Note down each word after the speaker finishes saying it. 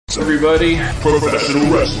everybody.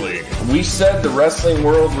 Professional wrestling. We said the wrestling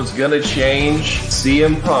world was going to change.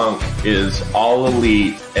 CM Punk is all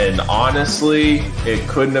elite, and honestly, it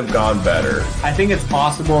couldn't have gone better. I think it's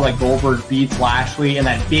possible that Goldberg beats Lashley and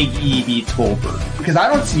that Big E beats Goldberg, because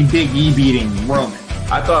I don't see Big E beating Roman.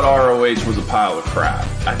 I thought ROH was a pile of crap.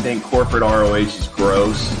 I think corporate ROH is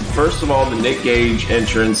gross. First of all, the Nick Gage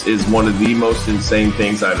entrance is one of the most insane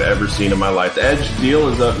things I've ever seen in my life. The Edge deal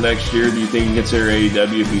is up next year. Do you think he can consider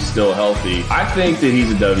AEW if he's still healthy? I think that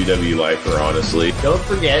he's a WWE lifer, honestly. Don't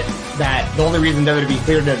forget that the only reason WWE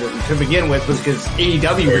cleared him to begin with was because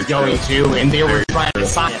AEW was going to, and they were trying to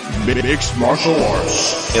sign him. Mixed martial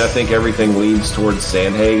arts. And I think everything leans towards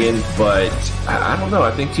Sandhagen, but I don't know.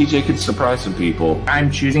 I think TJ could surprise some people.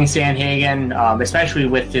 I'm choosing Sandhagen, especially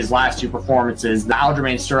with his last two performances. The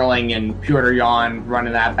Aljamain Sterling and Piotr Jan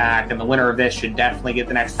running that back, and the winner of this should definitely get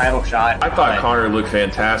the next title shot. I thought Connor looked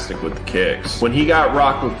fantastic with the kicks. When he got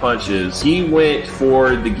rocked with punches, he went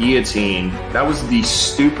for the guillotine. That was the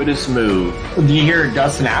stupidest move. Do you hear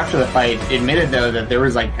Dustin after the fight admitted, though, that there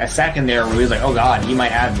was like a second there where he was like, oh God, he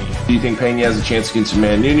might have me. Do you think Pena has a chance against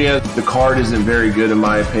Amanda Nunes? The card isn't very good in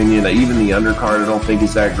my opinion. Even the undercard I don't think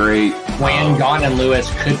is that great. Wayne, Gon, and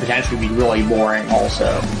Lewis could potentially be really boring also.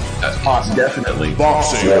 That's possible. Definitely.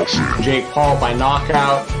 Boxing. Jake Paul by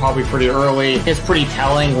knockout, probably pretty early. It's pretty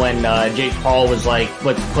telling when Jake Paul was like,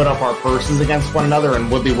 let's put up our purses against one another,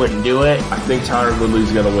 and Woodley wouldn't do it. I think Tyron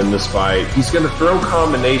Woodley's going to win this fight. He's going to throw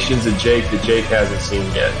combinations at Jake that Jake hasn't seen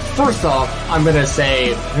yet. First off, I'm going to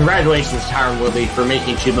say congratulations to Tyron Woodley for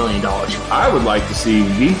making $2 million. I would like to see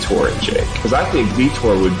Vitor and Jake, because I think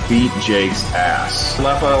Vitor would beat Jake's ass.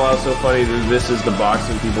 Laugh out loud, so funny that this is the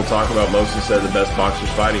boxing people talk about most instead of the best boxers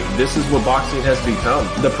fighting. This is what boxing has become.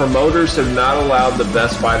 The promoters have not allowed the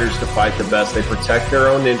best fighters to fight the best. They protect their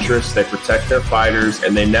own interests, they protect their fighters,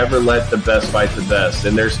 and they never let the best fight the best.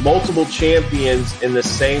 And there's multiple champions in the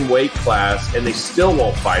same weight class, and they still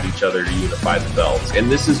won't fight each other to unify the belts.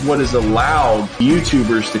 And this is what has allowed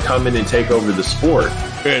YouTubers to come in and take over the sport.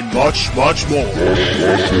 And much, much more.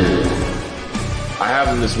 I have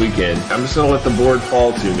them this weekend. I'm just going to let the board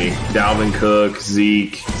fall to me. Dalvin Cook,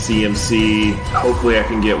 Zeke, CMC. Hopefully I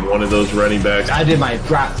can get one of those running backs. I did my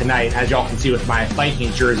draft tonight, as y'all can see with my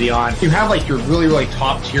Vikings jersey on. You have like your really, really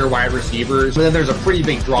top tier wide receivers, but then there's a pretty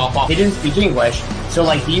big drop off. They didn't speak English, so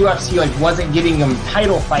like the UFC like wasn't giving them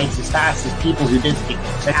title fights as fast as people who did speak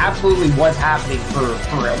English. It absolutely was happening for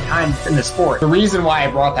a time in the sport. The reason why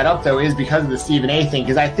I brought that up though is because of the Stephen A thing,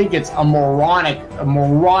 because I think it's a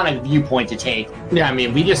moronic viewpoint to take. Yeah, I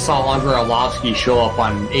mean, we just saw Andre Arlovsky show up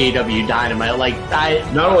on AEW Dynamite.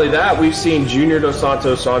 Not only that, we've seen Junior Dos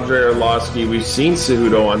Santos, Andre Arlovsky, we've seen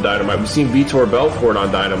Cejudo on Dynamite, we've seen Vitor Belfort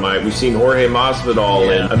on Dynamite, we've seen Jorge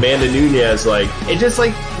Masvidal and Amanda Nunes. It just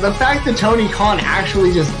the fact that Tony Khan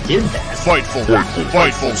actually just did that.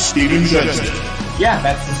 Fightful, Steven Jensen. Yeah,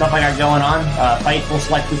 that's the stuff I got going on. Fightful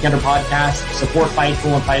Select Weekender podcast. Support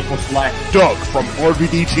Fightful and Fightful Select. Doug from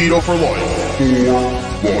RVD Tito for life.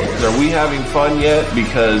 Are we having fun yet?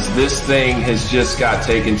 Because this thing has just got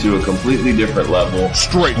taken to a completely different level.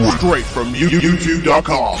 Straight from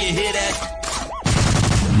YouTube.com.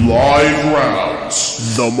 Live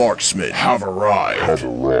rounds. The marksmen have arrived.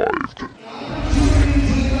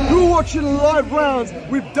 You're watching Live Rounds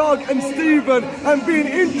with Doug and Steven and being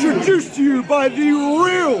introduced to you by the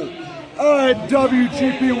real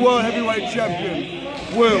IWGP World Heavyweight Champion,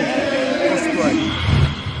 Will Ospreay.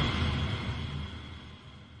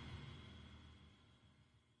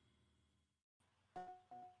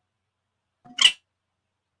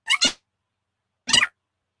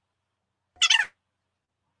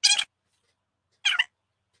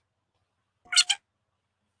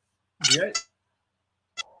 Yeah.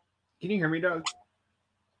 Can you hear me, Doug?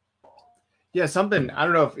 Yeah, something. I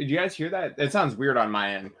don't know if did you guys hear that? It sounds weird on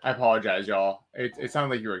my end. I apologize, y'all. It sounded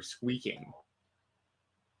like you were squeaking.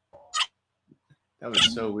 That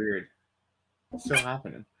was so weird. What's still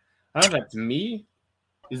happening? I don't know if that's me.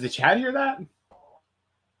 Does the chat hear that?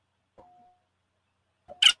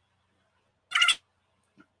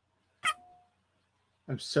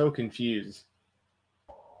 I'm so confused.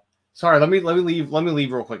 Sorry, let me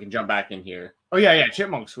leave real quick and jump back in here. Oh yeah,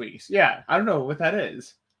 Chipmunk squeaks. Yeah, I don't know what that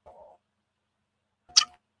is.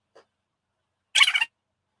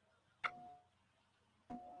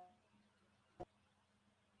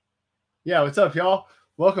 Yeah, what's up, y'all?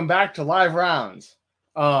 Welcome back to Live Rounds.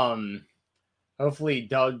 Hopefully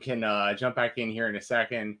Doug can jump back in here in a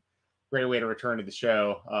second. Great way to return to the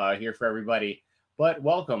show here for everybody. But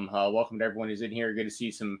welcome to everyone who's in here. Good to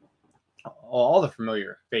see all the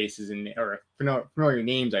familiar faces or familiar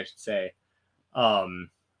names, I should say.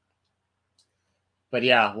 But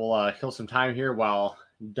yeah, we'll kill some time here while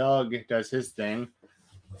Doug does his thing.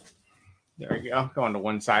 There we go. Going to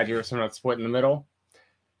one side here, so I'm not split in the middle.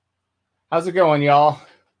 How's it going, y'all?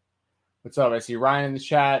 What's up? I see Ryan in the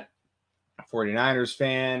chat, 49ers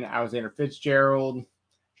fan, Alexander Fitzgerald,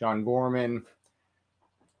 John Gorman,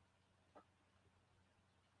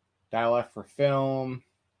 Dial F for film.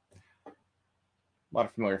 A lot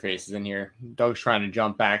of familiar faces in here. Doug's trying to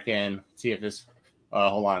jump back in. See if this.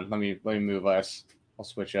 Hold on. Let me move us. I'll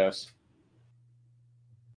switch us.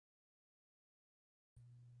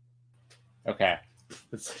 Okay.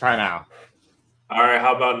 Let's try now. All right.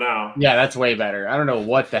 How about now? Yeah, that's way better. I don't know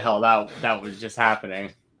what the hell that was just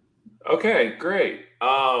happening. Okay, great.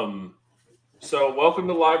 So welcome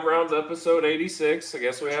to Live Rounds episode 86. I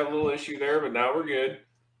guess we have a little issue there, but now we're good.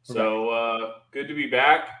 So good to be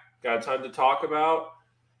back. Got a ton to talk about.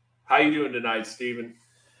 How you doing tonight, Steven?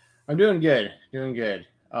 I'm doing good. Doing good.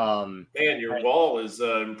 Man, your wall is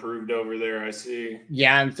improved over there, I see.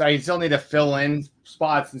 Yeah, I still need to fill in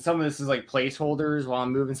spots, and some of this is like placeholders while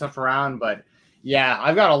I'm moving stuff around. But yeah,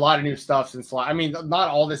 I've got a lot of new stuff since. I mean, not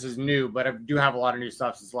all this is new, but I do have a lot of new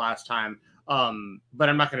stuff since last time. But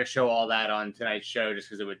I'm not going to show all that on tonight's show just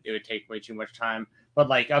because it would take way too much time. But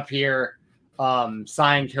like up here,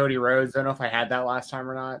 signed Cody Rhodes. I don't know if I had that last time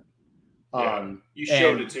or not. Yeah, you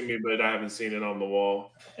showed it to me, but I haven't seen it on the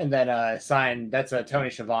wall. And then signed, that's Tony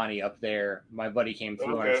Schiavone up there. My buddy came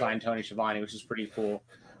through and signed Tony Schiavone, which is pretty cool.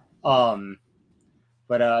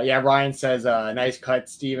 But yeah, Ryan says, nice cut,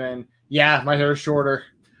 Steven. Yeah, my hair's shorter.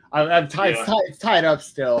 I'm tied. It's tied up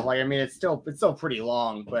still. Like, I mean, it's still pretty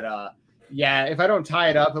long. But yeah, if I don't tie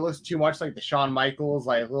it up, it looks too much like the Shawn Michaels,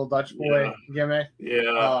 like little Dutch boy gimmick.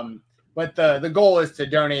 Yeah. But the goal is to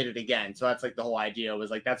donate it again. So that's like the whole idea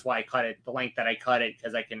was like, that's why I cut it the length that I cut it,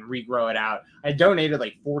 because I can regrow it out. I donated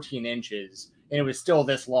like 14 inches and it was still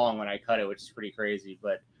this long when I cut it, which is pretty crazy.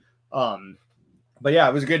 But yeah,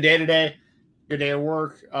 it was a good day today. Good day of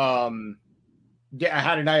work. I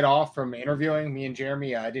had a night off from interviewing. Me and Jeremy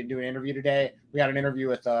didn't do an interview today. We got an interview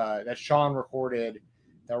with that Sean recorded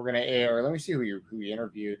that we're going to air. Let me see who we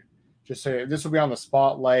interviewed. Just so this will be on the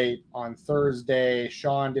spotlight on Thursday.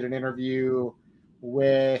 Sean did an interview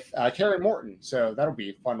with Karen Morton, so that'll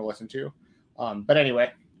be fun to listen to. But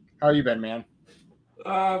anyway, how you been, man?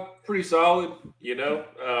 Pretty solid. We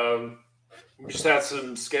just had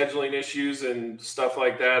some scheduling issues and stuff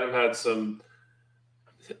like that. I've had some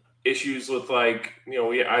issues with I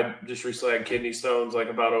just recently had kidney stones like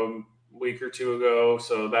about a week or two ago,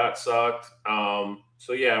 so that sucked.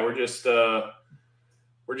 So yeah, we're just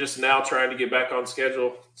now trying to get back on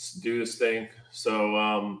schedule to do this thing.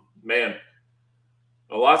 So, man,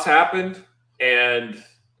 a lot's happened. And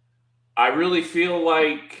I really feel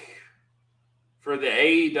like for the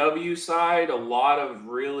AEW side, a lot of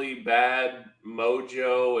really bad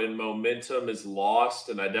mojo and momentum is lost.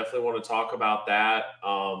 And I definitely want to talk about that.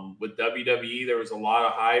 With WWE, there was a lot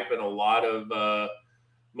of hype and a lot of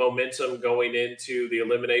momentum going into the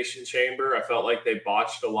Elimination Chamber. I felt like they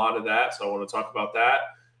botched a lot of that. So I want to talk about that.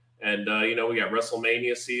 And, we got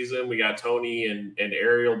WrestleMania season. We got Tony and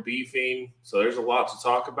Ariel beefing. So there's a lot to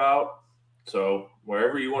talk about. So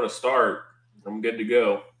wherever you want to start, I'm good to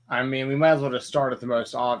go. I mean, we might as well just start at the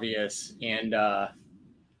most obvious. And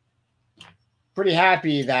pretty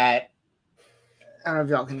happy that – I don't know if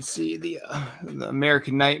y'all can see the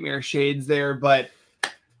American Nightmare shades there. But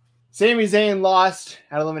Sami Zayn lost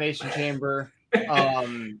at Elimination Chamber.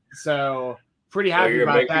 So pretty happy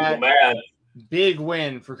about that. Mad. Big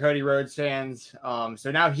win for Cody Rhodes fans.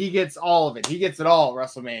 So now he gets all of it. He gets it all at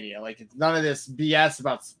WrestleMania. Like, it's none of this BS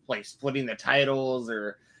about like splitting the titles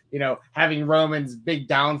or, having Roman's big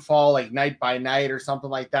downfall like night by night or something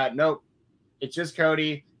like that. Nope. It's just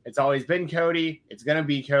Cody. It's always been Cody. It's going to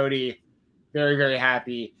be Cody. Very, very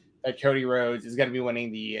happy that Cody Rhodes is going to be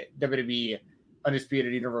winning the WWE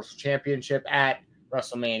Undisputed Universal Championship at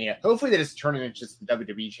WrestleMania. Hopefully they just turn it into just the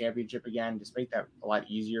WWE Championship again. Just make that a lot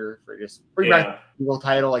easier for just bring back the Eagle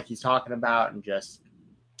title like he's talking about, and just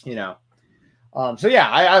So yeah,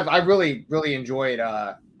 I really, really enjoyed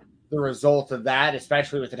the result of that,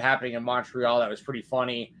 especially with it happening in Montreal. That was pretty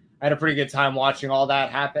funny. I had a pretty good time watching all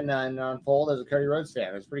that happen and unfold as a Cody Rhodes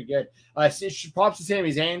fan. It was pretty good. Props to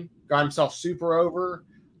Sami Zayn. Got himself super over.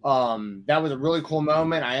 That was a really cool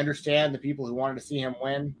moment. I understand the people who wanted to see him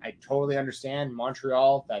win. I totally understand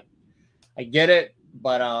Montreal. That I get it,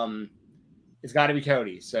 but it's got to be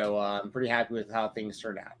Cody. So I'm pretty happy with how things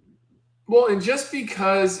turned out. Well, and just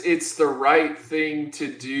because it's the right thing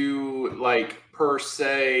to do, like per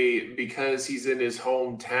se, because he's in his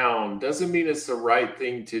hometown, doesn't mean it's the right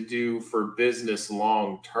thing to do for business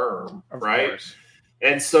long term, right? Course.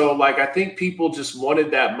 And so, like, I think people just wanted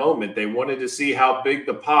that moment. They wanted to see how big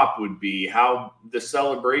the pop would be, how the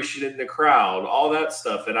celebration in the crowd, all that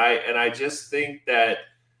stuff. And I just think that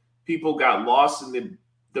people got lost in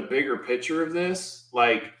the bigger picture of this.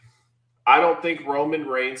 Like, I don't think Roman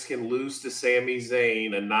Reigns can lose to Sami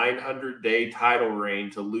Zayn, a 900-day title reign,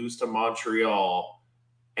 to lose to Montreal,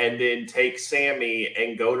 and then take Sami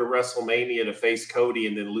and go to WrestleMania to face Cody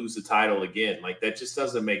and then lose the title again. Like, that just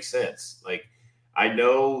doesn't make sense. Like, I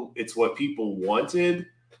know it's what people wanted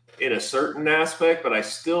in a certain aspect, but I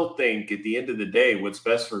still think at the end of the day, what's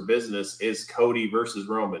best for business is Cody versus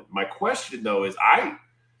Roman. My question, though, is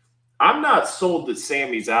I'm not sold that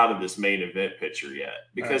Sami's out of this main event picture yet,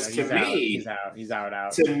 because he's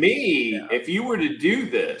out. To me, Yeah. if you were to do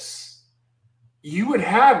this, you would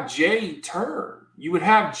have Jay turn. You would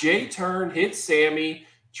have Jay turn, hit Sami,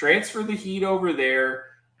 transfer the heat over there,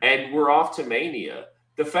 and we're off to Mania.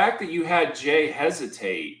 The fact that you had Jay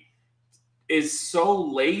hesitate is so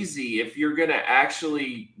lazy if you're going to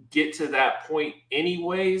actually get to that point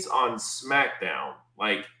anyways on SmackDown.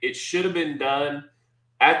 Like, it should have been done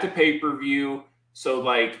at the pay-per-view. So,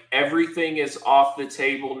 like, everything is off the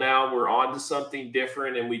table now. We're on to something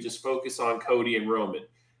different, and we just focus on Cody and Roman.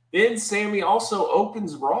 Then Sami also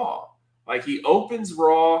opens Raw. Like, he opens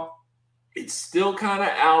Raw. It's still kind of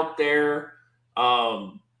out there.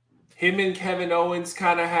 Him and Kevin Owens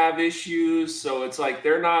kind of have issues. So it's like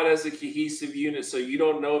they're not as a cohesive unit. So you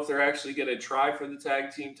don't know if they're actually going to try for the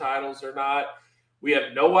tag team titles or not. We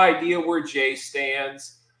have no idea where Jay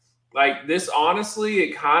stands. Like, this, honestly,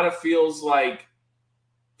 it kind of feels like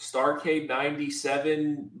Starrcade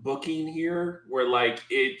 97 booking here, where, like,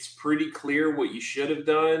 it's pretty clear what you should have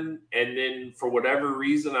done. And then for whatever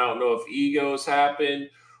reason, I don't know if egos happened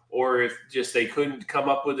or if just they couldn't come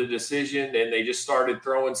up with a decision and they just started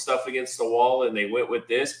throwing stuff against the wall and they went with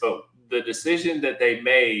this. But the decision that they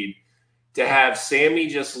made to have Sami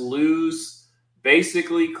just lose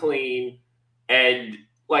basically clean, and,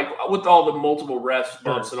 like, with all the multiple refs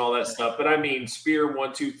bumps and all that stuff, but I mean, spear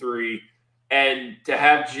 1, 2, 3, and to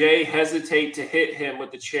have Jay hesitate to hit him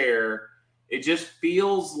with the chair, it just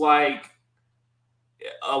feels like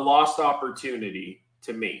a lost opportunity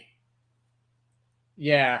to me.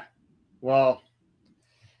 Yeah, well,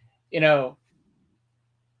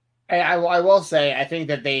 I will say, I think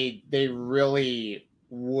that they really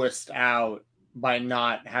wussed out by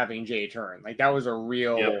not having Jay turn. Like, that was a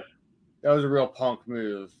real punk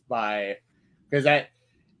move because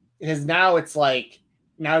now it's like,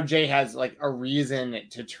 now Jay has, like, a reason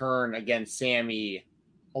to turn against Sami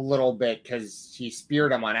a little bit because he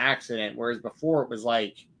speared him on accident, whereas before it was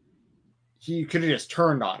like he could have just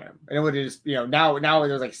turned on him and it would have just, now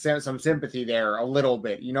there's like some sympathy there a little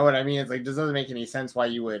bit. You know what I mean? It's like, this doesn't make any sense why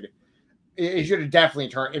you would. It should have definitely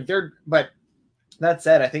turned but that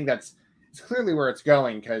said, I think it's clearly where it's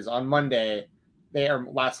going, because on Monday,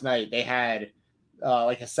 last night, they had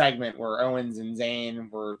like a segment where Owens and Zayn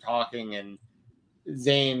were talking, and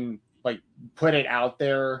Zayn, like, put it out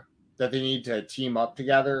there that they need to team up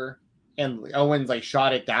together, and Owens, like,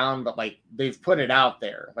 shot it down, but, like, they've put it out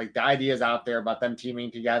there. Like, the idea is out there about them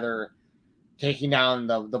teaming together, taking down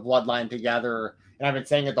the Bloodline together. And I've been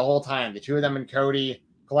saying it the whole time. The two of them and Cody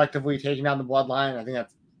collectively taking down the Bloodline. I think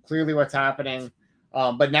that's clearly what's happening.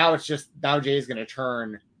 But now it's just, now Jay's going to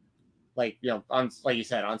turn, like, on, like you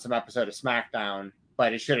said, on some episode of SmackDown,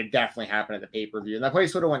 but it should have definitely happened at the pay-per-view. And that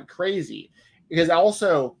place would have went crazy, because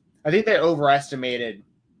also, I think they overestimated,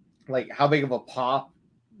 like, how big of a pop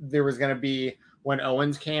there was going to be when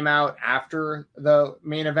Owens came out after the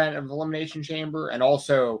main event of Elimination Chamber, and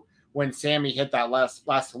also when Sami hit that last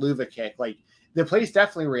Helluva kick. Like, the place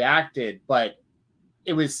definitely reacted, but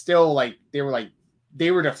it was still like they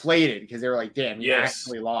were deflated, because they were like, damn, you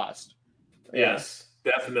actually lost. Yes,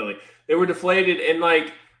 definitely. They were deflated. And,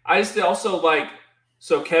 like, I just also, like,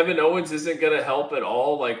 so Kevin Owens isn't going to help at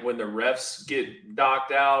all. Like, when the refs get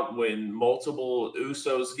knocked out, when multiple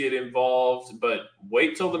Usos get involved, but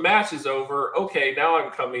wait till the match is over. Okay, now I'm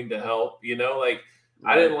coming to help, like, right.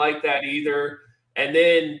 I didn't like that either. And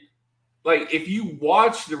then, like, if you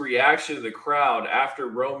watch the reaction of the crowd after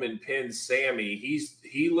Roman pins Sami,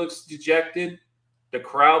 he looks dejected. The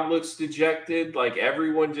crowd looks dejected. Like,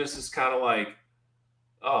 everyone just is kind of like,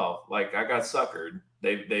 oh, like, I got suckered.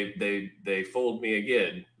 They fooled me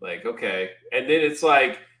again. Like, okay. And then it's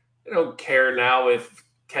like, I don't care now if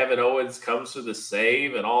Kevin Owens comes for the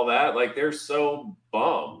save and all that. Like, they're so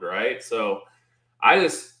bummed, right? So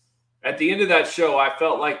at the end of that show, I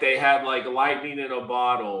felt like they had, like, lightning in a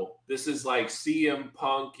bottle. This is like CM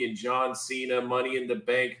Punk and John Cena Money in the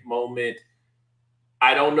Bank moment.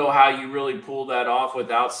 I don't know how you really pull that off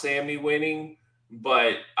without Sami winning,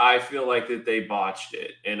 but I feel like that they botched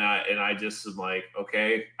it, and I just am like,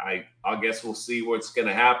 okay, I guess we'll see what's going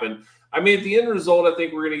to happen. I mean, at the end result, I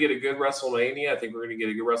think we're going to get a good WrestleMania. I think we're going to get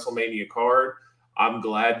a good WrestleMania card. I'm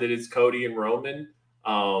glad that it's Cody and Roman,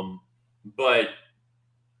 but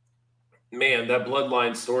man, that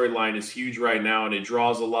bloodline storyline is huge right now, and it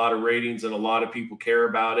draws a lot of ratings, and a lot of people care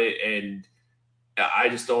about it. And I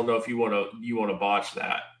just don't know if you want to botch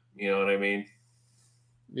that. You know what I mean?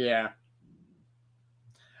 Yeah.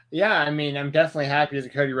 Yeah, I mean, I'm definitely happy as a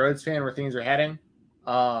Cody Rhodes fan where things are heading,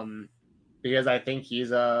 because I think he's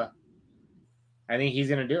gonna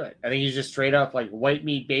do it. I think he's just straight up like white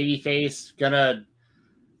meat baby face, gonna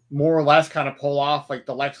more or less kind of pull off like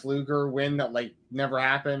the Lex Luger win that like never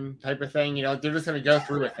happened type of thing. You know, they're just gonna go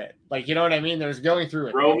through with it. Like, you know what I mean? They're just going through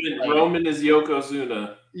it. Roman is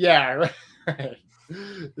Yokozuna. Yeah, right.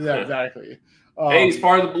 Yeah, exactly. Hey, he's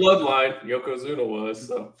part of the bloodline. Yokozuna was.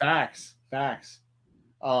 So. Facts.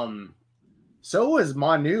 So was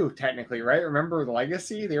Manu technically, right? Remember the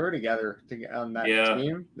Legacy? They were together on that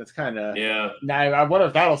team. That's kind of Now I wonder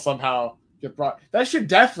if that'll somehow get brought. That should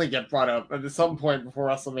definitely get brought up at some point before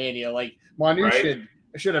WrestleMania. Like Manu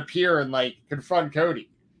should appear and like confront Cody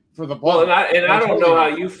for the blood. Well, and I don't know how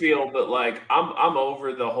you feel, but like I'm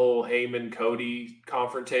over the whole Heyman Cody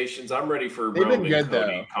confrontations. I'm ready for Roman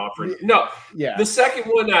Cody confront. No, the second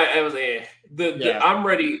one I was I'm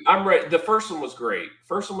ready. The first one was great.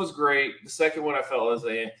 The second one I felt was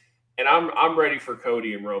and I'm ready for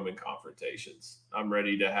Cody and Roman confrontations. I'm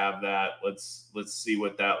ready to have that. Let's see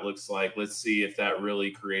what that looks like. Let's see if that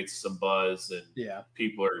really creates some buzz and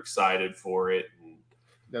people are excited for it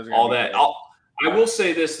and all that. I will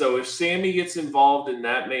say this though: if Sammy gets involved in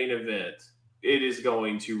that main event, it is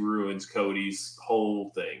going to ruin Cody's whole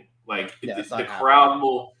thing. Like the crowd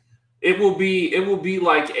will. It will be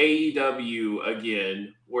like AEW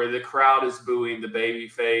again, where the crowd is booing the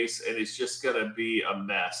babyface, and it's just going to be a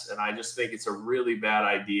mess. And I just think it's a really bad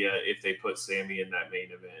idea if they put Sammy in that main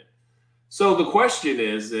event. So the question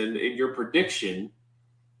is, in your prediction,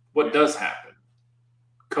 what does happen?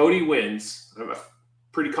 Cody wins. I'm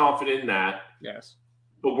pretty confident in that. Yes.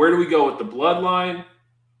 But where do we go with the bloodline?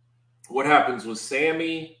 What happens with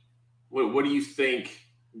Sammy? What do you think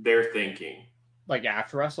they're thinking? Like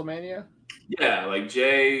after WrestleMania? Yeah, like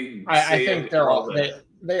Jay. I think they're all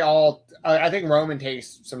they all. I think Roman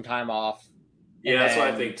takes some time off. Yeah, that's what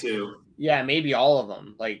I think too. Yeah, maybe all of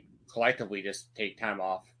them like collectively just take time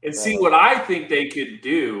off. And see, what I think they could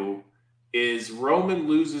do is Roman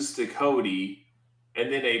loses to Cody,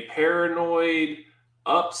 and then a paranoid,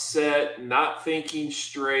 upset, not thinking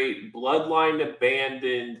straight, bloodline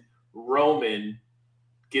abandoned Roman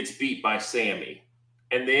gets beat by Sammy,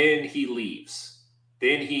 and then he leaves.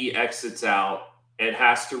 Then he exits out and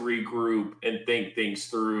has to regroup and think things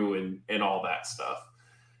through and all that stuff.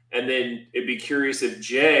 And then it'd be curious if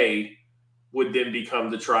Jay would then become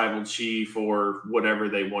the tribal chief or whatever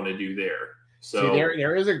they want to do there. So see,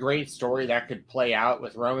 there is a great story that could play out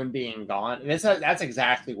with Roman being gone. And that's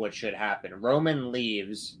exactly what should happen. Roman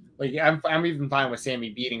leaves. Like I'm even fine with Sammy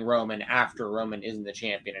beating Roman after Roman isn't the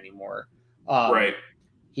champion anymore. Right.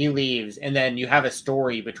 He leaves, and then you have a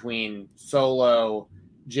story between Solo,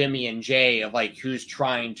 Jimmy, and Jay of like who's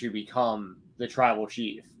trying to become the tribal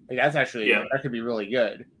chief. Like that's actually that could be really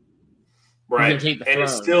good. Right. Take the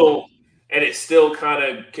throne. It still kind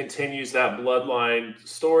of continues that bloodline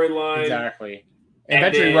storyline. Exactly. And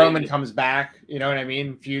eventually Roman comes back, you know what I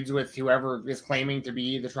mean? Feuds with whoever is claiming to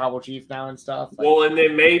be the tribal chief now and stuff. Like, well, and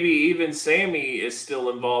then maybe even Sammy is still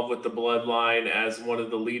involved with the bloodline as one of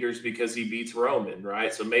the leaders because he beats Roman,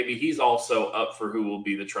 right? So maybe he's also up for who will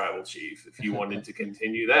be the tribal chief if you wanted to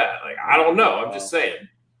continue that. Like, I don't know. I'm just saying.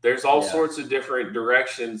 There's all sorts of different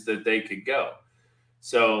directions that they could go.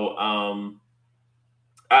 So,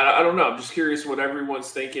 I don't know. I'm just curious what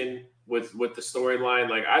everyone's thinking with the storyline.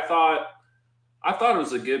 Like, I thought it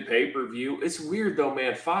was a good pay-per-view. It's weird though,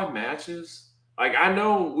 man. 5 matches. Like I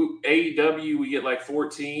know AEW we get like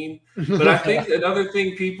 14, but I think another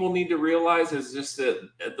thing people need to realize is just that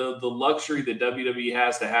the luxury that WWE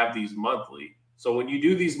has to have these monthly. So when you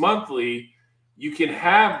do these monthly, you can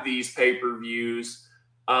have these pay-per-views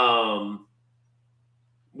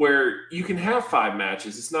where you can have 5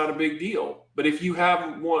 matches. It's not a big deal. But if you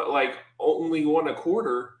have only one a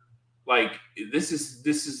quarter, like this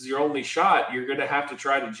is your only shot. You're going to have to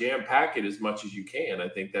try to jam pack it as much as you can. I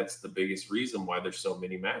think that's the biggest reason why there's so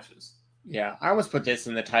many matches. Yeah, I almost put this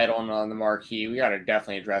in the title and on the marquee. We got to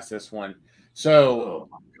definitely address this one. So,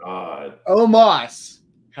 oh my God, Omos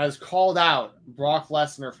has called out Brock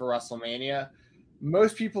Lesnar for WrestleMania.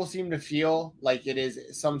 Most people seem to feel like it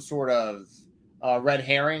is some sort of red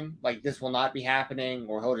herring, like this will not be happening,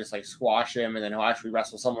 or he'll just like squash him and then he'll actually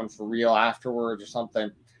wrestle someone for real afterwards or something.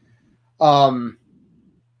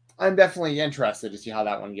 I'm definitely interested to see how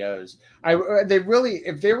that one goes. If they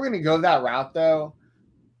were going to go that route though,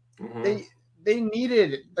 they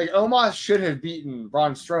needed, like, Omos should have beaten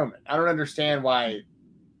Braun Strowman. I don't understand why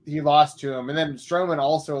he lost to him, and then Strowman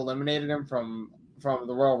also eliminated him from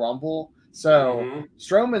the Royal Rumble. So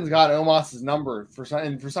Strowman's got Omos's number for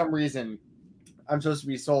some reason. I'm supposed to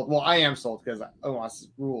be sold. Well, I am sold because Omos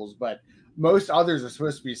rules, but most others are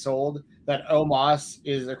supposed to be sold that Omos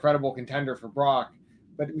is a credible contender for Brock.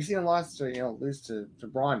 But we've seen him lose to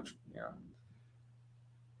Braun.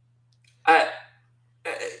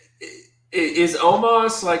 Is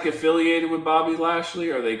Omos like affiliated with Bobby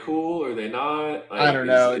Lashley? Are they cool? Are they not? Like, I don't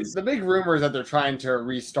know. The big rumor is that they're trying to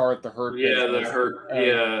restart the Hurt. Yeah, the Hurt.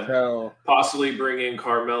 Yeah. So possibly bring in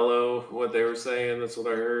Carmelo. What they were saying. That's what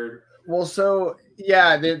I heard. Well, so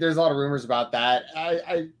yeah, there's a lot of rumors about that.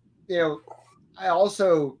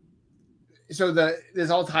 This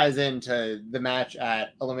all ties into the match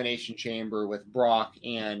at Elimination Chamber with Brock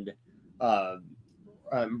and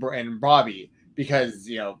Bobby, because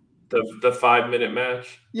the 5-minute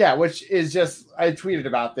match. Yeah, which is just, I tweeted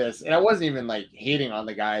about this and I wasn't even like hating on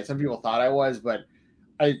the guy. Some people thought I was, but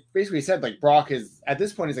I basically said like Brock is at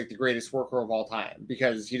this point is like the greatest worker of all time,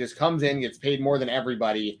 because he just comes in, gets paid more than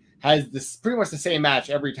everybody, has this pretty much the same match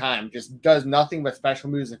every time, just does nothing but special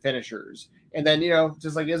moves and finishers, and then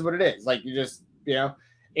just like is what it is. Like you just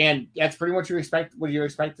and that's pretty much what you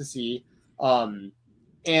expect to see. And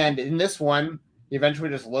in this one, he eventually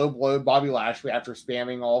just low blowed Bobby Lashley after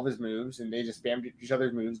spamming all of his moves, and they just spammed each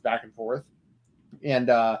other's moves back and forth.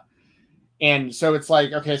 And so it's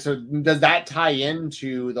like, okay, so does that tie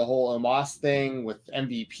into the whole Omos thing with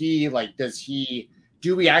MVP? Like,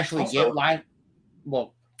 do we actually get live?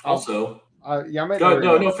 Well, also, yeah,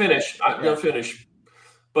 finish. Go finish.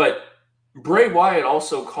 But Bray Wyatt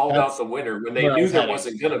also called out the winner when they knew there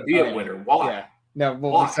wasn't going to be a winner. Why? Yeah. No,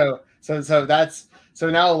 well, so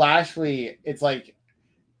now Lashley, it's like,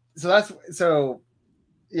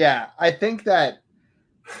 yeah, I think that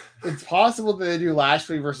it's possible that they do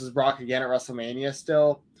Lashley versus Brock again at WrestleMania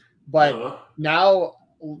still, but now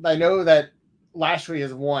I know that Lashley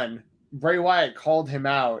has won. Bray Wyatt called him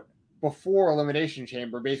out before Elimination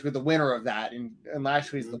Chamber, basically the winner of that, and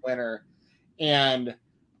Lashley's the winner. And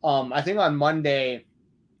I think on Monday,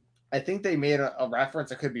 I think they made a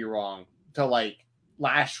reference, I could be wrong, to like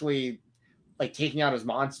Lashley like taking out his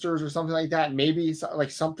monsters or something like that, maybe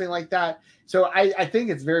like something like that. So I think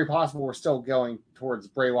it's very possible we're still going towards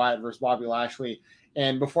Bray Wyatt versus Bobby Lashley.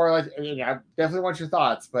 And before I definitely want your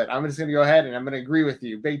thoughts, but I'm just going to go ahead and I'm going to agree with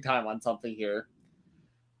you big time on something here.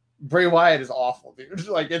 Bray Wyatt is awful, dude.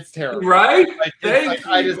 Like, it's terrible, right?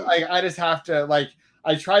 I just have to, like,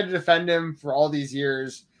 I tried to defend him for all these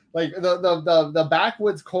years. Like the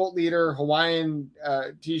backwoods cult leader Hawaiian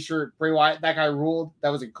t-shirt, Bray Wyatt, that guy ruled. That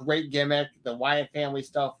was a great gimmick. The Wyatt family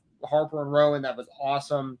stuff, Harper and Rowan, that was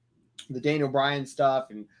awesome. The Daniel Bryan stuff,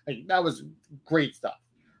 and like that was great stuff.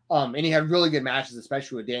 And he had really good matches,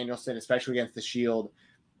 especially with Danielson, especially against the Shield.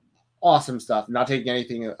 Awesome stuff. Not taking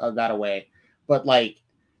anything of that away, but like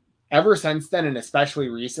ever since then, and especially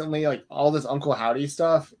recently, like all this Uncle Howdy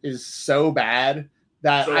stuff is so bad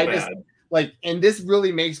that like, and this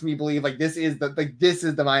really makes me believe like this is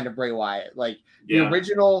the mind of Bray Wyatt. Like the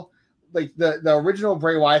original, like the original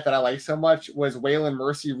Bray Wyatt that I like so much was Waylon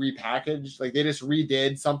Mercy repackaged. Like they just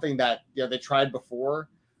redid something that they tried before.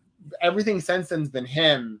 Everything since then's been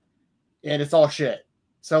him, and it's all shit.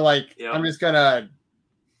 So like I'm just gonna,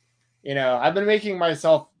 I've been making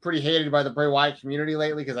myself pretty hated by the Bray Wyatt community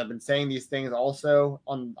lately because I've been saying these things also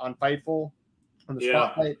on Fightful, on the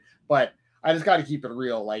Spotlight, but I just got to keep it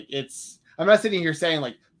real. Like I'm not sitting here saying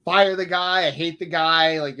like fire the guy, I hate the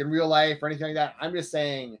guy, like in real life or anything like that. I'm just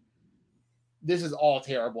saying this is all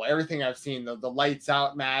terrible. Everything I've seen, the lights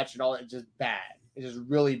out match and all, it's just bad. It's just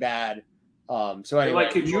really bad. So anyway,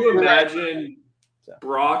 like, could you imagine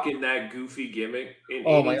Brock in that goofy gimmick, in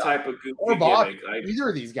any type of goofy gimmick? Like, either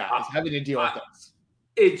of these guys having to deal with this.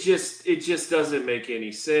 It just doesn't make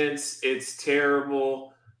any sense. It's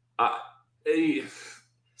terrible. Uncle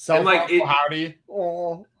Howdy.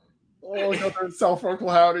 Self Uncle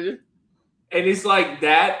Howdy. And it's like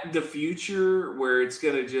that, the future where it's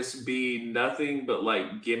going to just be nothing but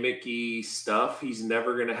like gimmicky stuff. He's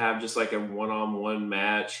never going to have just like a one-on-one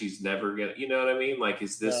match. He's never going to, you know what I mean? Like,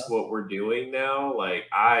 is this what we're doing now? Like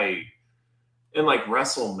and like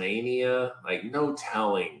WrestleMania, like no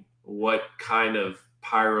telling what kind of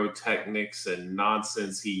pyrotechnics and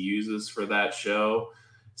nonsense he uses for that show,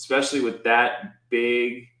 especially with that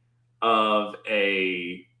big of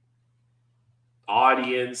a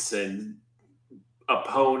audience and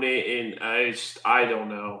opponent, and I don't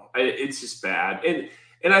know. It's just bad, and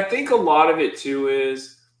I think a lot of it too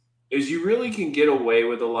is you really can get away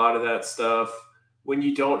with a lot of that stuff when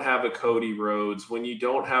you don't have a Cody Rhodes, when you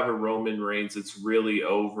don't have a Roman Reigns that's really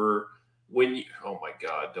over, when you oh my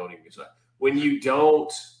God, don't even say when you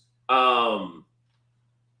don't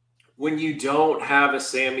have a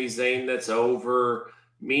Sami Zayn that's over,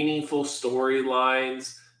 meaningful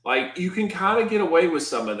storylines. Like you can kind of get away with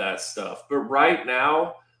some of that stuff. But right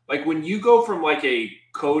now, like when you go from like a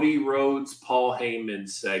Cody Rhodes, Paul Heyman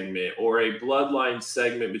segment or a bloodline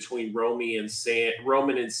segment between Roman and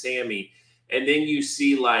Sammy, and then you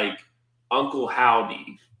see like Uncle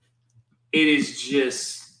Howdy, it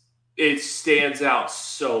stands out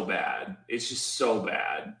so bad. It's just so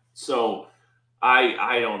bad. So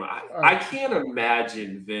I don't know. I can't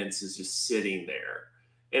imagine Vince is just sitting there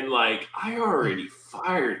and like, I already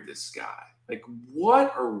fired this guy. Like,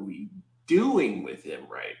 what are we doing with him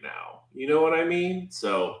right now? You know what I mean?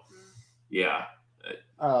 So, yeah,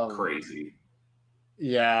 crazy.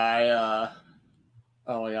 Yeah,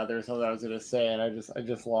 oh my God, there's something I was gonna say and I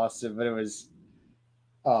just lost it, but it was,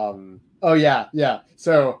 oh yeah.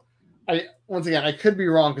 So, once again, I could be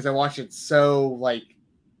wrong because I watched it so like,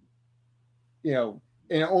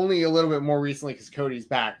 and only a little bit more recently because Cody's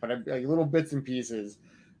back, but like little bits and pieces.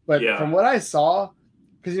 But from what I saw,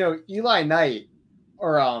 because Eli Knight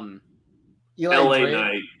or Eli LA Drake,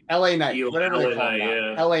 Knight, LA Knight, whatever they call him,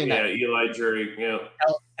 yeah. LA Knight, Eli Drake, yeah,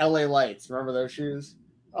 LA Lights. Remember those shoes?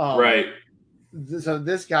 Right. So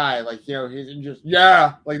this guy, like he's just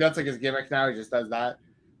like that's like his gimmick now. He just does that.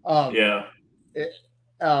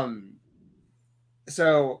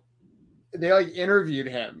 So they like interviewed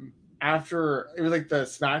him after it was like the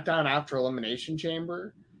SmackDown after Elimination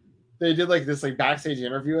Chamber. They did like this like backstage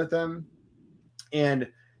interview with him, and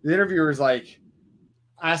the interviewer's like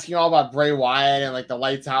asking all about Bray Wyatt and like the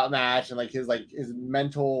lights out match and like his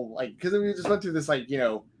mental, like because we just went through this like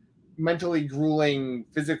mentally grueling,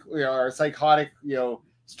 physically or psychotic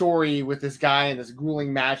story with this guy in this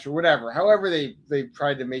grueling match or whatever. However they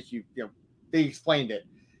tried to make they explained it,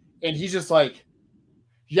 and he's just like,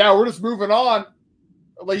 yeah, we're just moving on.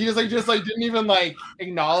 Like he just didn't even like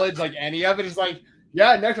acknowledge like any of it. It's like,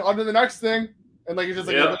 yeah, next on to the next thing, and like it's just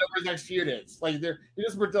like whatever his next feud is. Like you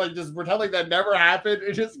just pretend like that never happened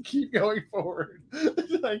and just keep going forward.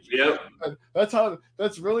 Like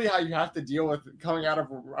that's really how you have to deal with coming out of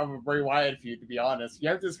a Bray Wyatt feud. To be honest, you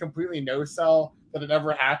have to just completely no sell that it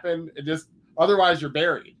never happened. It just otherwise you're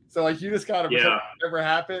buried. So like you just gotta pretend it never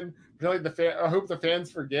happened. Like I hope the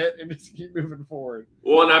fans forget and just keep moving forward.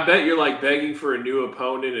 Well, and I bet you're like begging for a new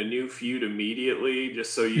opponent, a new feud immediately,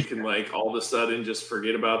 just so you can like all of a sudden just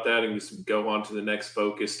forget about that and just go on to the next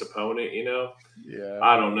focused opponent. Yeah.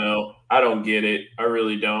 I don't know. I don't get it. I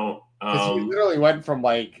really don't. Because he literally went from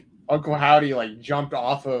like Uncle Howdy like jumped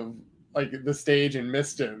off of like the stage and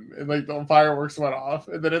missed him, and like the fireworks went off,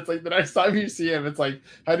 and then it's like the next time you see him, it's like,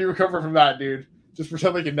 how do you recover from that, dude? Just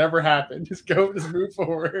pretend like it never happened. Just move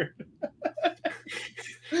forward.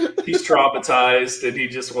 He's traumatized and he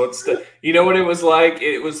just wants to. You know what it was like?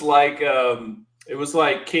 It was like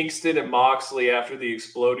Kingston and Moxley after the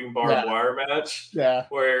exploding barbed wire match. Yeah,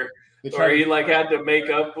 where he like had to make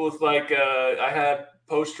up with like I had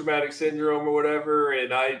post-traumatic syndrome or whatever,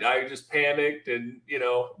 and I just panicked and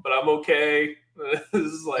but I'm okay. This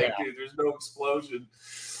is like, dude, there's no explosion.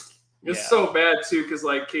 It's so bad too, because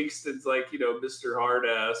like Kingston's like Mr.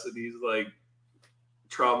 Hardass, and he's like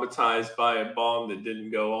traumatized by a bomb that didn't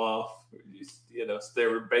go off. They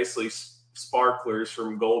were basically sparklers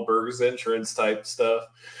from Goldberg's entrance type stuff.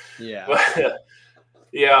 Yeah, but,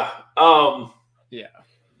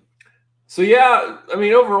 So I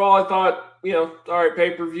mean, overall, I thought all right,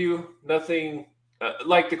 pay-per-view, nothing.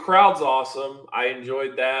 Like the crowd's awesome. I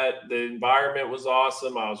enjoyed that. The environment was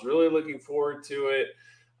awesome. I was really looking forward to it.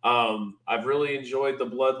 I've really enjoyed the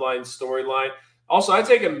Bloodline storyline. Also, I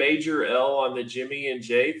take a major L on the Jimmy and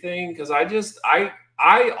Jay thing because I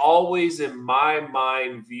always in my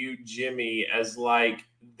mind viewed Jimmy as like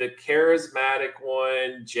the charismatic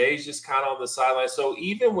one. Jay's just kind of on the sideline. So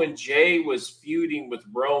even when Jay was feuding with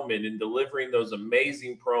Roman and delivering those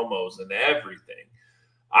amazing promos and everything,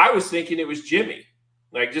 I was thinking it was Jimmy,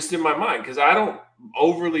 like just in my mind, because I don't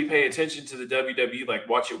overly pay attention to the WWE, like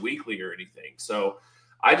watch it weekly or anything. So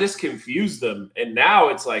I just confused them. And now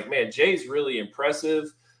it's like, man, Jay's really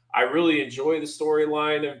impressive. I really enjoy the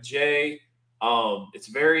storyline of Jay. It's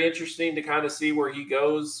very interesting to kind of see where he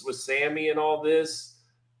goes with Sammy and all this.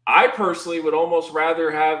 I personally would almost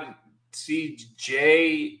rather see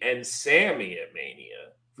Jay and Sammy at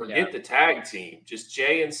Mania Forget the tag team, just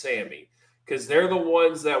Jay and Sammy, because they're the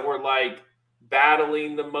ones that were like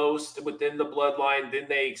battling the most within the bloodline. Then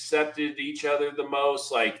they accepted each other the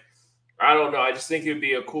most. Like, I don't know. I just think it would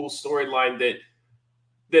be a cool storyline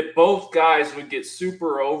that both guys would get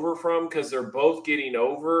super over from, because they're both getting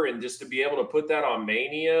over, and just to be able to put that on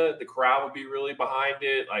Mania, the crowd would be really behind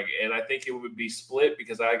it. Like, and I think it would be split,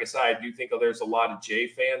 because like I said, I do think there's a lot of Jay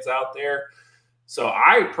fans out there. So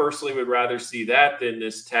I personally would rather see that than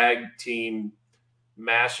this tag team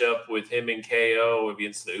mashup with him and KO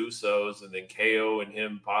against the Usos, and then KO and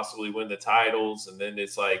him possibly win the titles. And then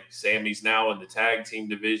it's like Sammy's now in the tag team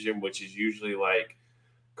division, which is usually like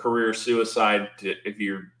career suicide if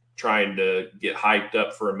you're trying to get hyped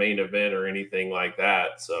up for a main event or anything like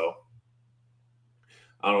that. So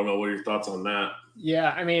I don't know. What are your thoughts on that?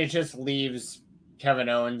 Yeah, I mean, it just leaves Kevin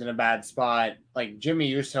Owens in a bad spot. Like Jimmy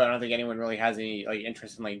Uso, I don't think anyone really has any like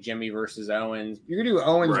interest in like Jimmy versus Owens. You could do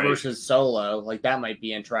Owens versus Solo, like that might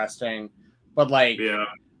be interesting. But like,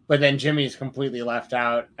 but then Jimmy's completely left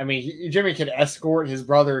out. I mean, Jimmy could escort his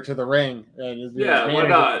brother to the ring. Why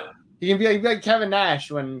not? He can be like Kevin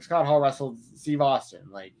Nash when Scott Hall wrestled Steve Austin.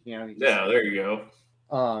 Like, you know. There you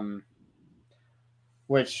go.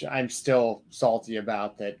 Which I'm still salty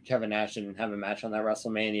about that Kevin Nash didn't have a match on that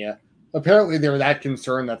WrestleMania. Apparently, they were that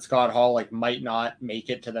concerned that Scott Hall like might not make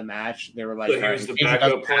it to the match. They were like, so he was the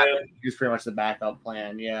backup plan. He was pretty much the backup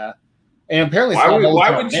plan, yeah. And apparently, why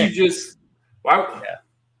would you just?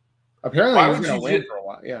 Apparently, he was going to win for a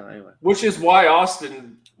while. Yeah, anyway. Which is why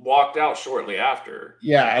Austin walked out shortly after.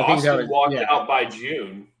 Yeah, I think Austin walked out by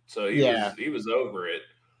June, so he was over it.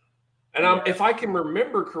 And if I can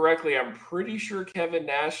remember correctly, I'm pretty sure Kevin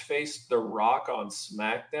Nash faced The Rock on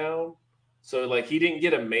SmackDown. So, like, he didn't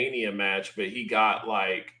get a Mania match, but he got,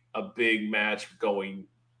 like, a big match going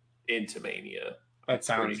into Mania. That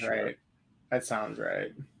sounds right. That sounds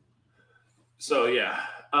right. So, yeah.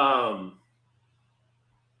 Them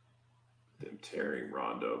tearing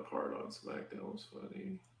Rondo apart on SmackDown was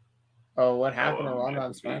funny. Oh, what happened to Rondo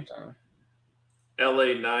on SmackDown?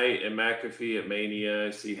 LA Knight and McAfee at Mania. I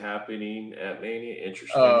see happening at Mania.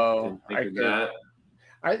 Interesting. Oh, Didn't think of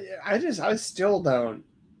that. I still don't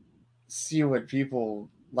see what people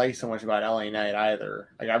like so much about LA Knight either.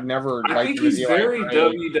 Like, I've never. I think he's very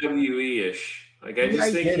WWE-ish. Like, I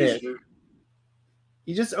just think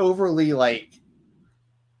he's just overly like.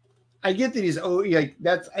 I get that he's like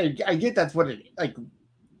that's. I get that's what it like.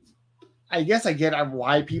 I guess I get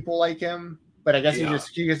why people like him, but I guess he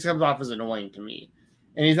just comes off as annoying to me,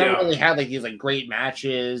 and he's not really had like these like great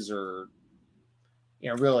matches or, you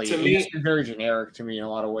know, really. To me, he's very generic to me in a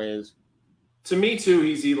lot of ways. To me too,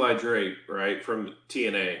 he's Eli Drake, right, from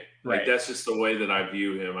TNA. Like, that's just the way that I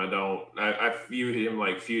view him. I view him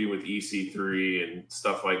like feuding with EC3 and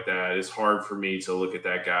stuff like that. It's hard for me to look at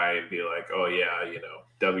that guy and be like, oh yeah, you know,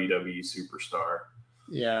 WWE superstar.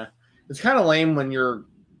 Yeah, it's kind of lame when your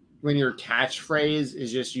catchphrase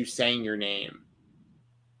is just you saying your name,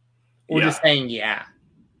 or just saying yeah.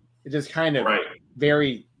 It's just kind of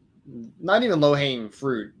very, not even low hanging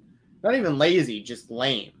fruit, not even lazy, just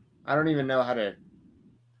lame. I don't even know how to.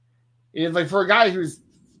 It's like for a guy who's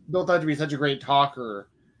built out to be such a great talker,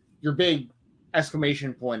 your big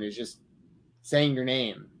exclamation point is just saying your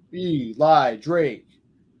name. Eli Drake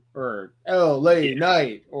or LA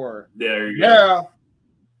Knight or there you go.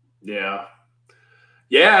 Yeah.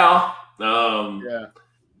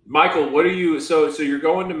 Michael, what are you? So you're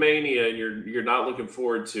going to Mania and you're not looking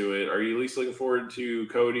forward to it. Are you at least looking forward to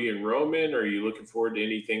Cody and Roman? Or are you looking forward to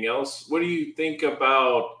anything else? What do you think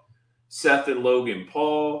about Seth and Logan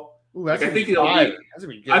Paul? Ooh, I think it'll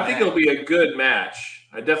be a good match.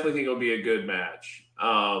 I definitely think it'll be a good match.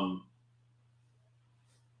 I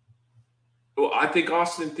think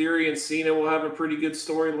Austin Theory and Cena will have a pretty good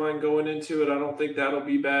storyline going into it. I don't think that'll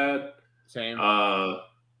be bad. Same.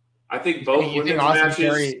 I think both women's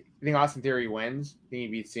matches. You think Austin Theory wins? Think he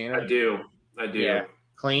beats Cena? I do. Yeah.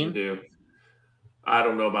 Clean? I do. I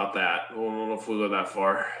don't know about that. I don't know if we'll go that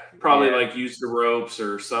far. Probably like use the ropes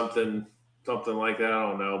or something like that. I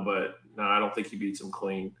don't know, but no, I don't think he beats him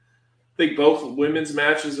clean. I think both women's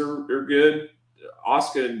matches are good.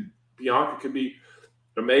 Asuka and Bianca could be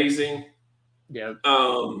amazing. Yeah.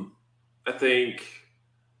 I think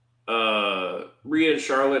Rhea and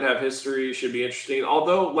Charlotte have history. Should be interesting.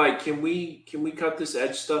 Although, like, can we cut this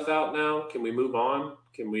Edge stuff out now? Can we move on?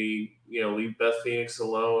 Can we, leave Beth Phoenix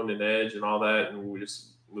alone and Edge and all that, and we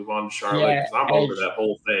just move on to Charlotte? Yeah, I'm over that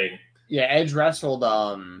whole thing. Yeah, Edge wrestled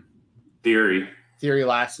Theory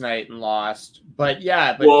last night and lost. But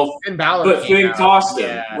Finn Balor. But Finn tossed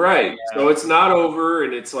him. Right. Yeah. So it's not over,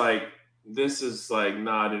 and it's like, this is like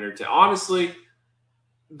not entertaining. Honestly,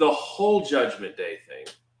 the whole Judgment Day thing,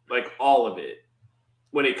 like all of it,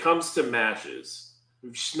 when it comes to matches,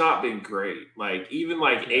 it's just not been great. Like even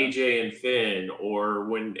like AJ and Finn, or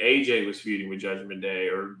when AJ was feuding with Judgment Day,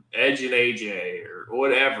 or Edge and AJ, or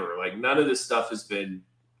whatever. Like none of this stuff has been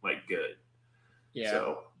like good. Yeah.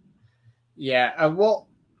 So yeah. Well,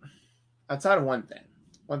 outside of one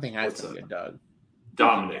thing has What's been up? good, Doug.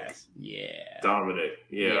 Dominic. Yeah. Dominic.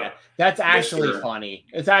 Yeah. That's actually Mr. funny.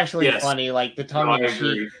 It's actually Yes. funny, like the No, tongue I in cheek,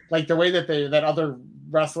 agree. like the way that other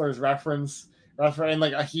wrestlers reference, and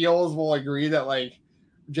like heels will agree that like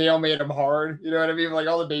JL made him hard. You know what I mean? Like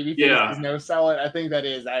all the baby faces Yeah. no sell it. I think that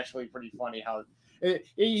is actually pretty funny how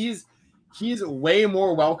he's way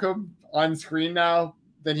more welcome on screen now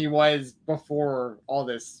than he was before all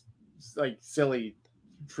this like silly.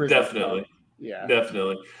 Definitely. Yeah.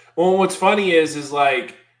 Definitely. Well, what's funny is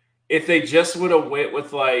like if they just would have went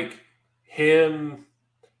with like him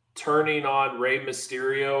turning on Rey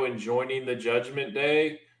Mysterio and joining the Judgment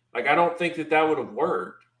Day, like I don't think that would have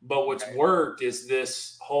worked. But what's worked is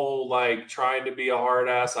this whole like trying to be a hard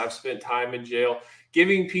ass. I've spent time in jail,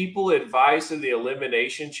 giving people advice in the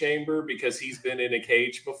Elimination Chamber because he's been in a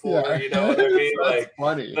cage before. You know what I mean? That's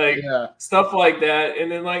funny. Like Yeah. stuff like that.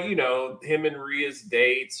 And then like him and Rhea's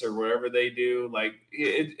dates or whatever they do. Like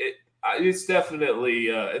it's definitely.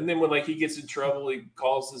 And then when like he gets in trouble, he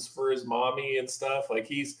calls for his mommy and stuff. Like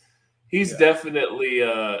he's definitely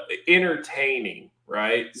entertaining.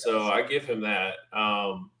 Right. Yes. So I give him that.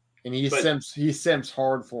 And he simps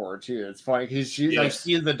hard for her too. It's funny because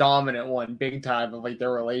she's the dominant one, big time of like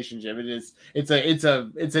their relationship. It's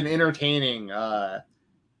an entertaining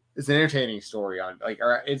story on like,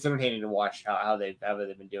 or it's entertaining to watch how they've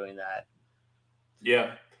been doing that.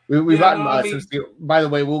 Yeah. We've gotten by the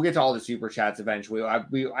way, we'll get to all the super chats eventually.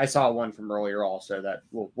 I saw one from earlier also that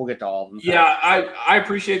we'll get to all of them. Yeah, I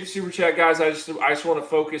appreciate the super chat, guys. I just want to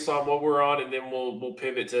focus on what we're on, and then we'll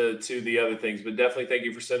pivot to the other things. But definitely thank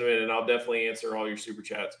you for sending it, and I'll definitely answer all your super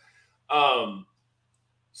chats. So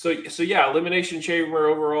yeah, Elimination Chamber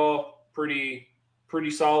overall pretty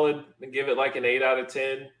solid. And give it like an 8 out of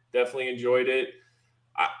 10. Definitely enjoyed it.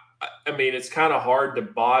 I mean, it's kind of hard to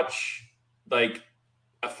botch like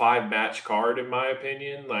a 5-match card, in my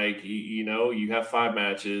opinion. Like, you have 5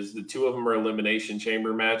 matches. The 2 of them are Elimination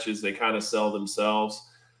Chamber matches. They kind of sell themselves.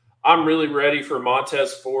 I'm really ready for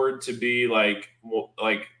Montez Ford to be like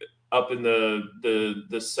up in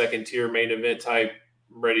the second tier main event type.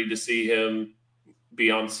 Ready to see him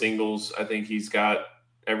be on singles. I think he's got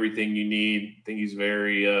everything you need. I think he's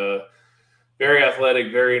very, very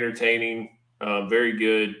athletic, very entertaining, very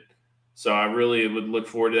good. So I really would look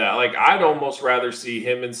forward to that. Like, I'd almost rather see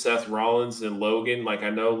him and Seth Rollins than Logan. Like,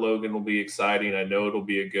 I know Logan will be exciting. I know it'll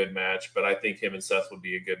be a good match, but I think him and Seth would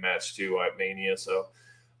be a good match too at Mania. So,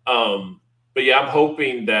 but yeah, I'm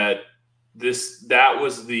hoping that that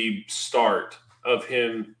was the start of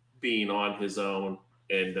him being on his own,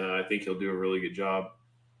 and I think he'll do a really good job.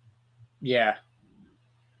 Yeah.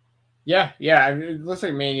 It looks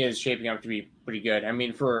like Mania is shaping up to be pretty good. I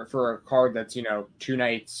mean, for a card that's 2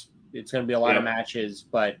 nights. It's going to be a lot of matches,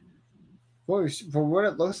 but for what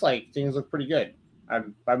it looks like, things look pretty good.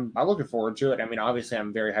 I'm looking forward to it. I mean, obviously,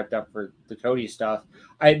 I'm very hyped up for the Cody stuff.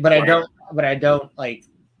 I don't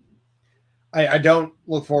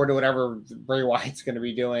look forward to whatever Bray Wyatt's going to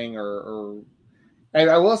be doing. Or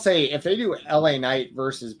I will say, if they do LA Knight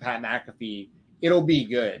versus Pat McAfee, it'll be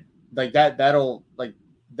good. Like that. That'll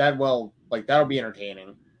be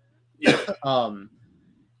entertaining. Yeah.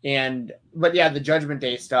 But yeah, the Judgment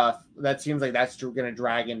Day stuff, that seems like that's going to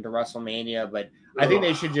drag into WrestleMania, but I think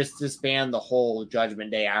they should just disband the whole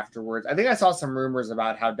Judgment Day afterwards. I think I saw some rumors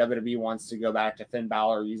about how WWE wants to go back to Finn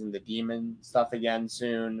Balor using the demon stuff again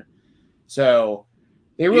soon. So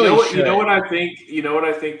they really should. You know what I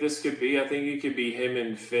think this could be? I think it could be him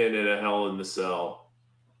and Finn at a Hell in the Cell.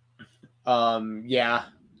 Yeah,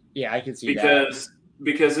 I can see that.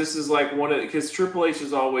 Because this is like because Triple H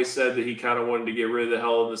has always said that he kind of wanted to get rid of the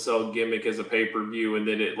Hell in the Cell gimmick as a pay-per-view, and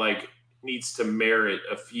then it like needs to merit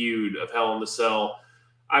a feud of Hell in the Cell.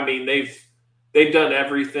 I mean, they've done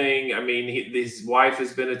everything. I mean, his wife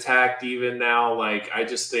has been attacked even now. Like, I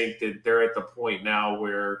just think that they're at the point now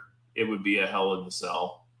where it would be a Hell in the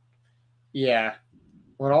Cell. Yeah.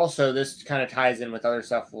 Well, also, this kind of ties in with other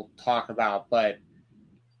stuff we'll talk about, but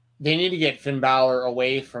they need to get Finn Balor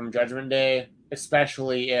away from Judgment Day,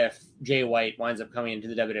 especially if Jay White winds up coming into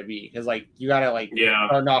the WWE, because like you gotta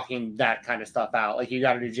start knocking that kind of stuff out. Like you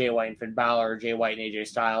gotta do Jay White and Finn Balor, or Jay White and AJ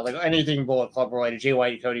Styles, like anything Bullet Club related. Jay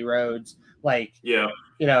White and Cody Rhodes,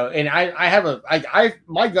 and I have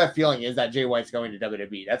my gut feeling is that Jay White's going to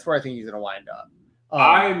WWE. That's where I think he's gonna wind up.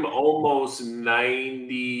 I'm almost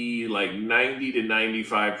 90 to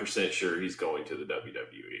 95% sure he's going to the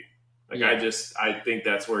WWE. I think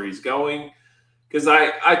that's where he's going. Because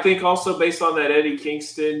I think also based on that Eddie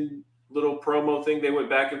Kingston little promo thing, they went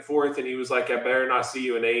back and forth, and he was like, I better not see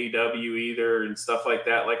you in AEW either, and stuff like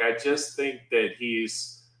that. Like, I just think that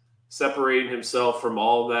he's separating himself from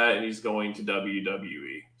all of that, and he's going to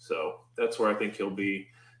WWE. So that's where I think he'll be.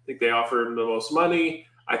 I think they offer him the most money.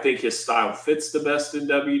 I think his style fits the best in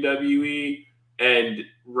WWE. And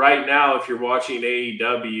right now, if you're watching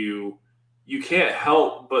AEW, you can't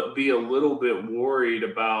help but be a little bit worried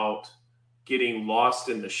about getting lost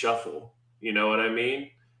in the shuffle. You know what I mean?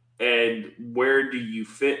 And where do you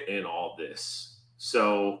fit in all this?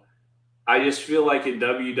 So I just feel like in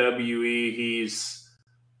WWE,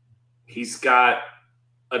 he's got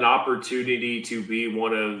an opportunity to be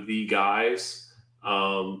one of the guys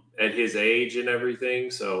at his age and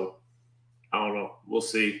everything. So I don't know. We'll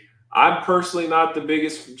see. I'm personally not the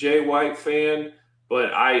biggest Jay White fan,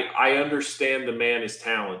 but I understand the man is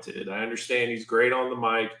talented. I understand he's great on the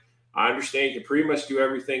mic. I understand he can pretty much do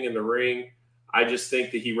everything in the ring. I just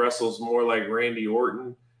think that he wrestles more like Randy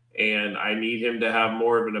Orton, and I need him to have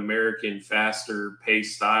more of an American, faster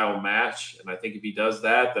pace style match. And I think if he does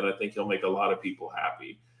that, then I think he'll make a lot of people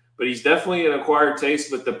happy. But he's definitely an acquired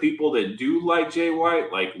taste. But the people that do like Jay White,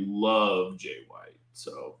 love Jay White.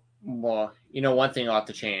 So, well, one thing I'll have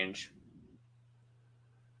to change.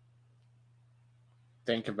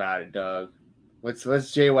 Think about it, Doug.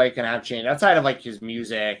 What's Jay White gonna have changed outside of his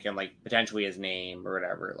music and potentially his name or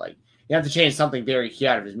whatever? You have to change something very key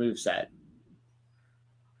out of his moveset.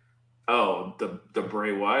 Oh, the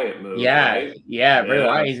Bray Wyatt move. Yeah, right? yeah, Bray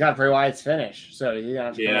Wyatt. He's got Bray Wyatt's finish, so he's gonna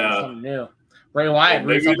have to come up with something new. Bray Wyatt.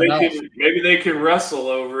 Well, maybe they can wrestle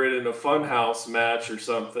over it in a funhouse match or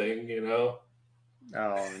something.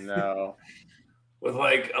 Oh no. With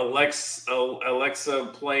Alexa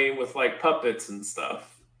playing with puppets and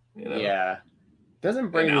stuff. Yeah. Doesn't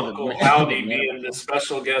bring and Uncle Howdy being the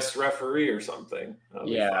special guest referee or something.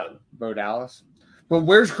 Yeah, Bo Dallas. But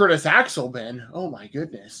where's Curtis Axel been? Oh my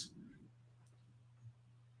goodness.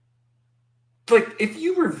 If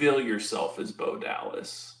you reveal yourself as Bo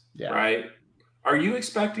Dallas, right? Are you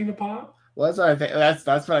expecting to pop? Well, that's what I think.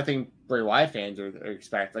 That's what I think Bray Wyatt fans are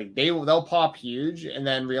expect. They'll pop huge and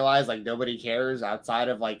then realize nobody cares outside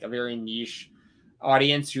of a very niche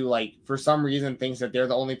audience who for some reason thinks that they're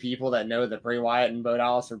the only people that know that Bray Wyatt and Bo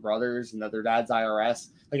Dallas are brothers and that their dad's IRS.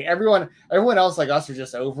 Everyone else like us are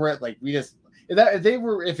just over it.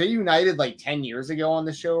 If they united 10 years ago on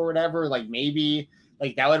the show or whatever, maybe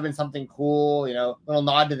that would have been something cool, little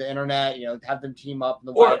nod to the internet, have them team up.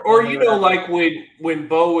 When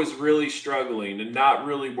Bo was really struggling and not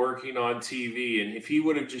really working on TV, and if he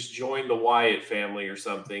would have just joined the Wyatt family or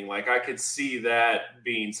something, I could see that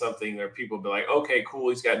being something where people would be like, okay, cool,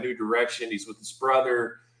 he's got new direction, he's with his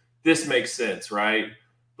brother, this makes sense, right?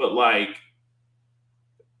 But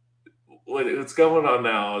what's going on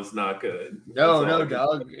now is not good. No,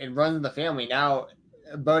 Doug. It runs in the family. Now,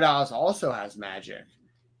 Bo Dallas also has magic.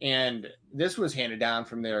 And this was handed down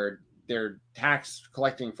from their tax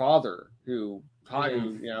collecting father who taught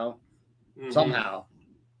him, somehow.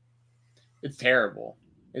 It's terrible.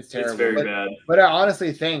 It's very bad. But I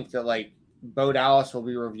honestly think that Bo Dallas will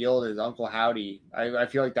be revealed as Uncle Howdy. I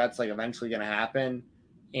feel like that's eventually going to happen.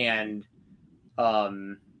 And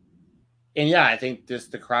yeah, I think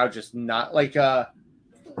the crowd just not like Alexander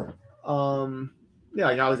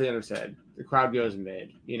said, the crowd goes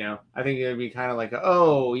mid. I think it would be kind of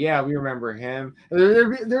oh yeah, we remember him.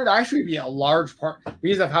 There'd actually be a large part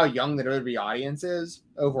because of how young the WWE audience is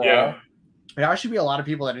overall. Yeah. There'd actually be a lot of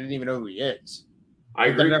people that didn't even know who he is. I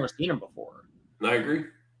agree. They've never seen him before. I agree.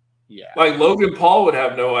 Yeah. Logan Paul would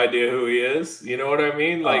have no idea who he is. You know what I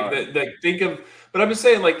mean? But I'm just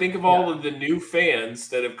saying, think of all of the new fans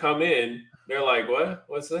that have come in. They're like, what?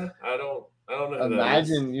 What's that? I don't know.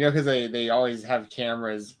 Imagine, because they always have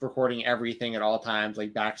cameras recording everything at all times,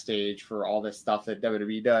 backstage for all this stuff that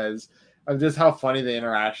WWE does. Of just how funny the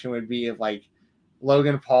interaction would be of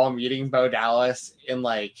Logan Paul meeting Bo Dallas and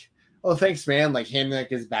oh thanks man, handing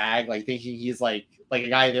his bag, thinking he's a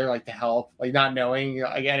guy there to help, not knowing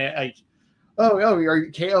again oh, are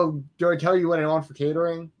you do I tell you what I want for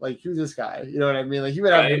catering? Who's this guy? You know what I mean? You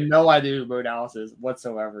would have no idea who Bo Dallas is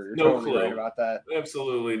whatsoever. You're no totally clue right about that.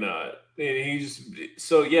 Absolutely not. And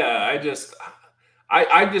I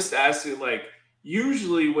just asked him,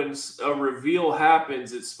 usually when a reveal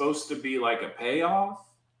happens, it's supposed to be a payoff.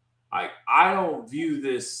 I don't view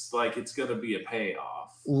this it's going to be a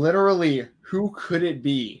payoff. Literally, who could it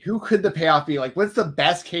be? Who could the payoff be? What's the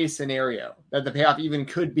best case scenario that the payoff even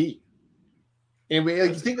could be? And we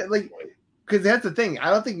like, think that like because that's the thing.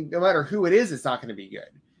 I don't think no matter who it is, it's not going to be good.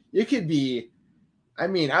 It could be. I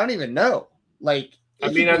mean, I don't even know. Like,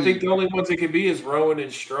 I think the only ones it could be is Rowan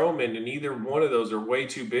and Strowman, and either one of those are way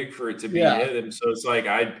too big for it to be him. So it's like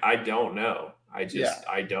I don't know. I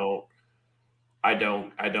don't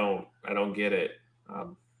get it.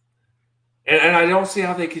 And I don't see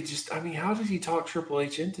how they could just. I mean, how did he talk Triple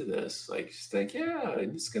H into this? Like, just like, yeah,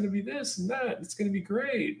 it's going to be this and that. It's going to be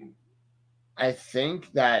great. I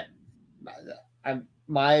think that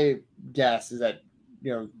my guess is that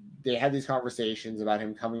they had these conversations about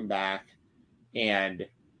him coming back, and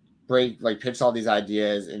Bray like pitched all these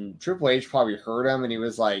ideas, and Triple H probably heard him, and he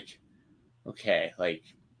was like, "Okay, like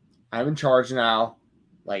I'm in charge now.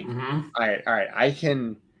 Like, all right, I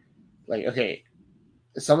can like okay."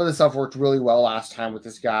 Some of the stuff worked really well last time with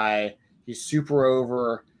this guy. He's super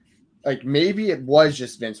over. Like maybe it was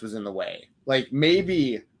just Vince was in the way. Like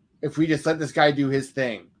maybe if we just let this guy do his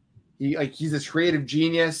thing, he's this creative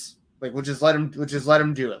genius. Like we'll just let him do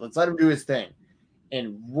it. Let's let him do his thing.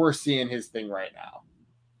 And we're seeing his thing right now.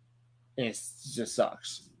 And it just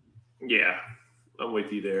sucks. Yeah, I'm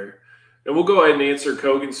with you there. And we'll go ahead and answer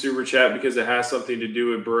Kogan's super chat because it has something to do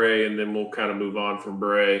with Bray, and then we'll kind of move on from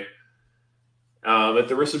Bray. At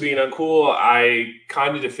the risk of being uncool, I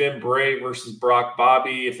kind of defend Bray versus Brock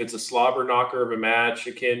Bobby if it's a slobber knocker of a match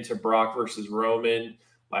akin to Brock versus Roman.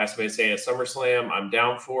 Last Man Standing at SummerSlam, I'm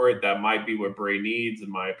down for it. That might be what Bray needs, in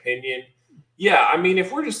my opinion. Yeah, I mean,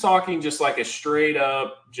 if we're just talking just like a straight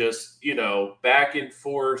up, just, back and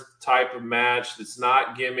forth type of match that's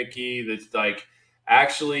not gimmicky, that's like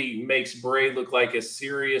actually makes Bray look like a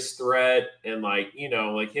serious threat, and like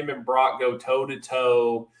him and Brock go toe to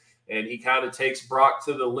toe. And he kind of takes Brock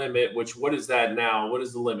to the limit, which what is that now? What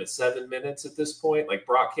is the limit? 7 minutes at this point? Like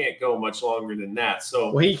Brock can't go much longer than that.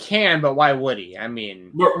 So he can, but why would he? I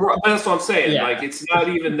mean, that's what I'm saying. Yeah. Like it's not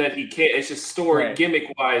even that he can't. It's just story Right.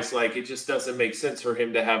 gimmick wise. Like it just doesn't make sense for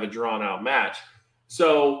him to have a drawn out match.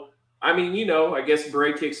 So I mean, I guess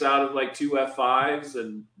Bray kicks out of like 2 F5s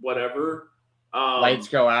and whatever. Lights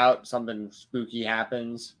go out, something spooky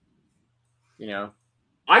happens.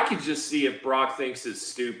 I could just see if Brock thinks it's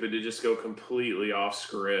stupid to just go completely off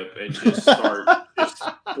script and just start just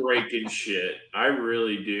breaking shit. I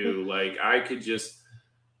really do. Like, I could just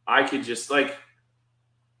like,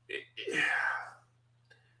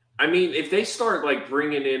 I mean, if they start like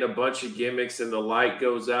bringing in a bunch of gimmicks and the light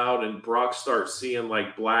goes out and Brock starts seeing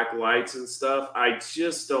like black lights and stuff, I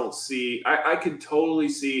just don't see, I could totally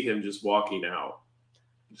see him just walking out.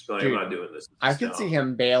 Just like, I'm not doing this. I could see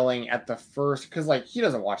him bailing at the first because, like, he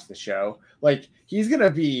doesn't watch the show. Like, he's gonna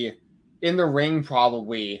be in the ring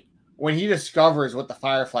probably when he discovers what the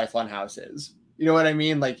Firefly Funhouse is. You know what I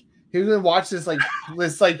mean? Like, he's gonna watch this, like,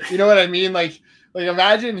 you know what I mean? Like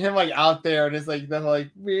imagine him like out there and it's like them like,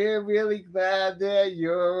 we're really glad that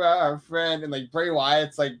you're our friend, and like Bray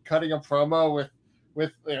Wyatt's like cutting a promo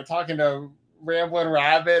with talking to Ramblin'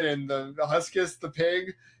 Rabbit and the Huskus the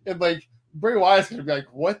pig, and like. Bray Wyatt's gonna be like,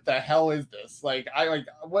 "What the hell is this?" Like, I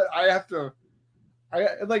said a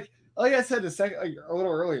little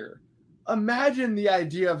earlier. Imagine the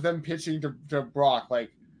idea of them pitching to Brock,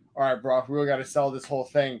 like, "All right, Brock, we really got to sell this whole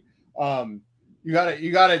thing. You gotta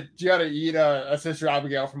eat a Sister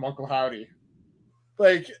Abigail from Uncle Howdy."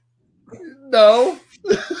 Like, no,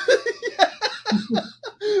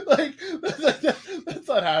 like that's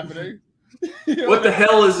not happening. What the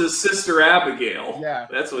hell is his Sister Abigail? Yeah.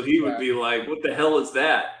 That's what he would be like. What the hell is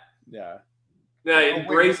that? Yeah. Now,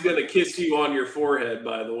 Bray's going to kiss you on your forehead,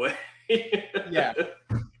 by the way. Yeah.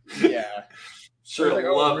 Yeah. Sure like,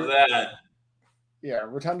 love that. Yeah.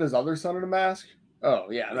 Rotunda's other son in a mask? Oh,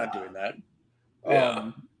 yeah. I'm not doing that.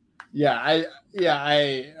 I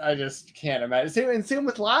just can't imagine. Same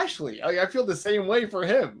with Lashley. Like, I feel the same way for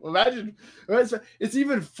him. Imagine it's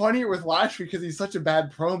even funnier with Lashley because he's such a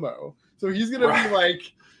bad promo. So he's gonna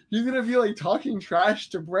be like talking trash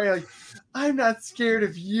to Bray, like, I'm not scared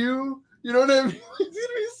of you. You know what I mean? He's gonna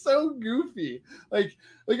be so goofy. Like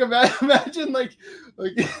imagine like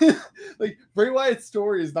Bray Wyatt's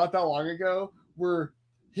stories not that long ago were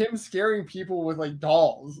him scaring people with like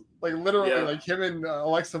dolls, like literally, like him and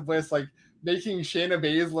Alexa Bliss like making Shayna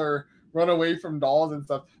Baszler run away from dolls and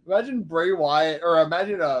stuff. Imagine Bray Wyatt, or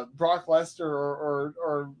imagine Brock Lesnar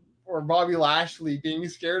or Bobby Lashley being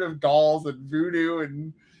scared of dolls and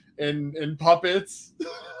voodoo and puppets.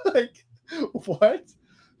 Like, what?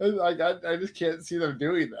 Like, I just can't see them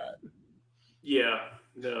doing that. Yeah.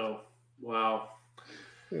 No. Wow.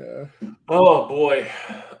 Yeah. Oh boy.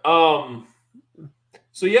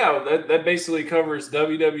 So yeah, that basically covers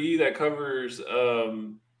WWE. That covers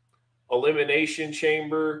Elimination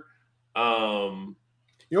Chamber. You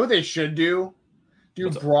know what they should do? Do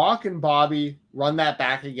What's up? Brock and Bobby run that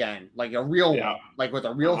back again, like a real Yeah. one, like with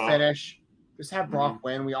a real finish. Just have Brock Mhm.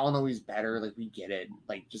 win. We all know he's better. Like we get it.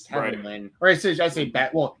 Like just have him Right. win. Or I say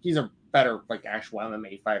bet. Well, he's a better like actual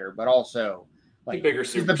MMA fighter, but also like bigger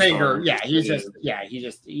he's the bigger. superstar. Yeah,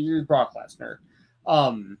 he's Brock Lesnar.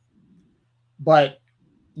 But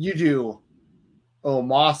you do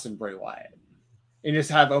Omos and Bray Wyatt, and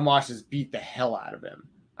just have Omos just beat the hell out of him.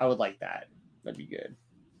 I would like that. That'd be good.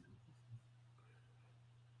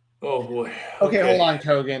 Oh boy. Okay, hold on,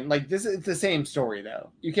 Kogan. Like this is the same story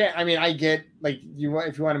though. You can't. I mean, I get like you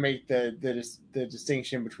if you want to make the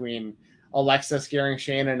distinction between Alexa scaring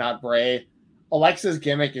Shayna, not Bray. Alexa's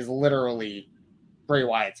gimmick is literally Bray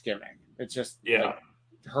Wyatt's gimmick. It's just like,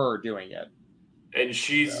 her doing it. And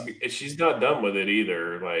she's not done with it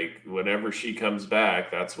either. Like whenever she comes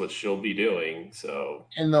back, that's what she'll be doing. So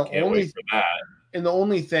and the can't only wait for that. And the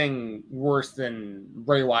only thing worse than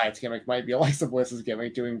Bray Wyatt's gimmick might be Alexa Bliss's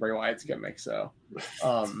gimmick doing Bray Wyatt's gimmick. So,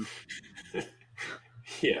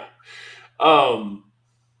 yeah.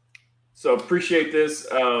 So appreciate this.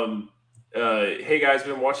 Hey guys,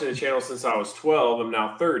 been watching the channel since I was 12. I'm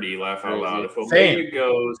now 30. Laugh out loud. If Omega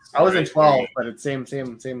goes, I wasn't 12, but it's same.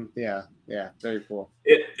 Yeah, very cool.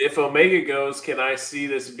 If Omega goes, can I see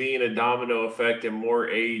this being a domino effect and more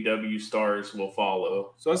AEW stars will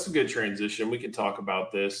follow? So that's a good transition. We can talk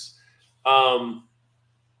about this. So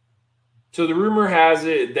the rumor has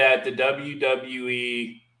it that the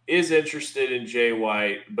WWE is interested in Jay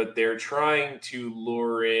White, but they're trying to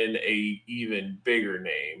lure in a even bigger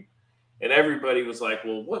name. And everybody was like,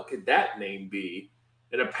 well, what could that name be?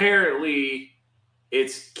 And apparently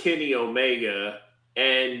it's Kenny Omega.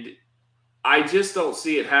 And I just don't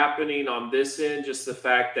see it happening on this end. Just the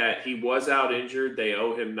fact that he was out injured,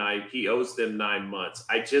 he owes them 9 months.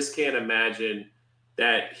 I just can't imagine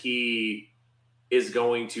that he is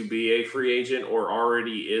going to be a free agent or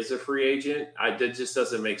already is a free agent. That just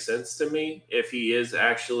doesn't make sense to me. If he is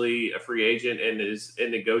actually a free agent and is in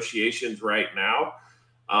negotiations right now,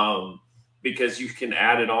 because you can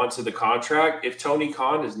add it on to the contract. If Tony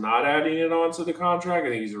Khan is not adding it on to the contract, I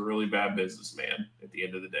think he's a really bad businessman at the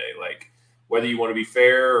end of the day. Like, whether you want to be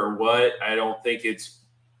fair or what, I don't think it's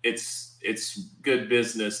good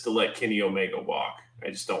business to let Kenny Omega walk. I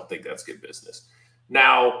just don't think that's good business.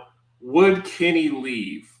 Now, would Kenny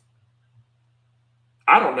leave?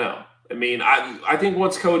 I don't know. I mean, I think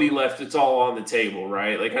once Cody left, it's all on the table,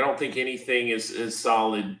 right? Like, I don't think anything is a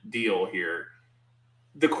solid deal here.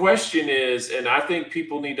 The question is, and I think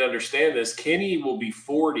people need to understand this, Kenny will be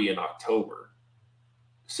 40 in October.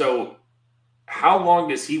 So how long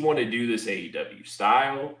does he want to do this AEW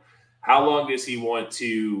style? How long does he want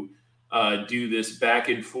to do this back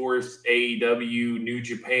and forth AEW New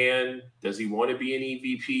Japan? Does he want to be an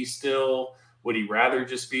EVP still? Would he rather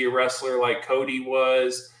just be a wrestler like Cody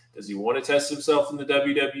was? Does he want to test himself in the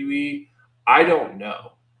WWE? I don't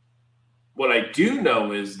know. What I do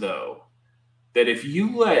know is, though, that if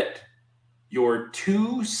you let your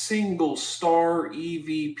 2 single-star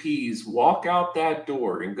EVPs walk out that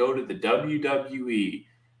door and go to the WWE,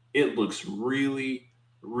 it looks really,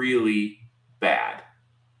 really bad.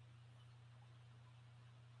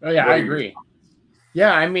 Oh, yeah, I agree.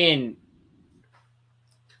 Yeah, I mean,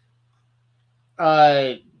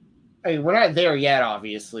 we're not there yet,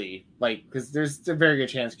 obviously, like, because there's a very good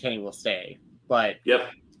chance Kenny will stay. But yep,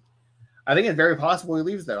 I think it's very possible he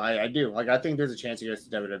leaves, though. I do. Like, I think there's a chance he goes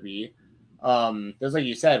to WWE. There's, like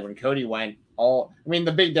you said, when Cody went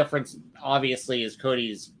the big difference, obviously, is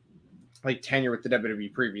Cody's, like, tenure with the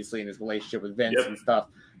WWE previously and his relationship with Vince and stuff.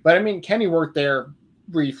 But, I mean, Kenny worked there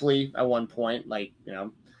briefly at one point, like,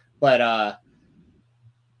 but,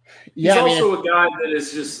 he's also a guy that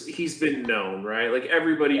is just, he's been known, right? Like,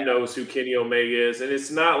 everybody knows who Kenny Omega is. And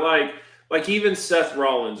it's not like even Seth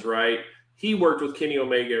Rollins, right? He worked with Kenny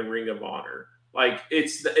Omega in Ring of Honor. Like,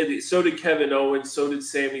 so did Kevin Owens, so did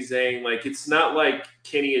Sami Zayn. Like, it's not like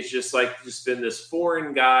Kenny is just been this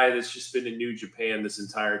foreign guy that's just been in New Japan this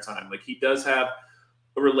entire time. Like, he does have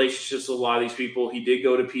relationships with a lot of these people. He did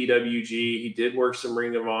go to PWG. He did work some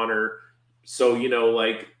Ring of Honor. So,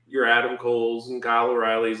 like your Adam Coles and Kyle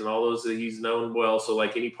O'Reillys and all those that he's known well. So,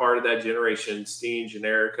 like, any part of that generation, Steen,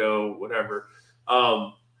 Generico, whatever,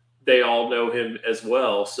 they all know him as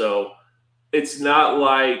well. So it's not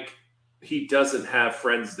like he doesn't have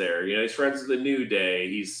friends there. He's friends with the New Day.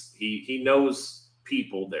 He knows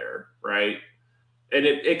people there, right? And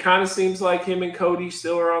it kind of seems like him and Cody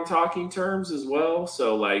still are on talking terms as well.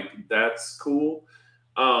 So, like, that's cool.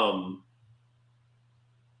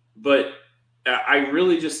 But I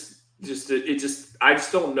really I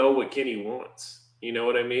just don't know what Kenny wants. You know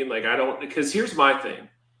what I mean? Like, I don't, because here's my thing.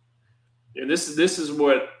 And this is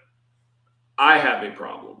what I have a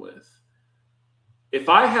problem with. If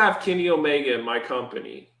I have Kenny Omega in my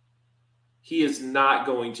company, he is not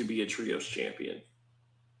going to be a trios champion.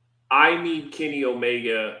 I need Kenny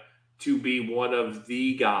Omega to be one of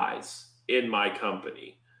the guys in my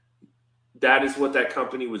company. That is what that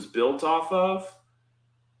company was built off of.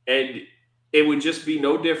 And it would just be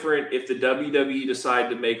no different if the WWE decided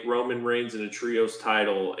to make Roman Reigns in a trios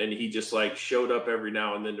title and he just like showed up every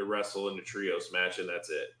now and then to wrestle in a trios match and that's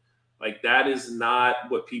it. Like, that is not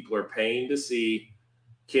what people are paying to see.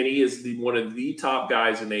 Kenny is one of the top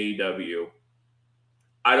guys in AEW.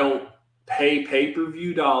 I don't pay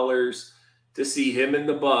pay-per-view dollars to see him and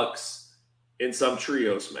the Bucks in some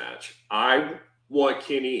trios match. I want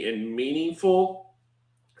Kenny in meaningful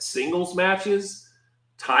singles matches,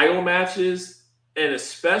 title matches, and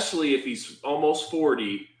especially if he's almost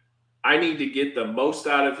 40, I need to get the most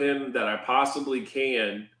out of him that I possibly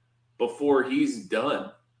can before he's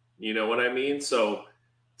done. You know what I mean? So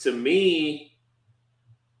to me,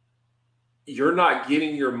 you're not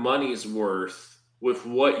getting your money's worth with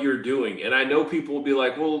what you're doing. And I know people will be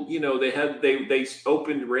like, well, you know, they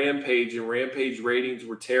opened Rampage and Rampage ratings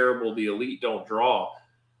were terrible. The Elite don't draw.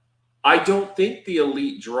 I don't think the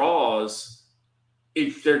Elite draws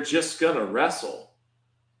if they're just going to wrestle.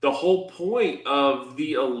 The whole point of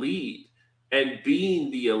the Elite and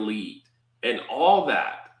being the Elite and all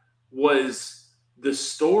that was the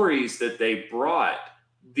stories that they brought,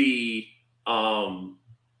 the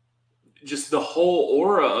just the whole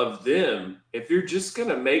aura of them. If you're just going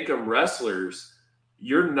to make them wrestlers,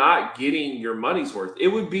 you're not getting your money's worth. It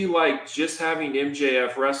would be like just having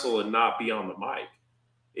MJF wrestle and not be on the mic.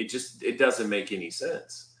 It doesn't make any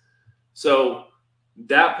sense. So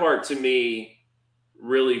that part to me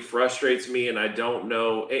really frustrates me, and I don't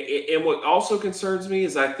know. And what also concerns me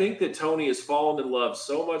is I think that Tony has fallen in love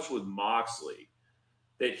so much with Moxley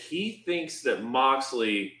that he thinks that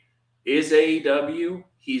Moxley is AEW.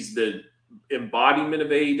 He's the embodiment of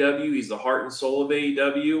AEW. He's the heart and soul of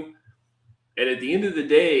AEW. And at the end of the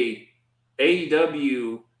day,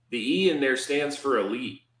 AEW, the E in there stands for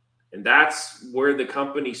elite. And that's where the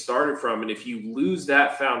company started from. And if you lose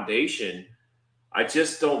that foundation, I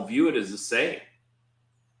just don't view it as the same.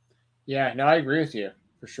 Yeah, no, I agree with you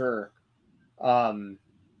for sure.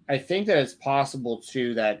 I think that it's possible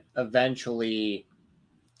too that eventually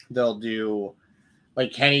they'll do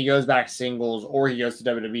like Kenny goes back singles or he goes to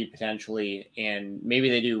WWE potentially, and maybe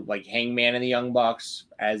they do like Hangman and the Young Bucks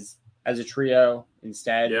as a trio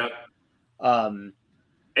instead. Yeah.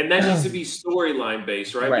 And that needs to be storyline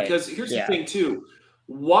based, right? Because here's the thing too.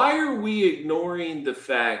 Why are we ignoring the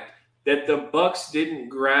fact that the Bucks didn't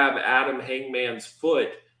grab Adam Hangman's foot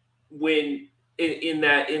when in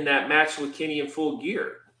that match with Kenny in Full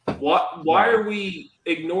Gear? Why are we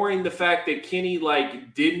ignoring the fact that Kenny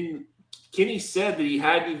Kenny said that he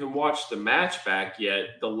hadn't even watched the match back yet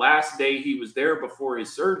the last day he was there before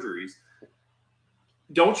his surgeries?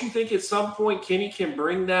 Don't you think at some point Kenny can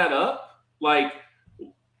bring that up? Like,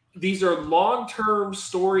 these are long-term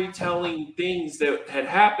storytelling things that had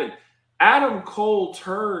happened. Adam Cole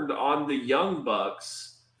turned on the Young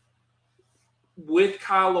Bucks with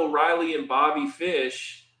Kyle O'Reilly and Bobby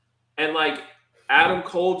Fish, and like Adam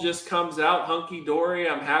Cole just comes out hunky-dory,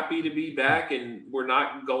 I'm happy to be back, and we're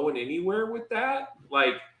not going anywhere with that.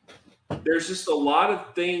 Like, there's just a lot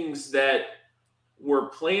of things that were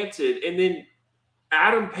planted, and then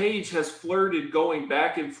Adam Page has flirted going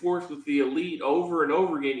back and forth with the Elite over and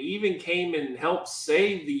over again, even came and helped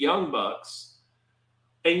save the Young Bucks.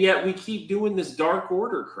 And yet we keep doing this Dark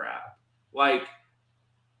Order crap. Like,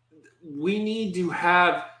 we need to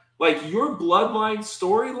have, like, your Bloodline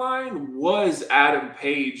storyline was Adam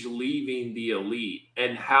Page leaving the Elite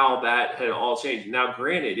and how that had all changed. Now,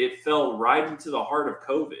 granted, it fell right into the heart of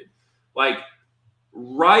COVID. Like,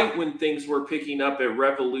 right when things were picking up at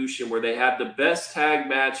Revolution, where they had the best tag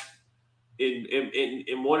match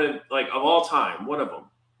in one of, like, of all time, one of them,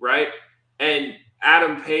 right? And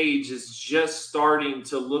Adam Page is just starting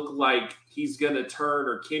to look like he's going to turn,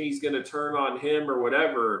 or Kenny's going to turn on him or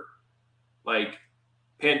whatever. Like,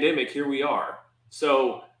 pandemic, here we are.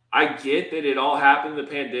 So I get that it all happened in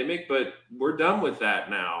the pandemic, but we're done with that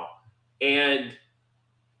now. And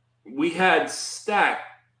we had stacked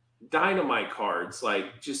Dynamite cards,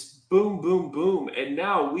 like just boom, boom, boom. And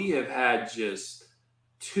now we have had just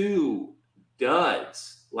 2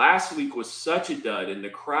 duds. Last week was such a dud, and the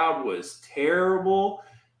crowd was terrible,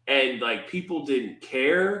 and like people didn't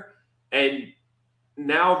care. And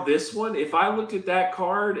now this one, if I looked at that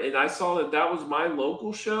card and I saw that was my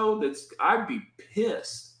local show, I'd be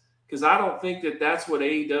pissed, because I don't think that that's what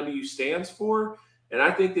AEW stands for. And I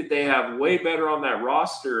think that they have way better on that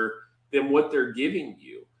roster than what they're giving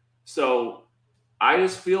you. So I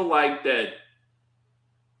just feel like that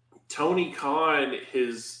Tony Khan,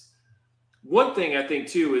 one thing I think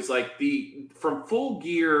too is like from Full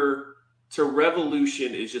Gear to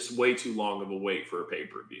Revolution is just way too long of a wait for a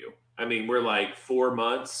pay-per-view. I mean, we're like 4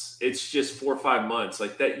 months. It's just 4 or 5 months.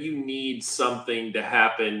 Like that, you need something to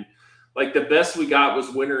happen. Like the best we got was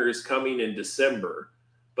Winter is Coming in December.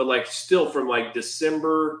 But like still from like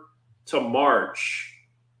December to March,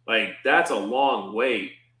 like that's a long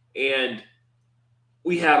wait. And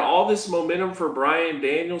we had all this momentum for Bryan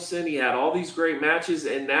Danielson. He had all these great matches.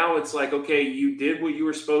 And now it's like, okay, you did what you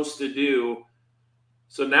were supposed to do.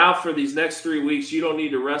 So now for these next 3 weeks, you don't need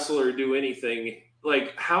to wrestle or do anything.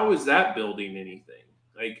 Like, how is that building anything?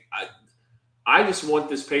 Like, I just want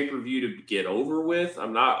this pay-per-view to get over with.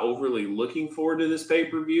 I'm not overly looking forward to this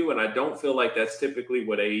pay-per-view, and I don't feel like that's typically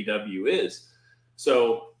what AEW is.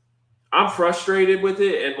 So I'm frustrated with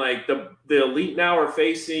it, and like the Elite now are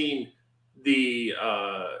facing the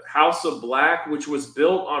House of Black, which was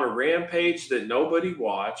built on a Rampage that nobody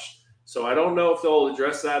watched. So I don't know if they'll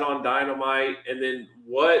address that on Dynamite. And then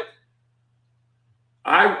what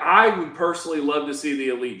I would personally love to see the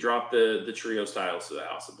Elite drop the trio styles to the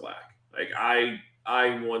House of Black. Like I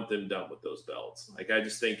want them done with those belts. Like I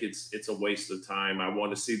just think it's a waste of time. I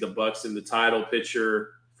want to see the Bucks in the title picture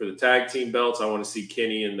for the tag team belts. I want to see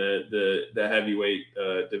Kenny in the heavyweight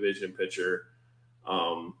division picture.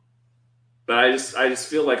 But I just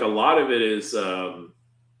feel like a lot of it is,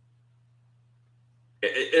 and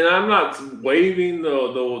I'm not waving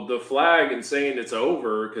the flag and saying it's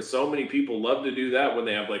over because so many people love to do that when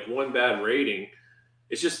they have like one bad rating.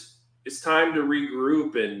 It's time to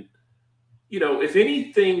regroup. And, you know, if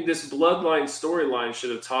anything, this Bloodline storyline should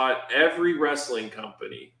have taught every wrestling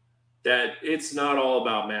company that it's not all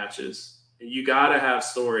about matches. You got to have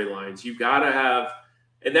storylines. You got to have,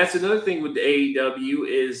 and that's another thing with the AEW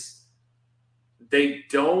is they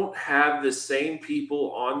don't have the same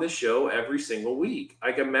people on the show every single week.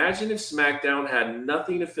 Like, imagine if SmackDown had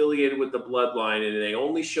nothing affiliated with the Bloodline and they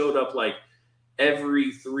only showed up like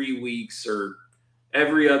every 3 weeks or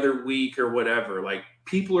every other week or whatever. Like,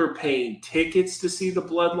 people are paying tickets to see the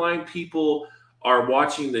Bloodline. People are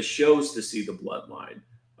watching the shows to see the Bloodline.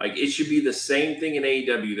 Like, it should be the same thing in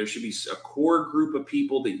AEW. There should be a core group of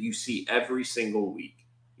people that you see every single week.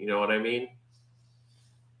 You know what I mean?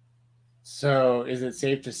 So, is it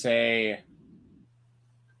safe to say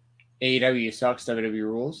AEW sucks, WWE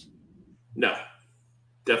rules? No,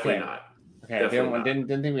 definitely not. Okay, definitely didn't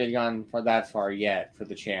think we had gone that far yet for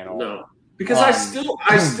the channel. No, because I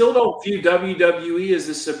still don't view WWE as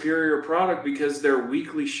a superior product because their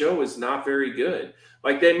weekly show is not very good.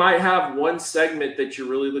 Like, they might have one segment that you're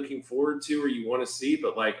really looking forward to or you want to see,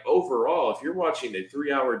 but like overall, if you're watching a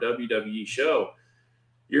 3-hour WWE show,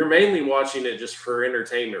 you're mainly watching it just for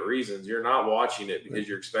entertainment reasons. You're not watching it because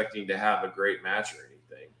you're expecting to have a great match or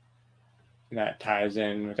anything. That ties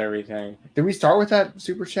in with everything. Did we start with that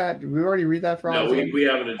super chat? Did we already read that for No, we haven't. we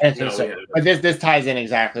haven't. But this ties in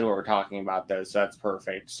exactly what we're talking about, though. So that's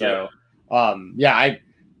perfect. So, Doug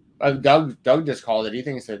just called it. He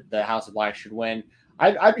thinks that the House of Black should win.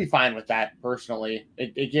 I'd be fine with that personally.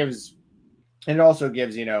 It also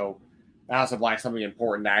gives, you know, the House of Black something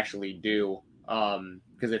important to actually do.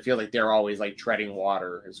 Because I feel like they're always like treading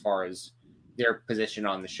water as far as their position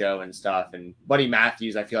on the show and stuff. And Buddy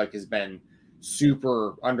Matthews, I feel like, has been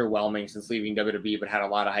super underwhelming since leaving WWE, but had a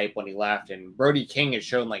lot of hype when he left. And Brody King has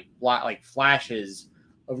shown like flashes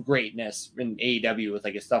of greatness in AEW with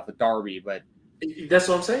like his stuff with Darby. But that's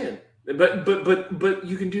what I'm saying. But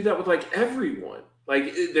you can do that with like everyone.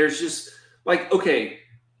 Like, there's just like, okay,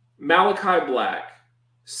 Malachi Black,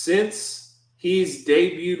 since he's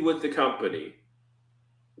debuted with the company,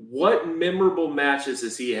 what memorable matches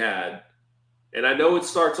has he had? And I know it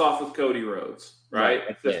starts off with Cody Rhodes,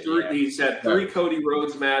 right? He's had 3 Cody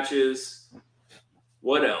Rhodes matches.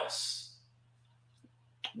 What else?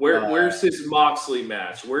 Where's his Moxley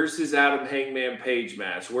match? Where's his Adam Hangman Page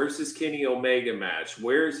match? Where's his Kenny Omega match?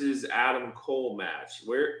 Where's his Adam Cole match?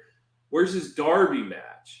 Where's his Darby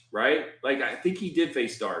match, right? Like, I think he did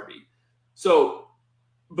face Darby. So,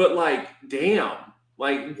 but like, damn.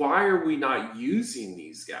 Like, why are we not using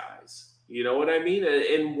these guys? You know what I mean?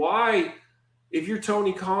 And why, if you're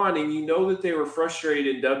Tony Khan and you know that they were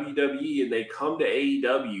frustrated in WWE and they come to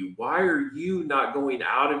AEW, why are you not going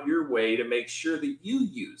out of your way to make sure that you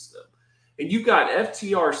use them? And you've got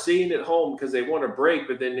FTR sitting at home because they want a break,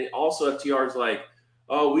 but then also FTR's like,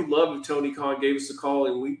 oh, we'd love if Tony Khan gave us a call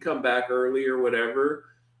and we'd come back early or whatever.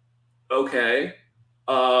 Okay.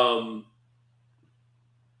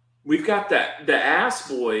 We've got the Ass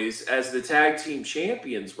Boys as the tag team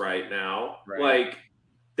champions right now. Right. Like,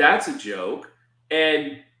 that's a joke.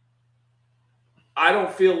 And I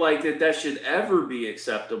don't feel like that should ever be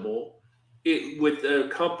acceptable. With a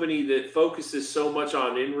company that focuses so much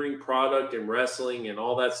on in-ring product and wrestling and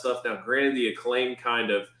all that stuff. Now, granted, the Acclaim kind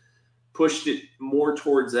of pushed it more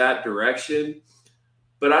towards that direction,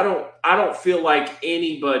 but I don't feel like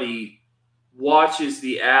anybody watches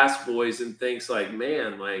the Ass Boys and thinks like,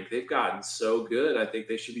 man, like they've gotten so good. I think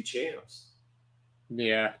they should be champs.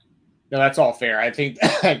 Yeah. No, that's all fair. I think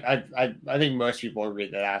I think most people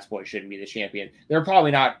agree that Ass Boys shouldn't be the champion. They're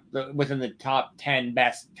probably not within the top 10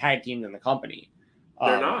 best tag teams in the company.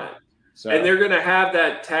 They're not. So. And they're going to have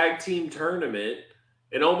that tag team tournament.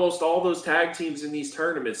 And almost all those tag teams in these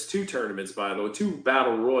tournaments, 2 tournaments, by the way, 2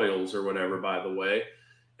 battle royals or whatever, by the way.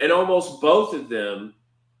 And almost both of them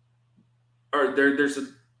there's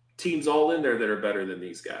teams all in there that are better than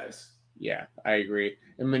these guys. Yeah, I agree.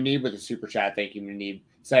 And Manib with a super chat, thank you, Manib,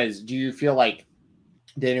 says, do you feel like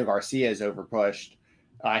Daniel Garcia is overpushed?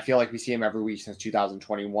 I feel like we see him every week since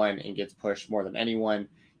 2021 and gets pushed more than anyone.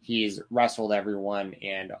 He's wrestled everyone.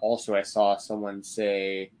 And also I saw someone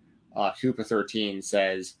say, Koopa13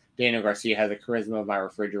 says, Daniel Garcia has the charisma of my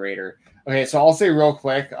refrigerator. Okay, so I'll say real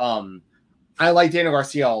quick, I like Daniel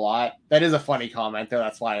Garcia a lot. That is a funny comment, though.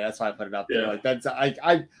 That's why I put it up there. Like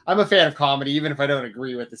I'm a fan of comedy, even if I don't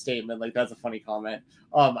agree with the statement. Like that's a funny comment.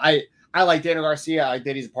 I like Daniel Garcia. I like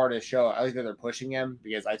that he's a part of the show. I like that they're pushing him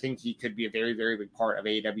because I think he could be a very, very big part of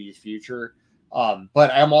AEW's future.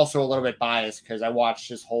 But I'm also a little bit biased because I watched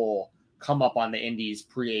his whole come up on the indies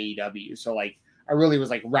pre-AEW. So like I really was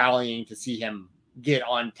like rallying to see him get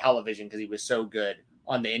on television because he was so good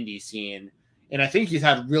on the indie scene. And I think he's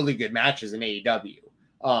had really good matches in AEW.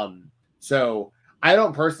 So I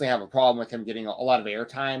don't personally have a problem with him getting a lot of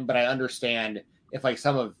airtime, but I understand if like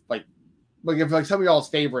some of if some of y'all's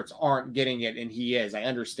favorites aren't getting it and he is, I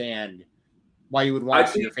understand why you would want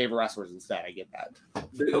to see your favorite wrestlers instead. I get that.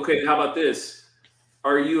 Okay, how about this?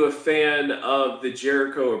 Are you a fan of the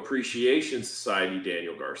Jericho Appreciation Society,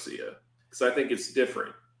 Daniel Garcia? Because I think it's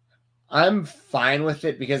different. I'm fine with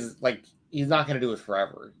it because like he's not going to do it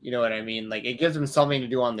forever. You know what I mean? Like it gives him something to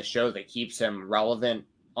do on the show that keeps him relevant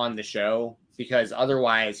on the show because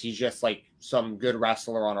otherwise he's just like some good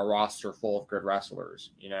wrestler on a roster full of good wrestlers,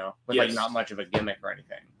 you know, with like not much of a gimmick or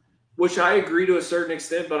anything. Which I agree to a certain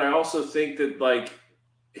extent, but I also think that like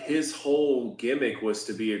his whole gimmick was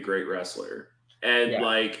to be a great wrestler. And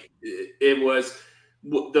like it was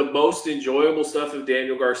the most enjoyable stuff of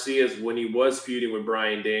Daniel Garcia is when he was feuding with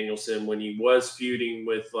Bryan Danielson, when he was feuding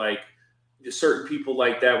with like certain people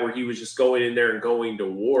like that, where he was just going in there and going to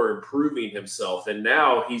war and proving himself. And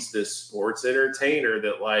now he's this sports entertainer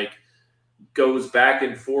that like goes back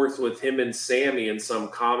and forth with him and Sammy in some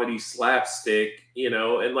comedy slapstick, you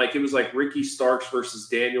know, and like it was like Ricky Starks versus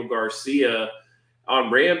Daniel Garcia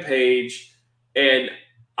on Rampage. And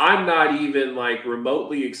I'm not even like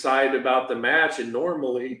remotely excited about the match. And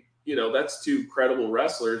normally, you know, that's 2 credible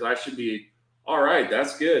wrestlers. I should be all right.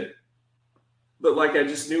 That's good. But like I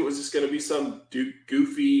just knew it was just going to be some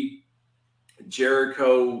goofy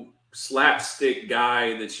Jericho slapstick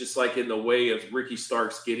guy that's just like in the way of Ricky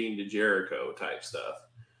Starks getting to Jericho type stuff.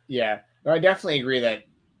 Yeah, no, I definitely agree that,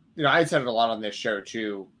 you know, I said it a lot on this show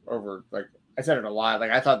too over like I said it a lot.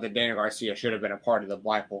 Like I thought that Daniel Garcia should have been a part of the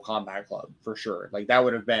Blackpool Combat Club for sure. Like that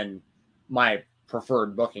would have been my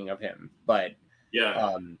preferred booking of him. But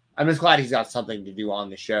yeah, I'm just glad he's got something to do on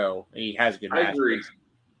the show and he has good matches. I agree.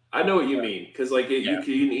 I know what you mean because like you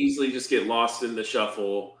can easily just get lost in the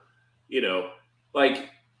shuffle, you know, like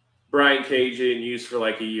Brian Cage and used for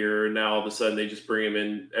like a year, and now all of a sudden they just bring him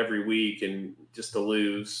in every week and just to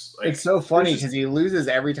lose. Like, it's so funny because he loses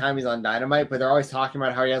every time he's on Dynamite, but they're always talking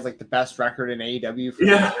about how he has like the best record in AEW for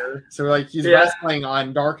the year. So like he's wrestling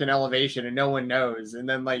on Dark and Elevation and no one knows, and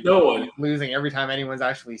then like no one losing every time anyone's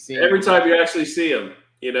actually seen every him. time you actually see him,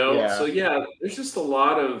 you know. So there's just a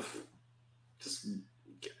lot of just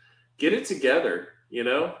get it together, you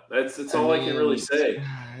know. That's all I can really say.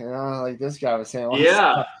 You know, like this guy was saying.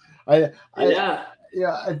 That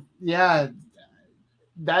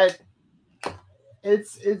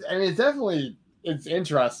it's definitely it's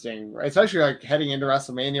interesting, right? Especially like heading into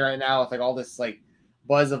WrestleMania right now with like all this like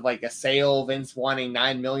buzz of like a sale, Vince wanting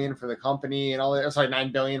 $9 million for the company and all that. Sorry,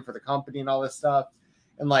 $9 billion for the company and all this stuff.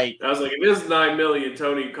 And like I was like, if it's $9 million,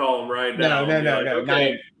 Tony, call him right now. No.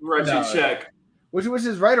 Okay, write you check. Which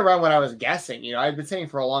is right around what I was guessing. You know, I've been saying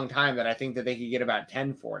for a long time that I think that they could get about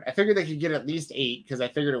 10 for it. I figured they could get at least 8 because I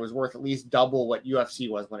figured it was worth at least double what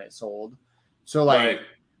UFC was when it sold. So, like,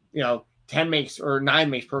 you know, 9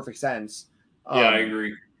 makes perfect sense. Yeah, I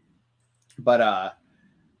agree. But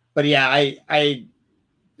yeah, I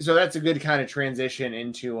so that's a good kind of transition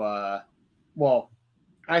into well,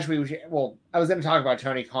 actually, I was going to talk about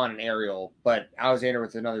Tony Khan and Ariel, but Alexander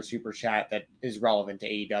with another super chat that is relevant to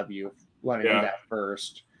AEW. If you want to do that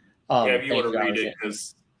first. Yeah, if you want to read it,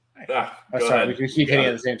 because go sorry, ahead. we keep hitting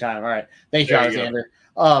at the same time. All right, thank you, There Alexander.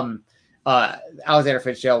 Alexander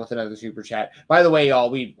Fitzgerald with another super chat. By the way, y'all,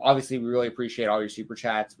 we really appreciate all your super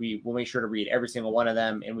chats. We will make sure to read every single one of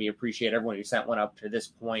them, and we appreciate everyone who sent one up to this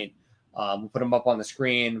point. We'll put them up on the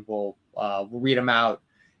screen. We'll read them out,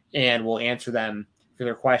 and we'll answer them for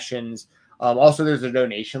their questions. Also, there's a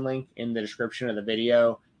donation link in the description of the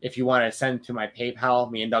video. If you want to send to my PayPal,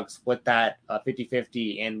 me and Doug split that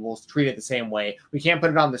 50-50, and we'll treat it the same way. We can't put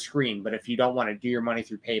it on the screen, but if you don't want to do your money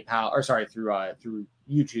through PayPal, or sorry, through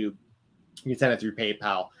YouTube, you can send it through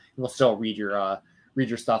PayPal, and we'll still read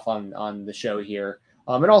your stuff on the show here.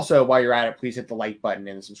 And also, while you're at it, please hit the like button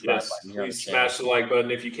and the subscribe button. Please smash the like button.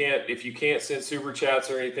 If you can't send super chats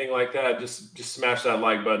or anything like that, just smash that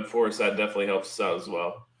like button for us. That definitely helps us out as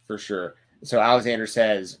well. For sure. So Alexander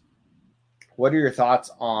says, what are your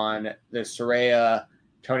thoughts on the Saraya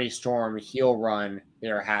Tony Storm heel run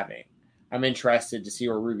they're having? I'm interested to see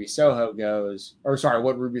where Ruby Soho goes, or sorry,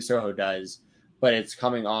 what Ruby Soho does, but it's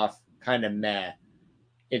coming off kind of meh.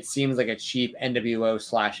 It seems like a cheap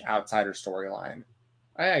NWO/outsider storyline.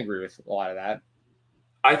 I agree with a lot of that.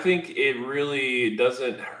 I think it really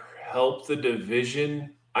doesn't help the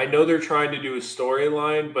division. I know they're trying to do a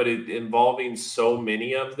storyline, but it involving so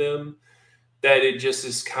many of them that it just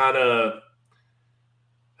is kind of,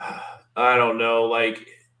 I don't know. Like,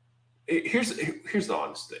 here's the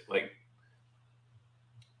honest thing. Like,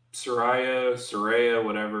 Saraya,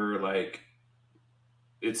 whatever. Like,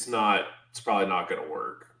 it's probably not going to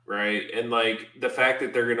work, right? And like the fact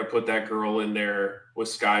that they're going to put that girl in there with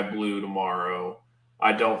Sky Blue tomorrow,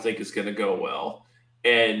 I don't think is going to go well.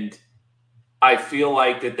 And I feel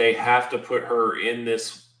like that they have to put her in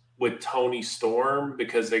this with Tony Storm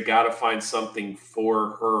because they got to find something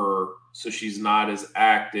for her so she's not as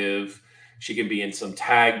active. She can be in some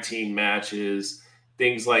tag team matches,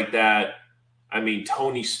 things like that. I mean,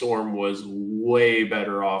 Tony Storm was way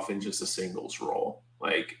better off in just a singles role.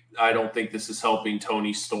 Like, I don't think this is helping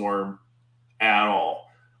Tony Storm at all.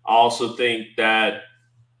 I also think that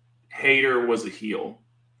Hayter was a heel,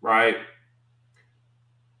 right?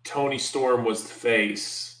 Tony Storm was the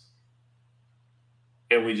face,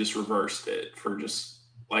 and we just reversed it for just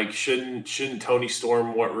like shouldn't Tony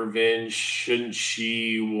Storm want revenge? Shouldn't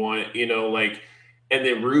she want, like, and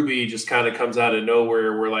then Ruby just kind of comes out of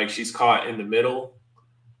nowhere where like she's caught in the middle,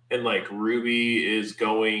 and like Ruby is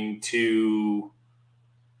going to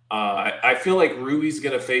I feel like Ruby's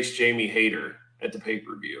going to face Jamie Hayter at the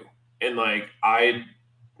pay-per-view. And, like, I'm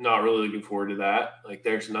not really looking forward to that. Like,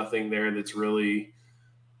 there's nothing there that's really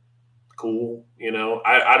cool,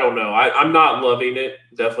 I don't know. I'm not loving it.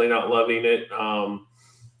 Definitely not loving it.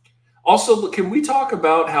 Also, can we talk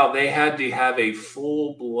about how they had to have a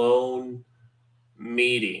full-blown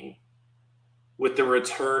meeting with the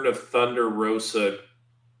return of Thunder Rosa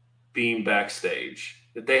being backstage?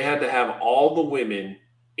 That they had to have all the women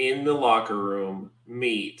in the locker room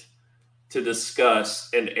meet to discuss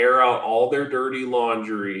and air out all their dirty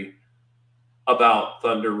laundry about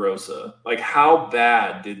Thunder Rosa. Like, how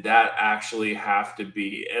bad did that actually have to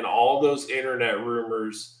be? And all those internet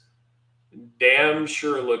rumors damn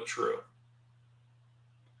sure look true.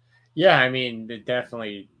 Yeah, I mean, it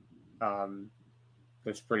definitely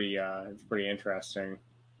it's pretty interesting.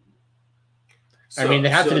 So, I mean, they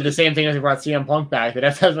have to do the same thing as they brought CM Punk back. They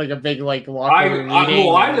have to have like a big locker room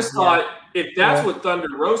meeting. I just thought if that's what Thunder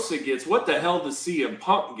Rosa gets, what the hell does CM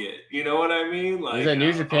Punk get? You know what I mean? Like, he's at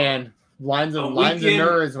New Japan. Lines of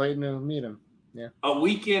nerds waiting to meet him. Yeah, a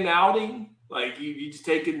weekend outing. Like you just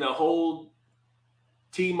taking the whole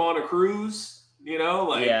team on a cruise.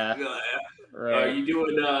 Like right. You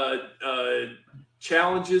doing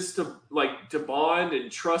challenges to bond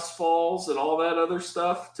and trust falls and all that other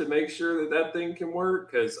stuff to make sure that thing can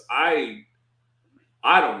work, because I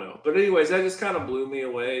don't know, but anyways, that just kind of blew me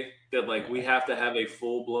away that like we have to have a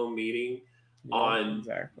full-blown meeting on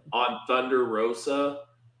Thunder Rosa,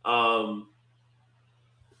 and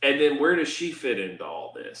then where does she fit into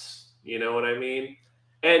all this? You know what I mean?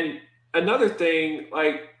 And another thing,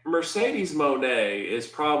 like Mercedes Moné is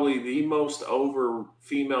probably the most over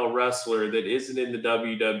female wrestler that isn't in the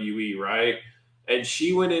WWE, right? And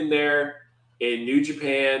she went in there in New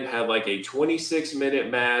Japan, had like a 26-minute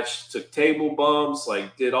match, took table bumps,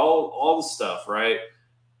 like did all the stuff, right?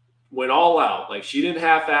 Went all out. Like she didn't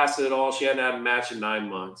half-ass it at all. She hadn't had a match in 9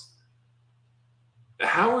 months.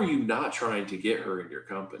 how are you not trying to get her in your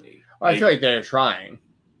company? I feel like they're trying.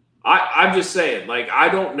 I'm just saying, like, I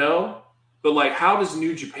don't know, but like, how does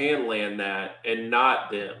New Japan land that and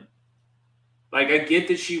not them? Like, I get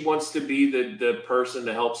that she wants to be the person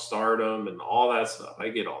to help Stardom and all that stuff. I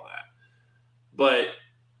get all that, but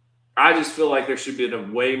I just feel like there should be a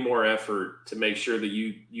way more effort to make sure that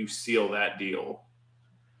you seal that deal.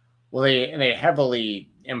 Well, they heavily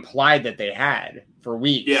implied that they had for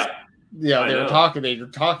weeks. Yeah, They were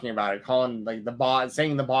talking about it, calling like the boss,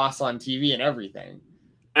 saying the boss on TV and everything.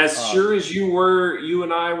 As sure as you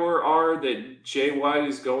and I are that Jay White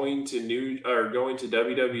is going to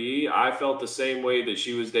WWE, I felt the same way that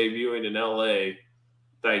she was debuting in LA.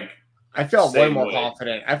 Like, I felt way more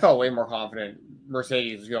confident. I felt way more confident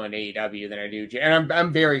Mercedes was going to AEW than I do. And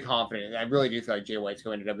I'm very confident. I really do feel like Jay White's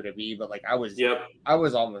going to WWE. But like I was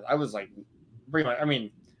like pretty much. I mean,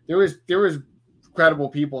 there was credible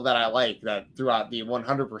people that I like that threw out the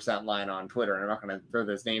 100% line on Twitter, and I'm not going to throw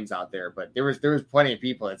those names out there, but there was plenty of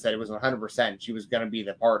people that said it was 100% she was going to be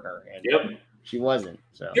the partner, and she wasn't.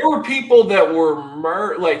 So there were people that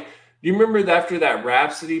were like, do you remember after that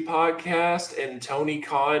Rhapsody podcast and Tony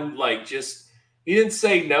Khan he didn't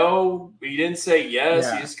say no, he didn't say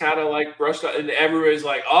yes, he just kind of like brushed up, and everybody's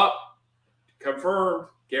like, oh, confirmed,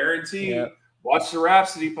 guaranteed. Watch the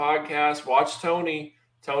Rhapsody podcast, watch Tony.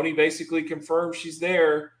 Tony basically confirmed she's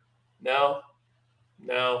there. No,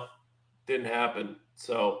 didn't happen.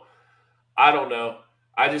 So I don't know.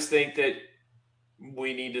 I just think that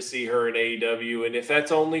we need to see her in AEW, and if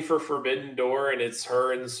that's only for Forbidden Door and it's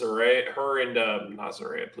her and not Saraya,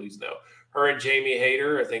 please no, her and Jamie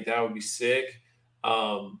Hayter, I think that would be sick.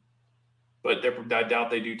 But I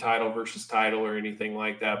doubt they do title versus title or anything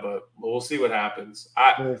like that. But we'll see what happens.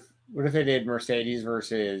 What if they did Mercedes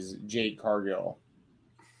versus Jade Cargill?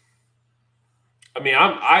 I mean,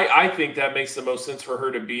 I think that makes the most sense for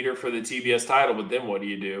her to beat her for the TBS title, but then what do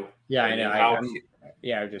you do? Yeah, I know.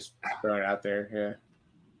 Just throwing it out there. Yeah.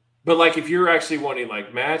 But like, if you're actually wanting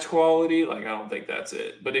like match quality, like I don't think that's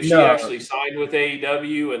it. But if she actually signed with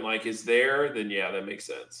AEW and like is there, then yeah, that makes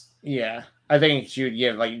sense. Yeah, I think she would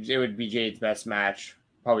give it would be Jade's best match,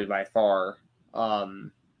 probably by far.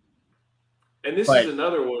 And this is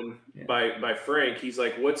another one by Frank. He's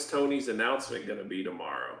like, "What's Tony's announcement going to be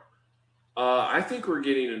tomorrow?" I think we're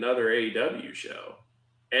getting another AEW show,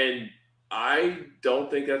 and I don't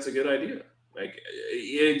think that's a good idea. Like,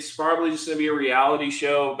 it's probably just going to be a reality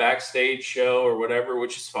show, backstage show, or whatever,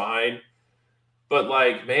 which is fine. But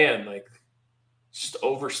like, man, like, just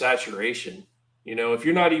oversaturation. You know, if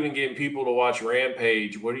you're not even getting people to watch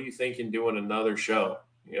Rampage, what are you thinking doing another show?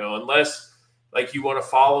 You know, unless like you want to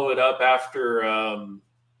follow it up after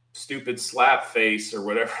Stupid Slap Face or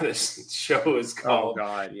whatever this show is called. Oh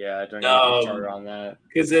God, yeah, don't even start on that.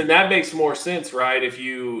 Because then that makes more sense, right? If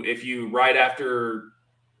you right after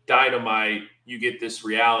Dynamite you get this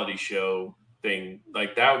reality show thing,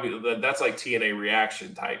 like that's like TNA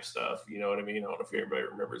Reaction type stuff. You know what I mean? I don't know if everybody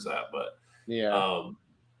remembers that, but yeah,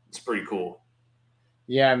 it's pretty cool.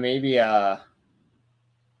 Yeah, maybe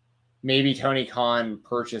Tony Khan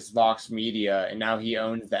purchased Vox Media and now he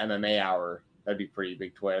owns the MMA Hour. That'd be a pretty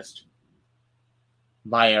big twist.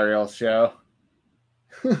 By Ariel's show.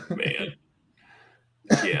 Man.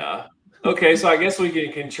 Yeah. Okay, so I guess we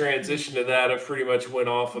can transition to that. I pretty much went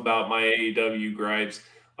off about my AEW gripes.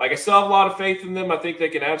 Like, I still have a lot of faith in them. I think they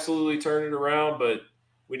can absolutely turn it around, but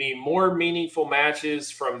we need more meaningful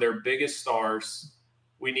matches from their biggest stars.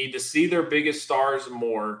 We need to see their biggest stars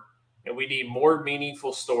more, and we need more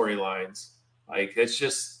meaningful storylines. Like, it's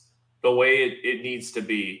just the way it needs to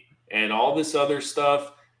be. And all this other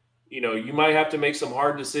stuff, you know, you might have to make some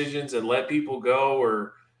hard decisions and let people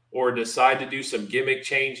go or decide to do some gimmick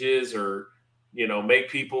changes or, you know, make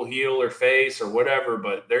people heel or face or whatever.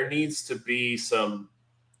 But there needs to be some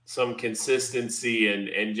consistency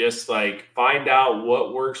and just like find out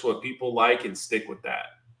what works, what people like, and stick with that.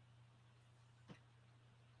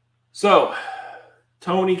 So,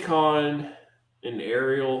 Tony Khan and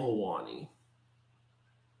Ariel Helwani.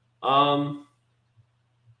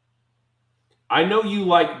 I know you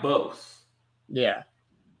like both. Yeah.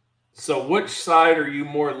 So which side are you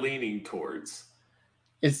more leaning towards?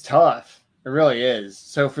 It's tough. It really is.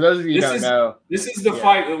 So for those of you who don't know, this is the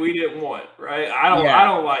fight that we didn't want, right? I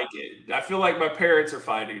don't like it. I feel like my parents are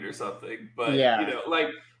fighting or something. But you know,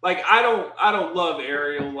 like I don't love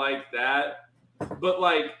Ariel like that. But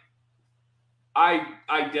like I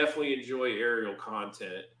definitely enjoy Ariel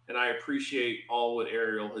content and I appreciate all what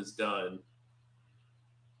Ariel has done.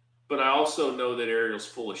 But I also know that Ariel's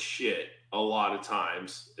full of shit a lot of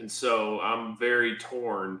times. And so I'm very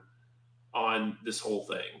torn on this whole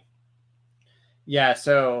thing. Yeah,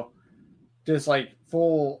 so just like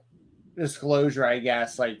full disclosure, I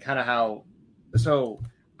guess, like kind of how. So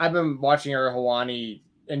I've been watching Ariel Helwani,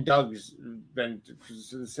 and Doug's been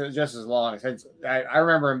just as long since I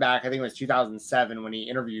remember him back. I think it was 2007 when he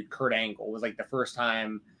interviewed Kurt Angle. It was like the first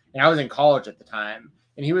time, and I was in college at the time,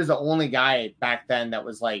 and he was the only guy back then that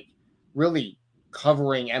was like really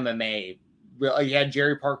covering MMA. He had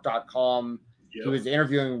JerryPark.com. Yep. He was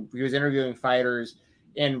interviewing fighters.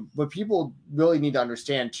 And what people really need to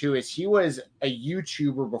understand too is he was a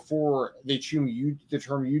YouTuber before the term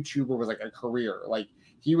YouTuber was like a career. Like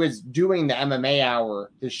he was doing the MMA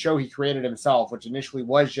Hour, the show he created himself, which initially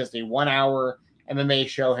was just a 1 hour MMA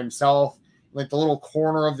show himself, like the little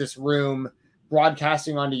corner of this room,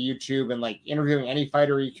 broadcasting onto YouTube and like interviewing any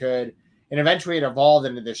fighter he could. And eventually it evolved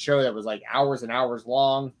into this show that was like hours and hours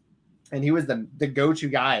long. And he was the go-to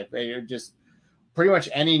guy. It just pretty much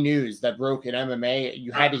any news that broke in MMA,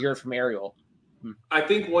 you had to hear it from Ariel. I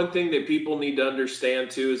think one thing that people need to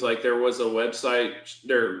understand too is like there was a website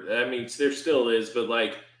there. I mean, there still is, but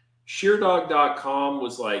like sheerdog.com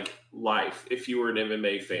was like life if you were an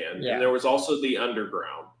MMA fan. Yeah. And there was also the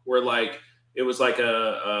underground where like it was like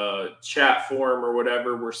a chat forum or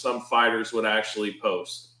whatever where some fighters would actually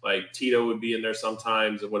post. Like Tito would be in there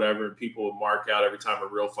sometimes or whatever, and people would mark out every time a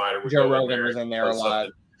real fighter would Joe go Rogan in there was in there a lot.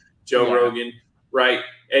 Joe Rogan. Right.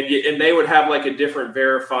 And they would have like a different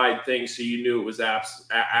verified thing so you knew it was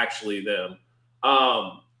actually them.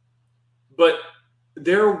 But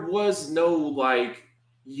there was no like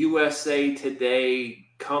USA Today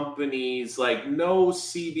companies, like no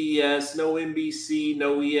CBS, no NBC,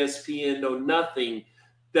 no ESPN, no nothing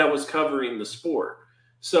that was covering the sport.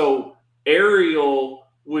 So Ariel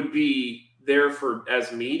would be there for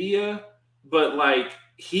as media, but like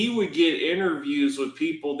he would get interviews with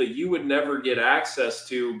people that you would never get access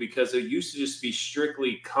to because it used to just be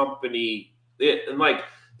strictly company. And like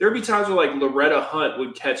there'd be times where like Loretta Hunt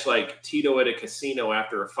would catch like Tito at a casino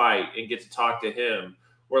after a fight and get to talk to him,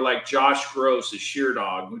 or like Josh Gross, a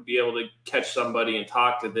Sheerdog, would be able to catch somebody and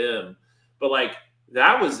talk to them. But like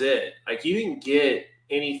that was it. Like you didn't get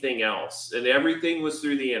anything else, and everything was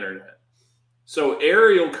through the internet. So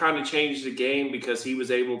Ariel kind of changed the game because he was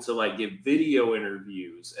able to like give video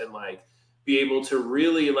interviews and like be able to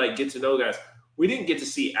really like get to know guys. We didn't get to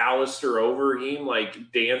see Alistair Overeem like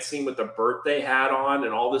dancing with a birthday hat on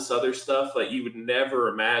and all this other stuff like you would never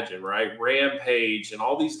imagine, right? Rampage and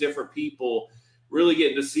all these different people really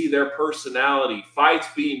getting to see their personality, fights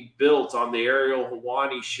being built on the Ariel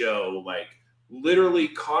Helwani show. Like literally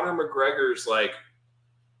Conor McGregor's like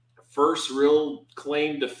first real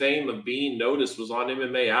claim to fame of being noticed was on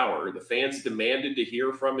MMA Hour. The fans demanded to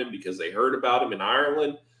hear from him because they heard about him in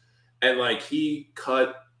Ireland. And like he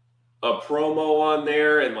cut a promo on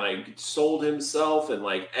there and like sold himself, and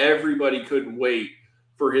like everybody couldn't wait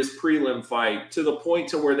for his prelim fight, to the point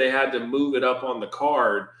to where they had to move it up on the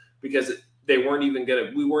card because we weren't even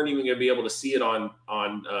gonna be able to see it on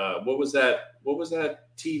what was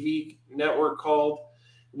that TV network called?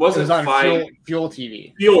 It was on Fuel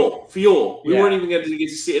TV. Fuel. We weren't even going to get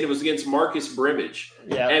to see it. It was against Marcus Brimage.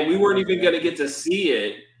 Yeah. And we weren't even going to get to see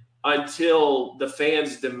it until the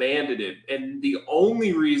fans demanded it. And the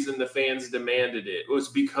only reason the fans demanded it was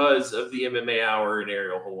because of the MMA Hour and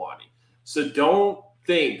Ariel Helwani. So don't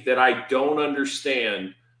think that I don't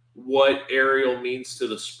understand what Ariel means to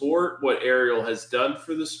the sport, what Ariel has done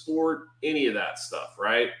for the sport, any of that stuff,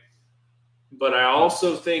 right? But I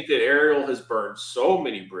also think that Ariel has burned so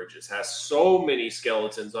many bridges, has so many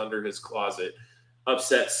skeletons under his closet,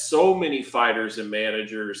 upset so many fighters and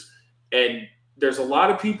managers. And there's a lot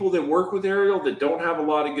of people that work with Ariel that don't have a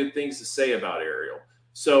lot of good things to say about Ariel.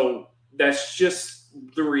 So that's just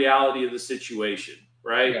the reality of the situation,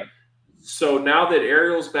 right? Yeah. So now that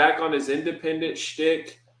Ariel's back on his independent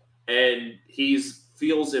shtick and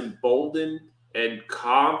feels emboldened and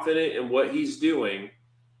confident in what he's doing,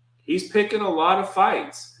 he's picking a lot of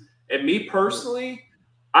fights. And me personally,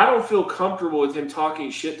 I don't feel comfortable with him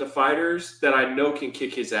talking shit to fighters that I know can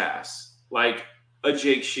kick his ass. Like a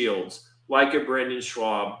Jake Shields, like a Brendan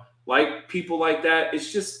Schwab, like people like that.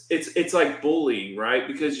 It's just, it's like bullying, right?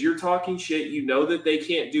 Because you're talking shit. You know that they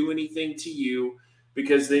can't do anything to you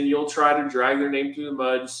because then you'll try to drag their name through the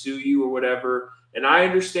mud, sue you or whatever. And I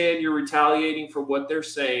understand you're retaliating for what they're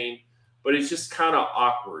saying, but it's just kind of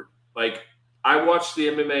awkward. Like, I watched the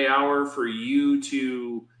MMA Hour for you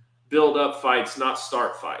to build up fights, not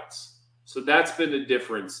start fights. So that's been the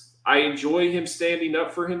difference. I enjoy him standing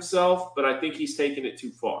up for himself, but I think he's taking it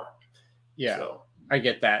too far. Yeah, so I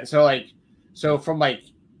get that. So from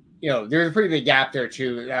there's a pretty big gap there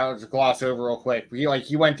too. I'll just gloss over real quick. He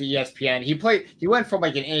went to ESPN. He went from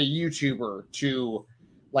like a YouTuber to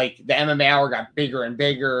like the MMA hour got bigger and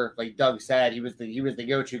bigger. Like Doug said, he was the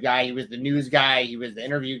go-to guy. He was the news guy. He was the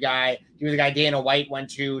interview guy. He was the guy Dana White went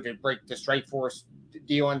to break the Strikeforce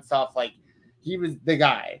deal and stuff. Like he was the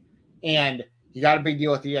guy, and he got a big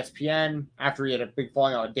deal with ESPN after he had a big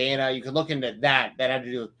falling out with Dana. You could look into that. That had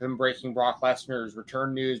to do with him breaking Brock Lesnar's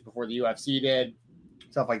return news before the UFC did.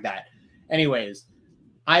 Stuff like that. Anyways,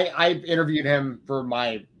 I interviewed him for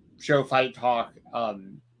my show Fight Talk.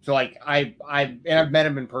 So like I've met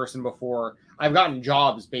him in person before. I've gotten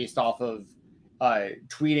jobs based off of live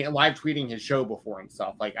tweeting his show before and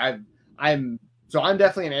stuff. Like I'm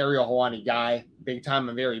definitely an Ariel Helwani guy, big time.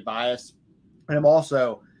 I'm very biased, and I'm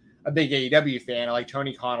also a big AEW fan. I like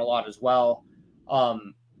Tony Khan a lot as well.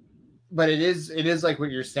 But it is like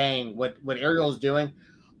what you're saying. What Ariel's doing.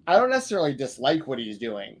 I don't necessarily dislike what he's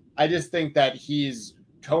doing. I just think that he's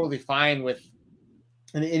totally fine with,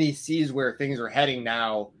 and he sees where things are heading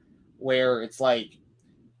now, where it's like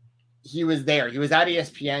he was there. He was at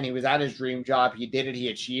ESPN. He was at his dream job. He did it. He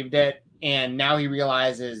achieved it. And now he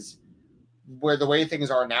realizes where the way things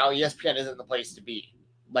are now, ESPN isn't the place to be.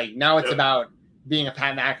 Like now it's about being a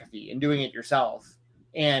Pat McAfee and doing it yourself.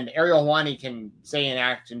 And Ariel Helwani can say and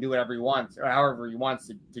act and do whatever he wants, or however he wants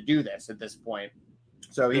to do this at this point.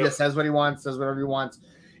 So he just says what he wants, says whatever he wants.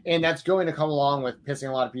 And that's going to come along with pissing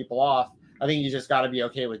a lot of people off. I think you just got to be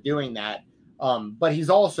okay with doing that. But he's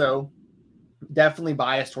also definitely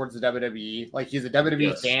biased towards the WWE. Like he's a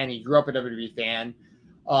WWE fan. He grew up a WWE fan.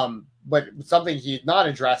 But something he's not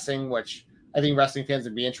addressing, which I think wrestling fans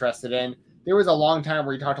would be interested in, there was a long time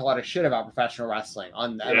where he talked a lot of shit about professional wrestling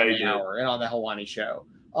on the MMA Hour and on the Helwani show.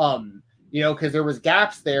 Because there was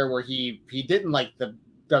gaps there where he didn't like the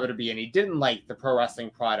WWE and he didn't like the pro wrestling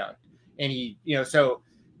product. And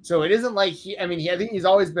so it isn't like I think he's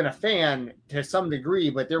always been a fan to some degree,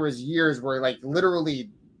 but there was years where like literally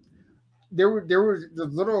there were the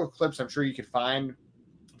little clips I'm sure you could find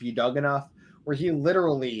if you dug enough where he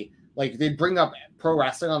literally like they'd bring up pro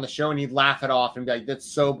wrestling on the show and he'd laugh it off and be like, that's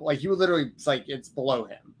so like he would literally, it's like it's below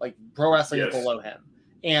him. Like pro wrestling is below him.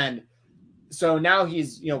 And so now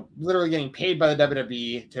he's literally getting paid by the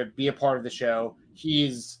WWE to be a part of the show. He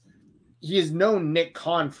has known Nick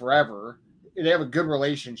Khan forever. They have a good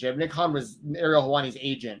relationship. Nick Khan was Ariel Helwani's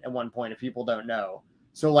agent at one point, if people don't know.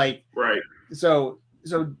 So like, right. So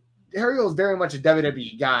Ariel is very much a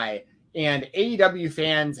WWE guy, and AEW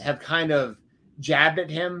fans have kind of jabbed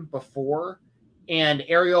at him before. And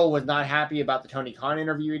Ariel was not happy about the Tony Khan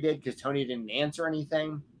interview he did because Tony didn't answer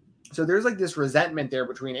anything. So there's like this resentment there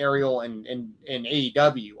between Ariel and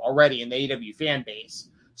AEW already in the AEW fan base.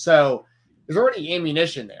 So there's already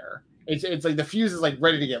ammunition there. It's like the fuse is like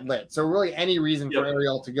ready to get lit. So really any reason for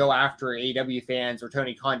Ariel to go after AEW fans or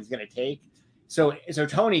Tony Khan he's going to take. So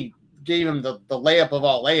Tony gave him the layup of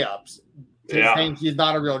all layups. Saying he's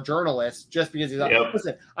not a real journalist just because he's not.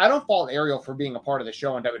 Listen, I don't fault Ariel for being a part of the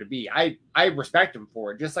show on WWE. I respect him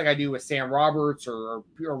for it, just like I do with Sam Roberts or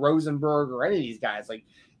Rosenberg or any of these guys. Like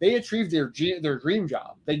they achieved their dream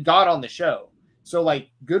job. They got on the show. So like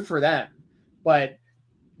good for them. But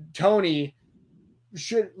Tony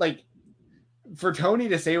should for Tony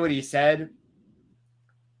to say what he said,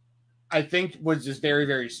 I think was just very,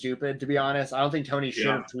 very stupid, to be honest. I don't think Tony should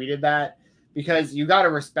have tweeted that because you got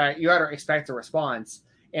to expect a response.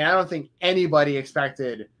 And I don't think anybody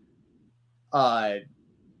expected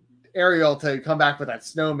Ariel to come back with that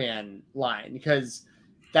snowman line because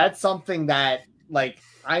that's something that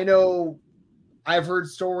I know I've heard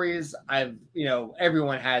stories.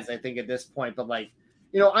 Everyone has, I think at this point, but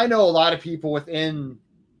I know a lot of people within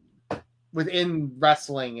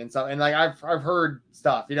wrestling and stuff, and I've heard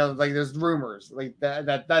stuff, there's rumors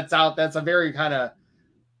that's out. That's a very kind of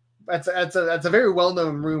that's a very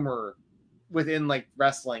well-known rumor within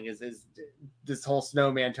wrestling is this whole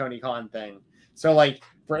snowman Tony Khan thing. So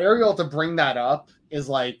for Ariel to bring that up is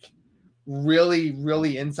really,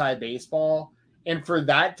 really inside baseball. And for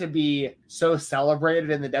that to be so celebrated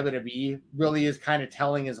in the WWE really is kind of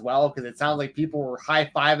telling as well, because it sounds like people were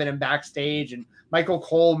high-fiving him backstage, and Michael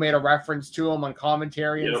Cole made a reference to him on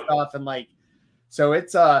commentary and stuff. And so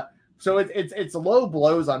it's low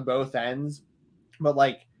blows on both ends. But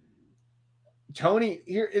Tony,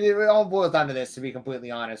 here it all boils down to this, to be completely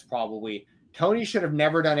honest, probably. Tony should have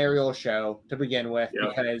never done Ariel's show to begin with,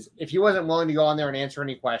 because if he wasn't willing to go on there and answer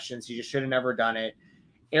any questions, he just should have never done it.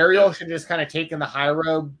 Ariel should have just kind of taken the high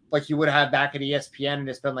road like he would have back at ESPN and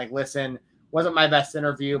just been listen, wasn't my best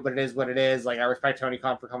interview, but it is what it is. I respect Tony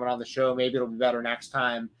Khan for coming on the show. Maybe it'll be better next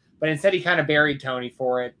time. But instead, he kind of buried Tony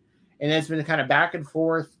for it. And then it's been kind of back and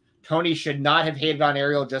forth. Tony should not have hated on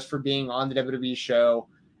Ariel just for being on the WWE show.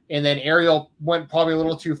 And then Ariel went probably a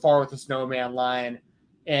little too far with the snowman line.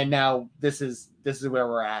 And now this is where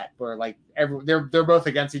we're at. Where like they're both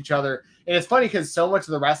against each other. And it's funny because so much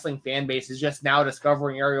of the wrestling fan base is just now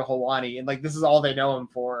discovering Ariel Helwani, and like this is all they know him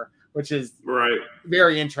for, which is right.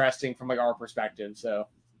 Very interesting from like our perspective. So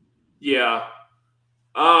yeah.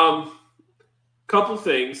 Couple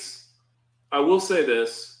things. I will say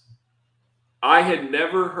this. I had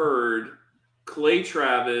never heard Clay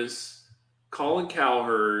Travis, Colin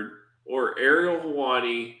Cowherd, or Ariel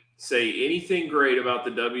Helwani say anything great about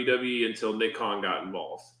the WWE until Nick Khan got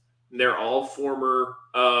involved. And they're all former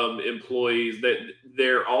employees.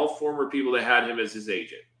 They're all former people that had him as his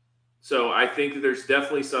agent. So I think that there's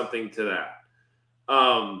definitely something to that.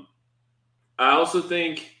 I also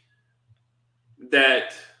think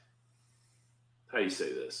that, how do you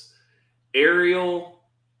say this? Ariel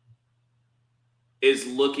is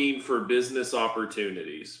looking for business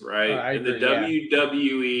opportunities, right? And the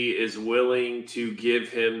WWE is willing to give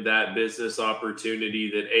him that business opportunity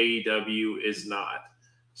that AEW is not.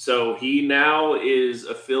 So he now is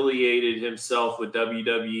affiliated himself with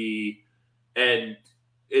WWE and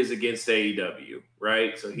is against AEW,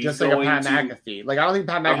 right? So he's just like a Pat McAfee. Like I don't think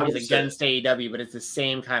Pat McAfee is against AEW, but it's the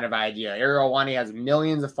same kind of idea. Ariel Helwani has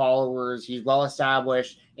millions of followers. He's well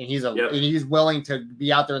established, and he's willing to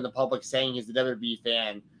be out there in the public saying he's a WWE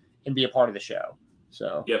fan and be a part of the show.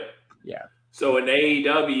 So yeah. So in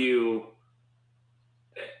AEW,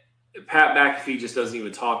 Pat McAfee just doesn't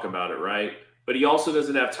even talk about it, right? But he also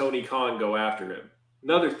doesn't have Tony Khan go after him.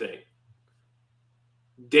 Another thing,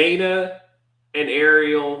 Dana and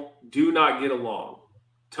Ariel do not get along.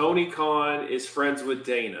 Tony Khan is friends with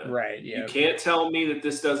Dana. Right. Yeah. You can't tell me that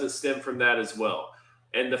this doesn't stem from that as well.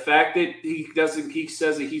 And the fact that he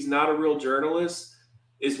says that he's not a real journalist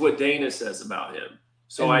is what Dana says about him.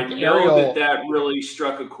 So I know that really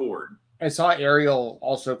struck a chord. I saw Ariel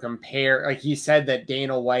also compare, like he said that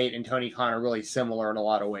Dana White and Tony Khan are really similar in a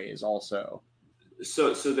lot of ways also.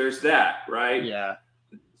 So there's that, right? Yeah.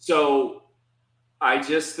 So I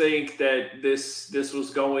just think that this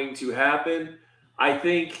was going to happen. I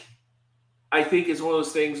think it's one of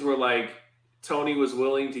those things where like Tony was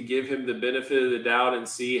willing to give him the benefit of the doubt and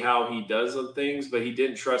see how he does on things, but he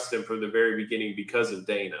didn't trust him from the very beginning because of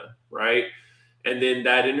Dana, right? And then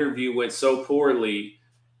that interview went so poorly,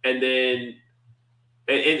 and then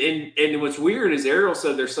and what's weird is Ariel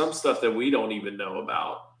said there's some stuff that we don't even know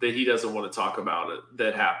about that he doesn't want to talk about it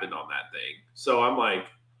that happened on that thing. So I'm like,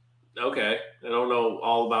 okay, I don't know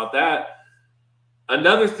all about that.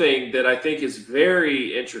 Another thing that I think is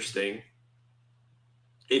very interesting,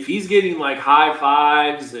 if he's getting like high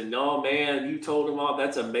fives and, oh man, you told him all,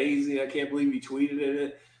 that's amazing. I can't believe you tweeted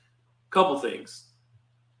it. Couple things.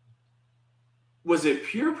 Was it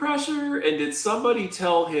peer pressure? And did somebody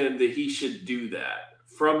tell him that he should do that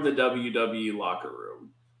from the WWE locker room?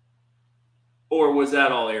 Or was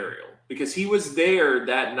that all Ariel? Because he was there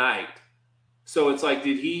that night. So it's like,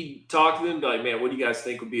 did he talk to them? Like, man, what do you guys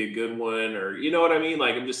think would be a good one? Or, you know what I mean?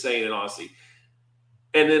 Like, I'm just saying it honestly.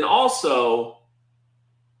 And then also,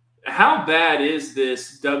 how bad is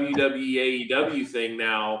this WWE AEW thing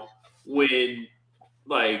now when,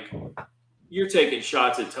 like, you're taking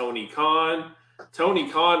shots at Tony Khan? Tony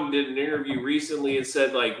Khan did an interview recently and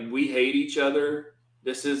said, like, we hate each other.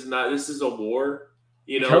 This is a war.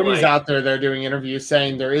 You know, Cody's out there. They're doing interviews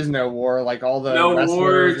saying there is no war. Like all the no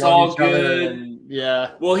war, it's all good. And,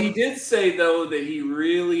 yeah. Well, he did say though that he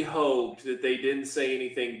really hoped that they didn't say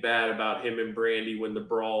anything bad about him and Brandy when the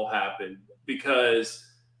brawl happened, because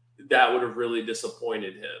that would have really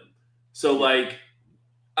disappointed him. So, like,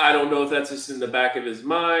 I don't know if that's just in the back of his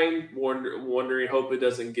mind, wondering, hope it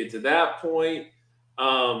doesn't get to that point.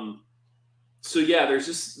 So yeah, there's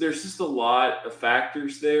just a lot of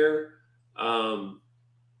factors there.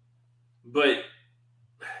 But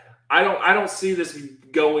I don't see this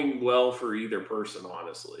going well for either person,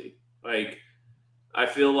 honestly. Like, I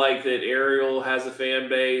feel like that Ariel has a fan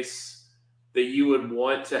base that you would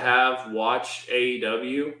want to have watch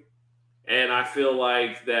AEW. And I feel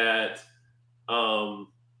like that AEW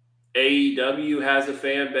has a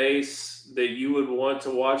fan base that you would want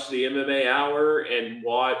to watch the MMA Hour and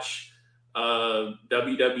watch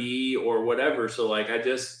WWE or whatever. So, like, I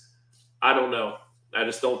don't know. I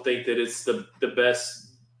just don't think that it's the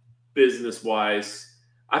best business-wise.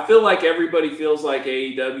 I feel like everybody feels like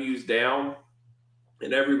AEW's down,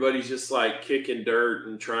 and everybody's just, like, kicking dirt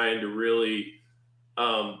and trying to really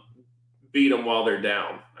beat them while they're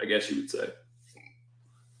down, I guess you would say.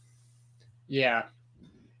 Yeah.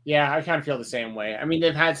 Yeah, I kind of feel the same way. I mean,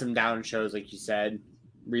 they've had some down shows, like you said,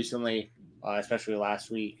 recently, especially last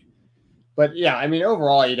week. But yeah, I mean,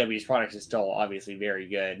 overall, AEW's product is still obviously very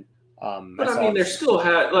good. But I mean, they're still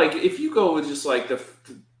like if you go with just like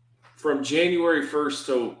from January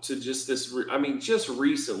 1st to just this, I mean, just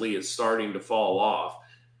recently it's starting to fall off.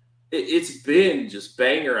 It's been just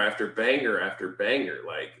banger after banger after banger.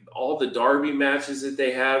 Like all the Darby matches that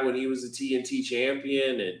they had when he was a TNT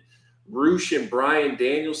champion, and Roosh and Bryan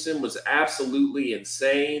Danielson was absolutely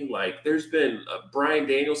insane. Like there's been Bryan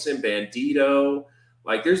Danielson, Bandito.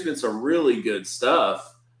 Like there's been some really good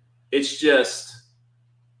stuff. It's just,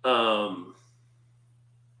 I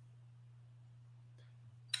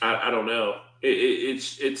don't know.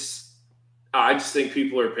 It's. I just think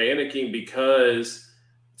people are panicking because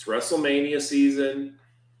it's WrestleMania season.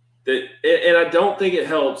 And I don't think it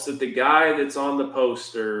helps that the guy that's on the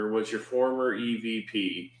poster was your former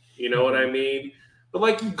EVP. You know what I mean? But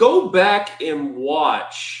like, go back and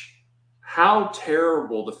watch how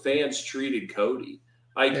terrible the fans treated Cody.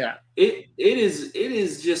 Like it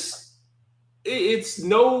is just it's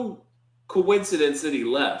no coincidence that he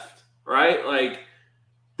left, right? Like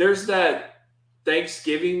there's that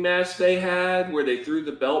Thanksgiving match they had where they threw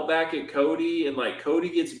the belt back at Cody and like Cody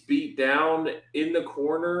gets beat down in the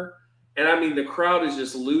corner. And I mean, the crowd is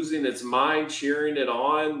just losing its mind cheering it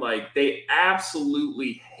on. Like they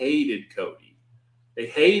absolutely hated Cody. They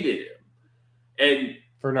hated him. And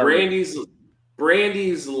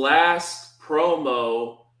Brandy's last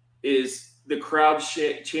promo is the crowd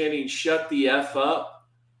chanting, "Shut the F up."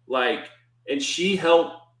 Like, and she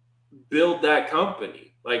helped build that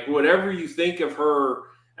company. Like whatever you think of her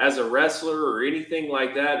as a wrestler or anything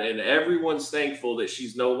like that, and everyone's thankful that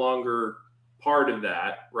she's no longer part of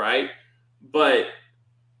that, right? But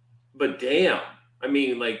damn, I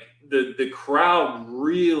mean, like the crowd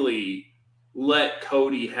really let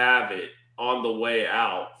Cody have it on the way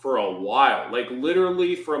out for a while, like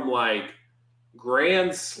literally from like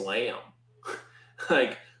Grand Slam,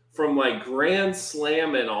 like from like Grand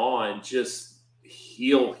Slam and on, just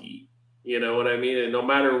heel heat. You know what I mean? And no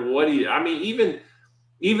matter what I mean, even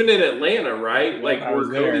in Atlanta, right? Like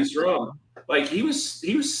where Cody's from, like he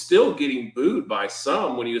was still getting booed by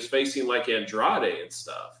some when he was facing like Andrade and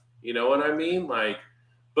stuff. You know what I mean? Like,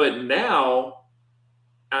 but now,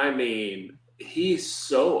 I mean, he's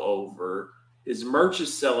so over. His merch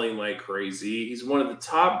is selling like crazy. He's one of the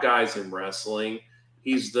top guys in wrestling.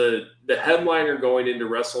 He's the headliner going into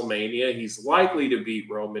WrestleMania. He's likely to beat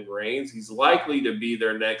Roman Reigns. He's likely to be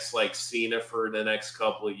their next like Cena for the next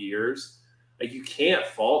couple of years. Like you can't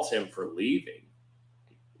fault him for leaving.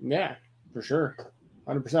 Yeah, for sure.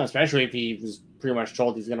 100%, especially if he was pretty much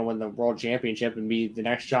told he's going to win the world championship and be the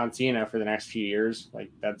next John Cena for the next few years. Like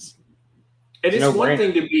that's. And it's one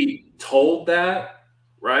thing to be told that,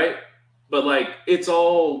 right? But like it's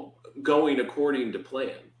all going according to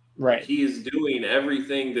plan. Right. He is doing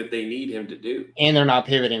everything that they need him to do. And they're not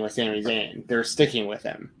pivoting with Sami Zayn. They're sticking with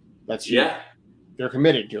him. That's huge. Yeah. They're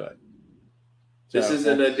committed to it. This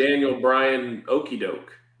isn't a Daniel Bryan okie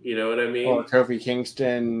doke. You know what I mean? Or Kofi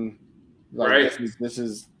Kingston. Like, right. This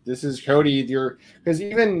is Cody. Because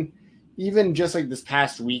even just like this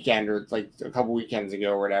past weekend or like a couple weekends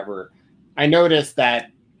ago or whatever, I noticed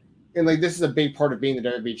that, and like this is a big part of being the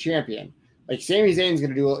WWE champion. Like Sami Zayn's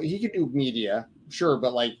he could do media. Sure,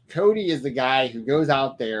 but like Cody is the guy who goes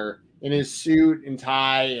out there in his suit and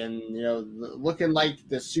tie and looking like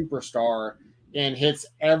the superstar and hits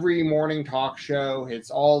every morning talk show,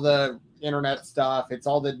 hits all the internet stuff, hits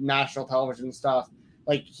all the national television stuff.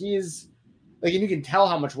 Like he's like, and you can tell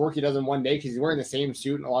how much work he does in one day because he's wearing the same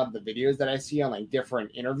suit in a lot of the videos that I see on like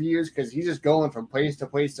different interviews because he's just going from place to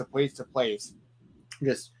place to place to place,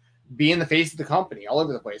 just being the face of the company all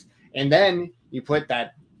over the place. And then you put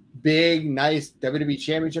that big, nice WWE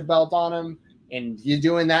championship belt on him, and you're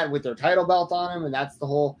doing that with their title belt on him, and that's the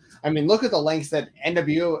whole. I mean, look at the lengths that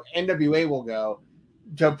NWA will go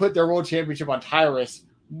to put their world championship on Tyrus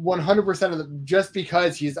 100% of them, just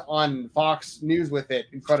because he's on Fox News with it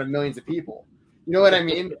in front of millions of people. You know what I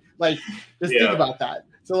mean? Like, just think about that.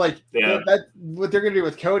 So, like, that what they're gonna do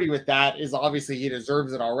with Cody with that is obviously he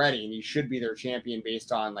deserves it already, and he should be their champion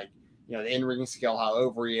based on like. The in-ring skill, how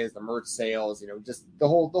over he is, the merch sales, just the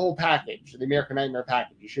whole package, the American Nightmare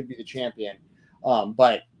package. He should be the champion.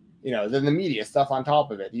 But then the media stuff on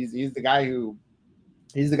top of it. He's the guy you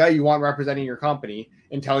want representing your company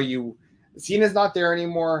until Cena's not there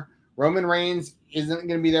anymore. Roman Reigns isn't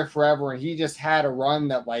going to be there forever, and he just had a run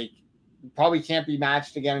that like probably can't be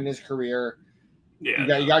matched again in his career.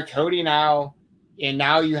 Yeah, you got Cody now, and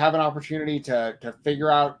now you have an opportunity to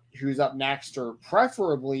figure out who's up next, or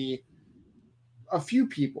preferably a few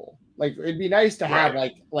people. Like it'd be nice to have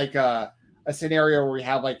like a a scenario where we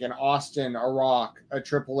have like an Austin, a Rock, a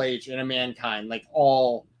Triple H, and a Mankind, like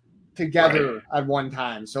all together at one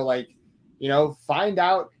time. So like, find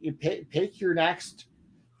out, you pick your next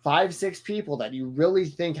 5-6 people that you really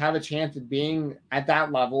think have a chance of being at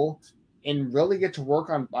that level and really get to work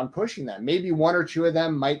on pushing them. Maybe one or two of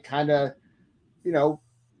them might kind of,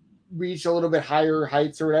 reach a little bit higher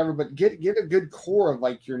heights or whatever, but get a good core of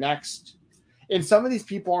like your next. And some of these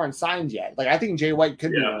people aren't signed yet. Like I think Jay White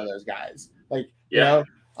could be one of those guys. Like, there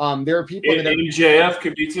are people that MJF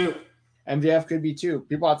could be too. MJF could be too.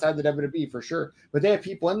 People outside the WWE for sure. But they have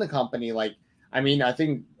people in the company. Like, I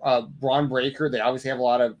think Braun Breaker, they obviously have a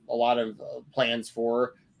lot of plans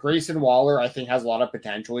for. Grayson Waller, I think, has a lot of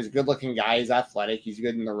potential. He's a good looking guy. He's athletic. He's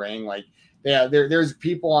good in the ring. Like, there's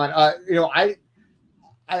people on,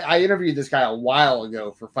 I interviewed this guy a while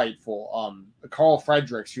ago for Fightful. Carl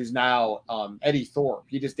Fredericks, who's now Eddie Thorpe.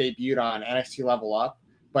 He just debuted on NXT Level Up,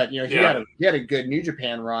 but he had a good New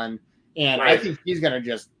Japan run, and I think he's gonna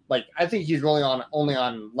just I think he's really only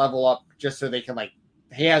on Level Up just so they can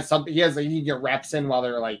he can get reps in while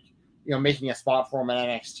they're making a spot for him in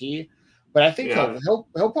NXT. But I think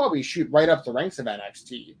he'll probably shoot right up the ranks of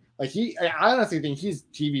NXT. I honestly think he's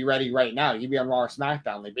TV ready right now. He'd be on Raw or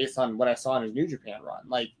SmackDown, based on what I saw in his New Japan run.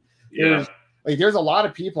 There's a lot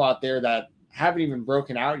of people out there that haven't even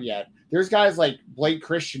broken out yet. There's guys like Blake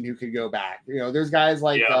Christian who could go back. There's guys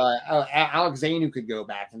like Alex Zane who could go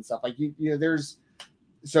back and stuff. There's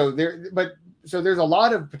a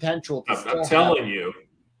lot of potential. I'm telling you,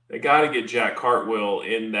 they got to get Jack Cartwheel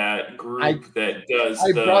in that group that does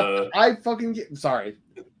sorry.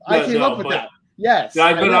 I came up with that. Yes.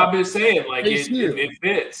 But I'm just saying, it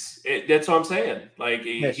fits. That's what I'm saying.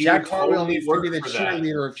 Jack Cartwheel needs to be the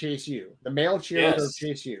cheerleader of Chase U. The male cheerleader of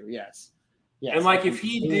Chase U. Yes. And if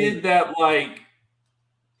he did that,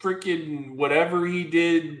 freaking whatever he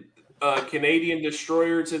did, Canadian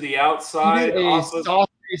Destroyer to the outside. He did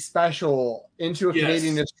a special into a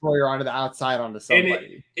Canadian Destroyer onto the outside onto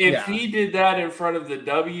somebody. And if he did that in front of the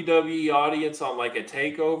WWE audience on a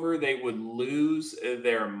takeover, they would lose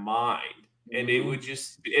their mind. And it would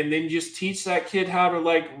and then teach that kid how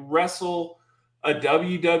to wrestle a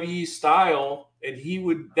WWE style, and he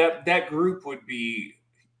would that group would be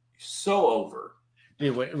so over.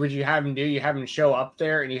 Dude, what would you have him do? You have him show up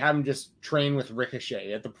there, and you have him just train with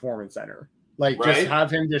Ricochet at the Performance Center. Just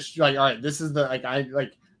have him just all right, this is the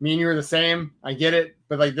me and you are the same. I get it,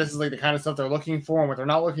 but this is the kind of stuff they're looking for and what they're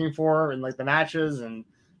not looking for, and the matches and.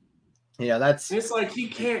 Yeah, that's. It's he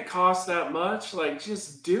can't cost that much.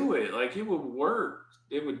 Just do it. It would work.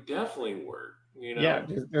 It would definitely work. Yeah,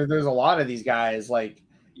 there's a lot of these guys that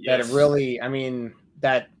have really.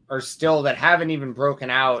 That are still that haven't even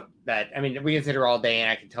broken out. That we can sit here all day,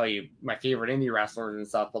 and I can tell you my favorite indie wrestlers and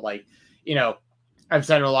stuff. But I've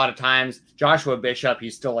said it a lot of times. Joshua Bishop,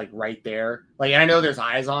 he's still right there. I know there's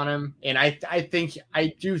eyes on him, and I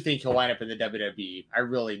do think he'll wind up in the WWE. I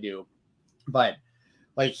really do, but.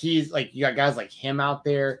 He's you got guys like him out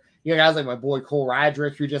there. You got guys like my boy Cole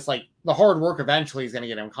Radrick, who just the hard work eventually is going to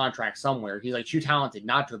get him a contract somewhere. He's too talented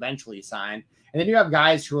not to eventually sign. And then you have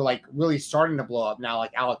guys who are really starting to blow up now,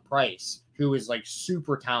 like Alec Price, who is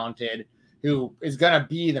super talented, who is going to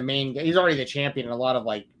be the main. He's already the champion in a lot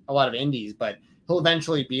of indies, but he'll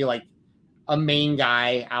eventually be a main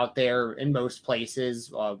guy out there in most places.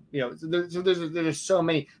 So there's so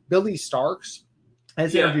many. Billy Starks. I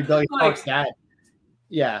just interviewed Billy Starks' dad.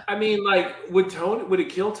 Yeah. Would it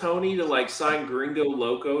kill Tony to sign Gringo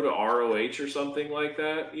Loco to ROH or something like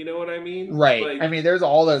that? You know what I mean? Right. There's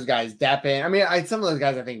all those guys. Deppen. Some of those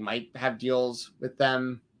guys I think might have deals with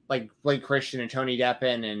them, like Blake Christian and Tony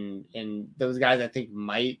Deppen, and those guys I think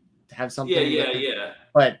might have something. Yeah.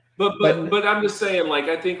 But I'm just saying,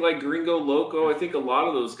 I think Gringo Loco, I think a lot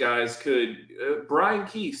of those guys could. Brian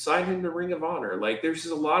Keith, sign him to Ring of Honor. There's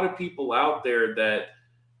just a lot of people out there that.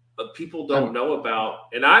 People don't know about,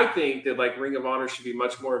 and I think that Ring of Honor should be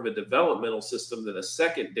much more of a developmental system than a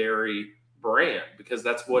secondary brand, because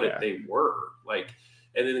that's what they were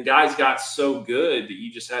and then the guys got so good that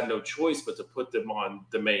you just had no choice but to put them on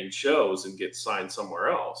the main shows and get signed somewhere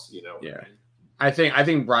else. I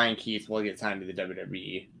think Brian Keith will get signed to the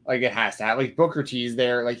WWE. It has to have Booker T's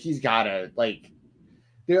there. He's gotta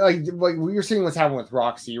we're seeing what's happening with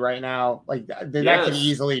Roxy right now. That could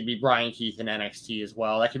easily be Brian Keith in NXT as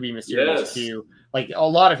well. That could be Mysterious too. A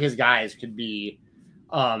lot of his guys could be.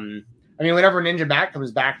 Whenever Ninja Mac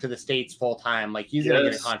comes back to the States full time, he's gonna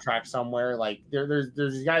get a contract somewhere. There's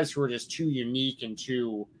these guys who are just too unique and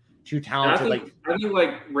too too And talented. I think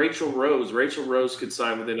like Rachel Rose could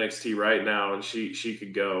sign with NXT right now, and she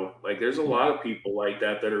could go. Like, there's a lot of people like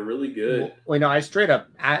that are really good. Well, no, I straight up.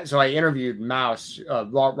 So I interviewed Mouse,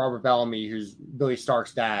 Robert Bellamy, who's Billy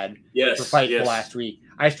Stark's dad, for Fightful last week.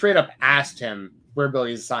 I straight up asked him where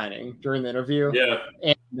Billy's signing during the interview. Yeah,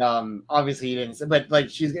 and obviously he didn't. But like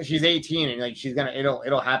she's 18, and like she's gonna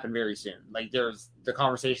it'll happen very soon. Like the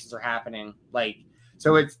conversations are happening. Like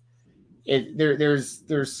so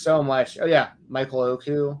there's so much. Oh yeah, Michael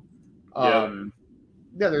Oku. Yeah,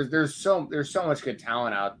 there's so much good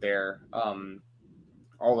talent out there.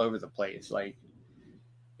 All over the place. Like,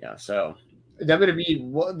 yeah, so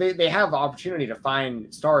WWE, they have opportunity to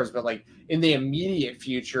find stars, but like in the immediate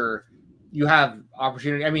future, you have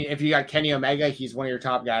opportunity. I mean, if you got Kenny Omega, he's one of your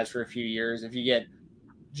top guys for a few years. If you get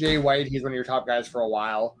Jay White, he's one of your top guys for a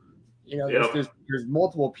while. You know, there's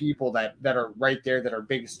multiple people that are right there that are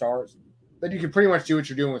big stars. But you can pretty much do what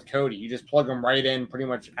you're doing with Cody. You just plug them right in pretty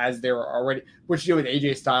much as they were already. What you do with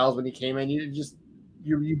AJ Styles when he came in,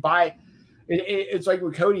 you buy. It's like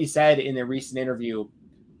what Cody said in the recent interview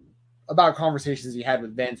about conversations he had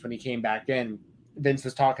with Vince when he came back in. Vince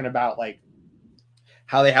was talking about like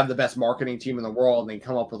how they have the best marketing team in the world, and they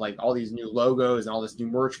come up with like all these new logos and all this new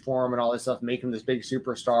merch for him and all this stuff, make him this big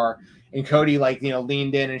superstar. And Cody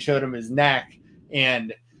leaned in and showed him his neck,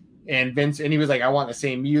 and Vince, and he was like, I want the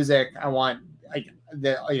same music, I want like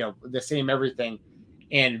the same everything.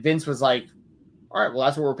 And Vince was like, all right, well,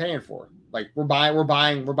 that's what we're paying for. Like we're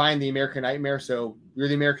buying the American Nightmare, so you're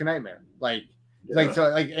the American Nightmare.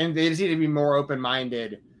 And they just need to be more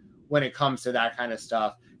open-minded when it comes to that kind of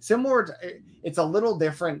stuff. Similar to, it's a little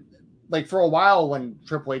different. Like for a while when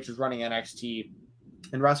Triple H was running NXT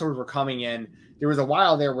and wrestlers were coming in, there was a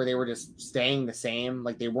while there where they were just staying the same,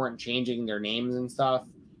 like they weren't changing their names and stuff.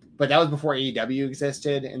 But that was before AEW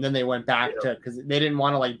existed, and then they went back to, because they didn't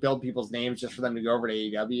want to like build people's names just for them to go over to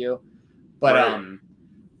AEW.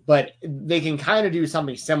 But they can kind of do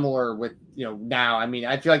something similar with, now. I mean,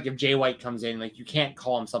 I feel like if Jay White comes in, like you can't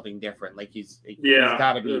call him something different. Like he's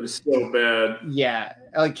got to be. It was so bad. Yeah,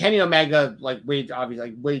 like Kenny Omega, way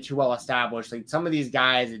too well established. Like some of these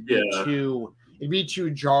guys, it'd be too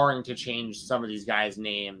jarring to change some of these guys'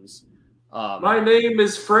 names. My name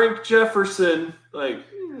is Frank Jefferson.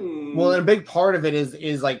 Well, and a big part of it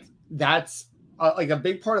is like that's like a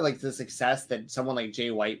big part of like the success that someone like Jay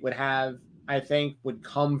White would have, I think, would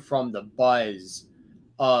come from the buzz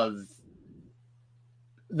of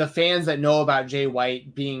the fans that know about Jay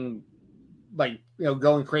White being like,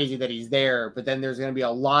 going crazy that he's there. But then there's going to be a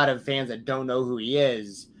lot of fans that don't know who he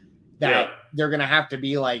is, that they're going to have to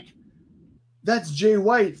be like, that's Jay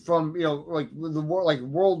White from, like the world, like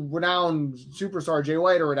world renowned superstar Jay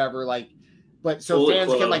White or whatever. Like, but so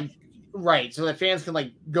fans can like, right. So that fans can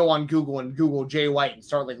like go on Google and Google Jay White and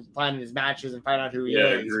start like finding his matches and find out who he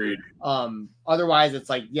is. Agreed. Otherwise it's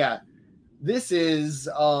like, this is,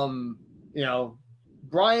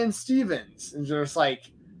 Brian Stevens. And just like,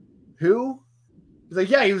 who? It's like,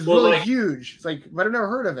 he was really huge. It's like, but I've never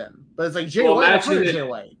heard of him. But it's like Jay White. I've heard of Jay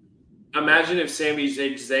White. Imagine if Sami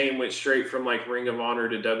Zayn went straight from like Ring of Honor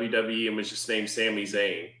to WWE and was just named Sami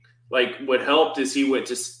Zayn. Like what helped is he went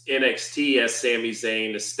to NXT as Sami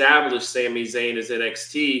Zayn, established Sami Zayn as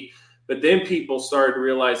NXT, but then people started to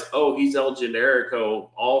realize, oh, he's El Generico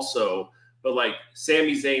also. But like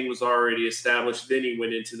Sami Zayn was already established, then he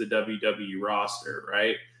went into the WWE roster,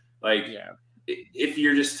 right? Like if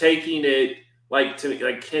you're just taking it like to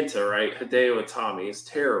like Kenta, right? Hideo Itami is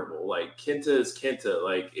terrible. Like Kenta is Kenta.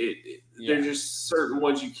 Like there's just certain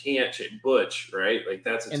ones you can't change. Butch, right? Like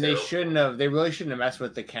that's and they really shouldn't have messed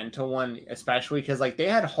with the Kenta one, especially because like they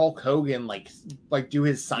had Hulk Hogan like do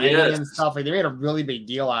his signing and stuff. Like they made a really big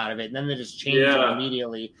deal out of it, and then they just changed it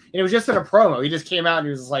immediately. And it was just in a promo. He just came out and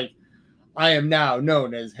he was like, I am now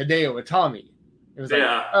known as Hideo Itami. It was like,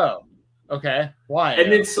 oh, okay, why? And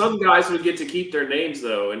then some guys would get to keep their names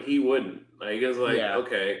though, and he wouldn't. Like it was like,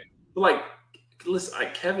 okay, but like, listen,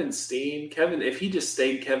 Kevin Steen, if he just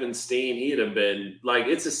stayed Kevin Steen, he'd have been like,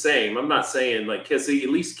 it's the same. I'm not saying like, because he at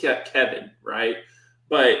least kept Kevin, right?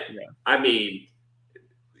 But I mean,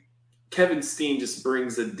 Kevin Steen just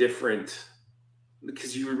brings a different,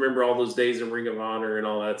 because you remember all those days in Ring of Honor and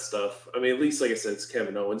all that stuff. I mean, at least like I said, it's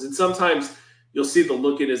Kevin Owens, and sometimes you'll see the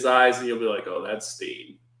look in his eyes, and you'll be like, oh, that's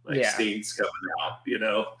Steen. Like Steen's coming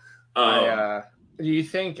out, Do you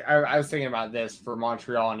think, I was thinking about this for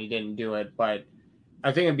Montreal and he didn't do it, but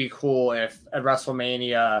I think it'd be cool if at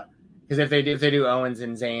WrestleMania, because if they do Owens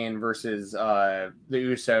and Zayn versus the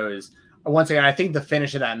Usos, once again, I think the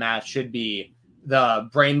finish of that match should be the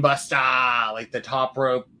brainbuster, like the top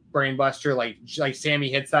rope brainbuster, like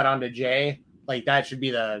Sammy hits that onto Jay, Like that should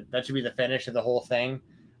be the finish of the whole thing.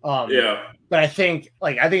 Yeah. But I think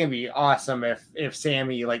it'd be awesome if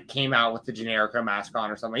Sammy like came out with the Generico mask on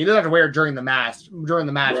or something. He doesn't have to wear it during the match,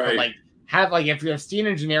 Right. but like have like if Steen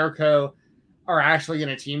and Generico are actually going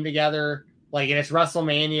to team together, like, and it's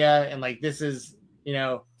WrestleMania, and like this is, you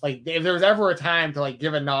know, like if there was ever a time to like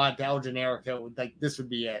give a nod to El Generico, like this would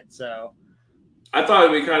be it. So I thought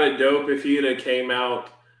it'd be kind of dope if he had came out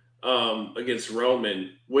against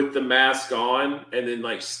Roman with the mask on and then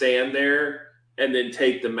like stand there and then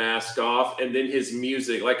take the mask off and then his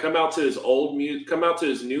music, like come out to his old music, come out to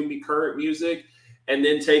his new current music and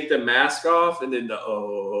then take the mask off and then the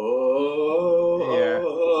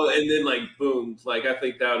and then like boom. Like I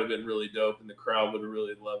think that would have been really dope and the crowd would have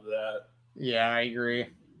really loved that. Yeah, I agree.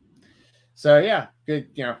 So yeah, good,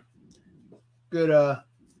 you know,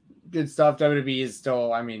 good stuff. WWE is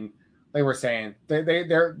still, I mean, like we're saying,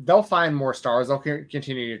 they'll find more stars. They'll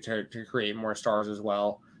continue to create more stars as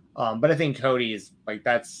well. But I think Cody is like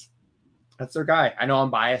that's their guy. I know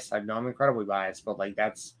I'm biased. I know I'm incredibly biased, but like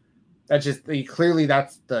that's just clearly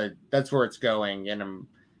that's where it's going, and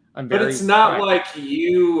I'm very. But it's not like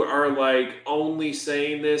you are like only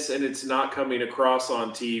saying this and it's not coming across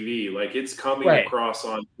on TV. Like it's coming across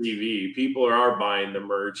on TV. People are buying the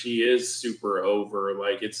merch. He is super over.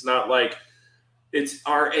 Like it's not like it's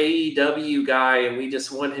our AEW guy and we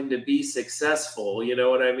just want him to be successful. You know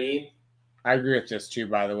what I mean? I agree with this too,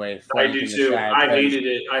 by the way. I do too. I hated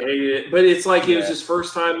it. But it's like it was his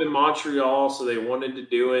first time in Montreal, so they wanted to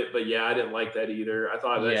do it. But yeah, I didn't like that either. I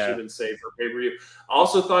thought that should have been saved for pay-per-view. I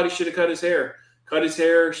also thought he should have cut his hair. Cut his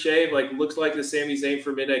hair, shave, like looks like the Sami Zayn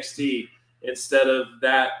from NXT instead of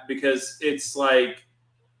that, because it's like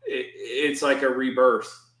a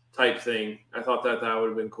rebirth type thing. I thought that would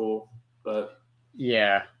have been cool. But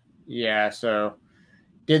yeah. So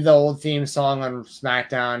did the old theme song on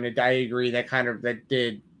SmackDown. I agree.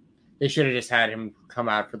 They should have just had him come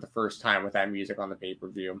out for the first time with that music on the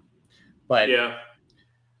pay-per-view. But yeah,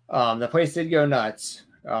 the place did go nuts.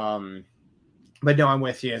 But no, I'm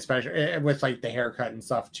with you, especially with like the haircut and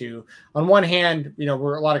stuff too. On one hand, you know,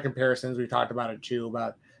 we're a lot of comparisons. We talked about it too,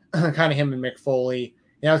 about kind of him and Mick Foley.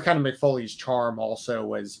 You know, it's kind of Mick Foley's charm also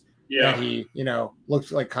was that he, you know,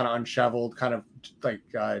 looked like kind of unshoveled, kind of like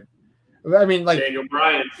I mean, like Daniel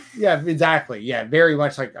Bryan. Yeah, exactly. Yeah, very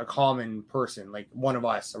much like a common person, like one of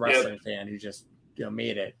us, a wrestling fan who just, you know,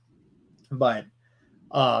 made it. But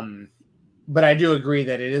I do agree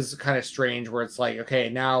that it is kind of strange where it's like, okay,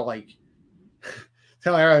 now like,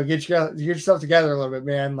 tell me, get yourself together a little bit,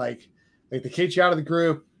 man. Like they kicked you out of the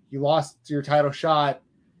group, you lost your title shot.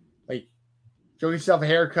 Like, go get yourself a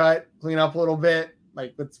haircut, clean up a little bit.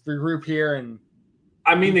 Like, let's regroup here. And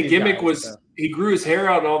I mean, the gimmick was he grew his hair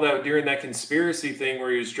out and all that during that conspiracy thing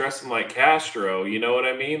where he was dressing like Castro. You know what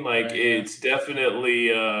I mean? Like, it's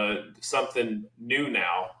definitely something new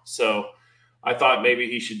now. So I thought maybe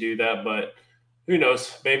he should do that, but who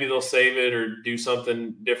knows? Maybe they'll save it or do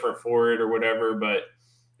something different for it or whatever. But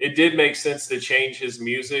it did make sense to change his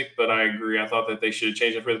music. But I agree. I thought that they should have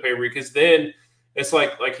changed it for the pay-per-view, because then it's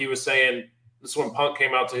like he was saying, this when Punk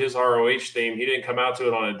came out to his ROH theme, he didn't come out to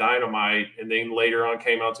it on a Dynamite, and then later on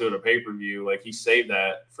came out to it a pay-per-view. Like he saved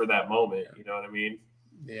that for that moment. You know what I mean?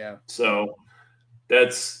 Yeah. So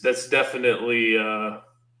that's definitely like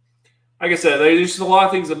I said, there's just a lot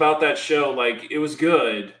of things about that show. Like it was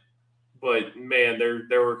good, but man,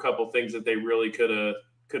 there were a couple things that they really could have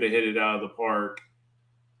hit it out of the park.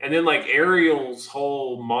 And then like Ariel's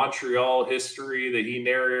whole Montreal history that he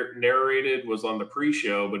narrated was on the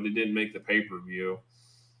pre-show, but it didn't make the pay-per-view.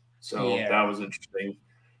 So that was interesting.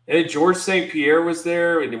 And George St. Pierre was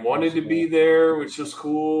there and he wanted to be there, which was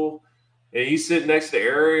cool. And he's sitting next to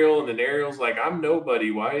Ariel, and then Ariel's like, I'm nobody.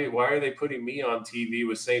 Why are they putting me on TV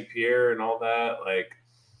with St. Pierre and all that? Like,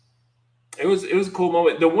 it was a cool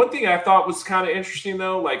moment. The one thing I thought was kind of interesting,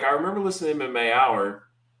 though, like I remember listening to MMA Hour,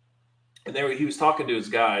 and he was talking to his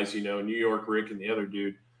guys, you know, New York Rick and the other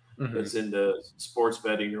dude that's into sports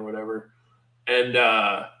betting or whatever. And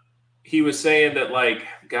he was saying that, like,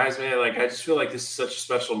 guys, man, like, I just feel like this is such a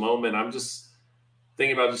special moment. I'm just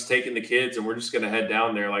thinking about just taking the kids and we're just going to head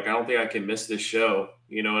down there. Like, I don't think I can miss this show.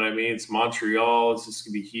 You know what I mean? It's Montreal. It's just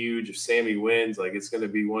going to be huge. If Sammy wins, like, it's going to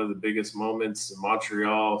be one of the biggest moments in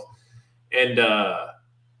Montreal. And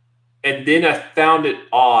then I found it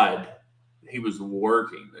odd he was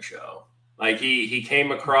working the show. Like he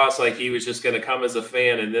came across like he was just going to come as a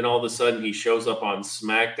fan, and then all of a sudden he shows up on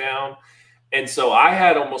SmackDown. And so I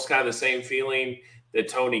had almost kind of the same feeling that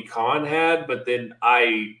Tony Khan had, but then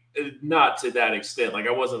not to that extent. Like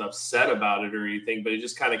I wasn't upset about it or anything, but it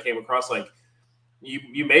just kind of came across like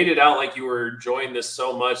you made it out like you were enjoying this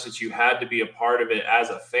so much that you had to be a part of it as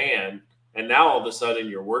a fan. And now all of a sudden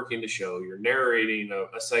you're working the show, you're narrating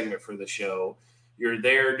a segment for the show, you're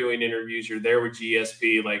there doing interviews, you're there with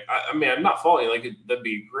GSP. Like, I mean, I'm not faulting, like, that'd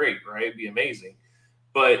be great, right? It'd be amazing.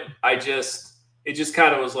 But it just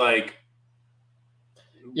kind of was like,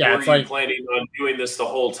 yeah, were you planning on doing this the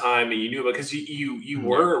whole time and you knew, because you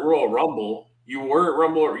were at Royal Rumble, you were at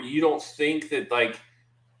Rumble, you don't think that, like,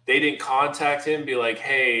 they didn't contact him and be like,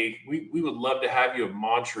 hey, we would love to have you at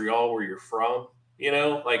Montreal where you're from? You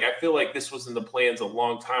know, like, I feel like this was in the plans a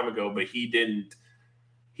long time ago, but he didn't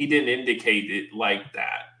indicate it like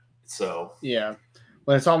that. So yeah,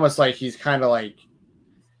 but it's almost like he's kind of like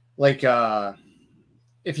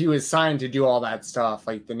if he was signed to do all that stuff,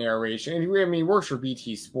 like the narration. And I mean, he works for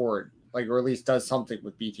BT Sport, like, or at least does something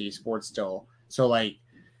with BT Sport still. So like,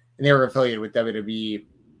 and they were affiliated with WWE.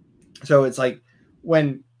 So it's like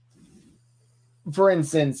when, for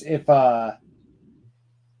instance, if our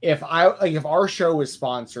show was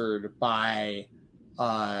sponsored by,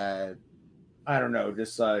 I don't know,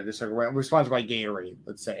 just like we're sponsored by Gatorade,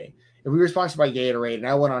 let's say. If we were sponsored by Gatorade and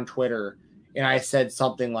I went on Twitter and I said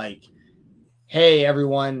something like, hey,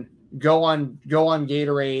 everyone, go on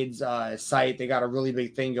Gatorade's site. They got a really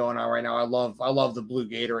big thing going on right now. I love the blue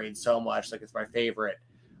Gatorade so much. Like, it's my favorite.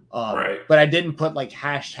 right. But I didn't put like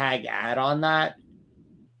hashtag ad on that.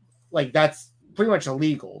 Like, that's pretty much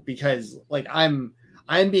illegal because like I'm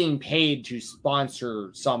being paid to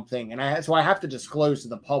sponsor something, and so I have to disclose to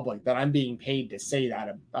the public that I'm being paid to say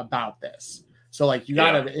that about this. So like you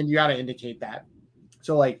gotta indicate that.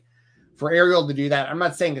 So like for Ariel to do that, I'm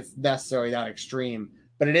not saying it's necessarily that extreme,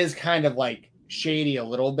 but it is kind of like shady a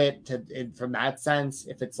little bit from that sense.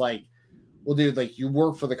 If it's like, well, dude, like, you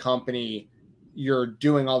work for the company, you're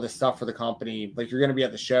doing all this stuff for the company, like, you're going to be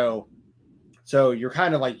at the show, so you're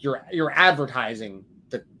kind of like you're advertising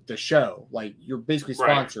the show, like, you're basically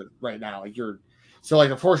sponsored right now, like, so like,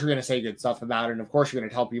 of course you're going to say good stuff about it, and of course you're going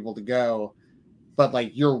to tell people to go, but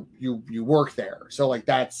like you work there, so like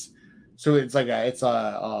it's like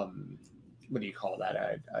what do you call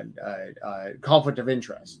that? A conflict of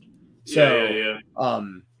interest. So, yeah.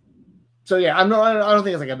 So yeah, I don't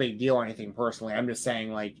think it's like a big deal or anything personally. I'm just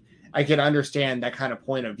saying, like, I can understand that kind of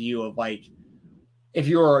point of view of like, if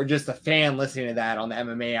you're just a fan listening to that on the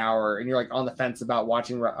MMA Hour and you're like on the fence about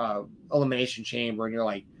watching Elimination Chamber and you're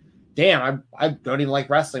like, damn, I don't even like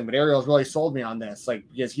wrestling, but Ariel's really sold me on this, like,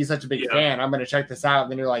 because he's such a big fan. I'm going to check this out.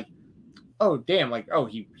 And then you're like, oh damn, like, oh,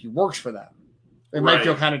 he works for them. It might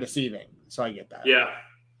feel kind of deceiving. So I get that.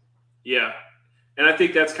 Yeah. And I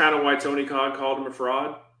think that's kind of why Tony Khan called him a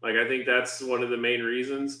fraud. Like, I think that's one of the main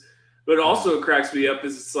reasons. But also it cracks me up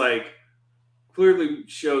is it's like, clearly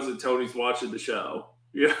shows that Tony's watching the show.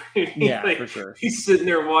 Yeah, like, for sure. He's sitting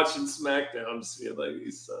there watching SmackDown, just being like,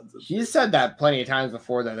 these sons of... He's said that plenty of times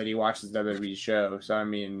before, though, that he watches WWE show. So, I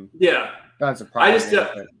mean, yeah. Not surprising.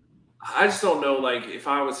 I just don't know, like, if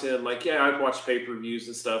I was him, like, yeah, I'd watch pay-per-views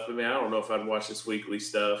and stuff. I mean, I don't know if I'd watch this weekly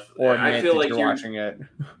stuff. Or I feel like you're watching it.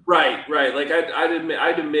 Right. Like,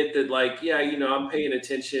 I'd admit that, like, yeah, you know, I'm paying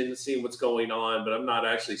attention, seeing what's going on, but I'm not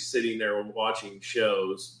actually sitting there and watching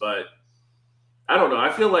shows. But I don't know.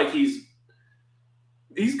 I feel like he's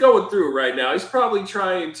going through it right now. He's probably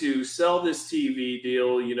trying to sell this TV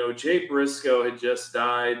deal. You know, Jay Briscoe had just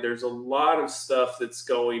died. There's a lot of stuff that's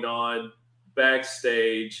going on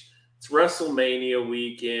backstage. It's WrestleMania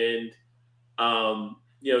weekend.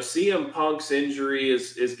 You know, CM Punk's injury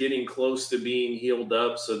is getting close to being healed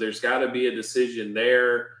up, so there's got to be a decision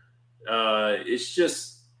there. It's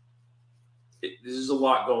just there's a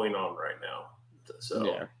lot going on right now. So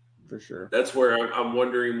yeah, for sure. That's where I'm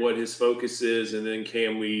wondering what his focus is, and then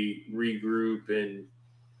can we regroup and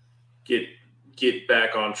get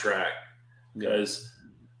back on track? Because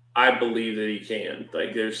I believe that he can.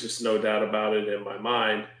 Like, there's just no doubt about it in my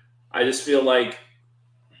mind. I just feel like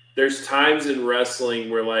there's times in wrestling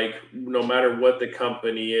where, like, no matter what the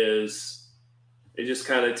company is, it just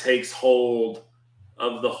kind of takes hold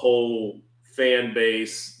of the whole fan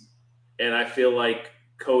base. And I feel like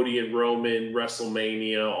Cody and Roman,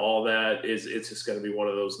 WrestleMania, all that it's just going to be one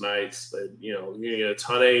of those nights that, you know, you're going to get a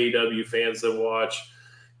ton of AEW fans that watch.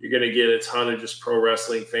 You're going to get a ton of just pro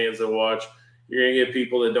wrestling fans that watch. You're going to get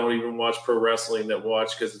people that don't even watch pro wrestling that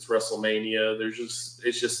watch because it's WrestleMania.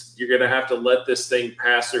 You're going to have to let this thing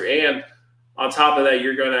pass through. And on top of that,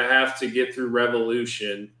 you're going to have to get through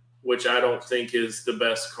Revolution, which I don't think is the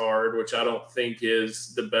best card, which I don't think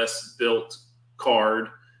is the best built card.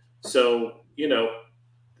 So, you know,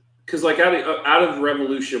 because like out of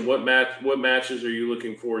Revolution, what matches are you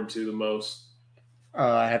looking forward to the most?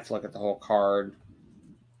 I have to look at the whole card.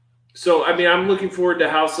 So, I mean, I'm looking forward to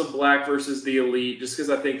House of Black versus the Elite just because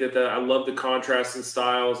I think that I love the contrast in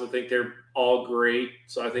styles. I think they're all great.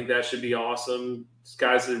 So I think that should be awesome. It's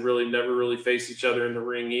guys that really never really face each other in the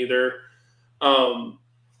ring either. Um,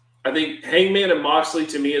 I think Hangman and Moxley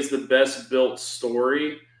to me is the best built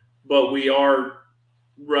story, but we are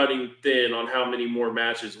running thin on how many more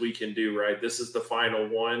matches we can do, right? This is the final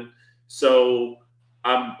one. So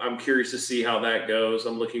I'm curious to see how that goes.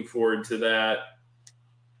 I'm looking forward to that.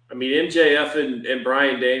 I mean, MJF and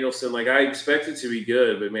Brian Danielson, like I expect it to be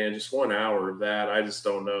good, but man, just 1 hour of that, I just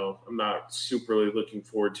don't know. I'm not superly looking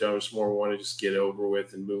forward to it. I just more want to just get over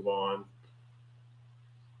with and move on.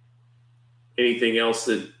 Anything else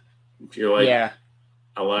that you're like, Yeah.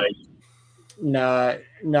 I like? No,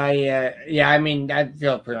 yeah. I mean, I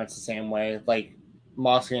feel pretty much the same way. Like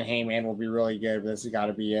Moxley and Heyman will be really good, but this has got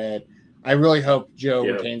to be it. I really hope Joe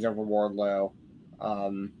Yeah. retains over Wardlow.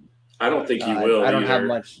 I don't think he will. I don't either. have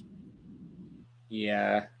much.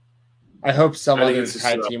 Yeah, I hope some I think other it's just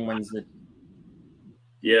tag team wins the.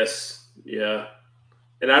 Yes, yeah.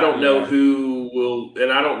 And I don't know who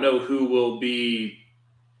will be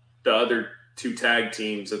the other two tag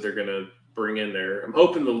teams that they're going to bring in there. I'm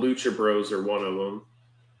hoping the Lucha Bros are one of them.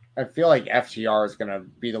 I feel like FTR is going to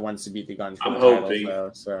be the ones to beat the Guns for I'm the hoping. titles,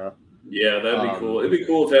 though. So yeah, that'd be cool. It'd be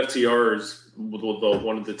cool if FTR is with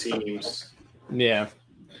one of the teams. Yeah.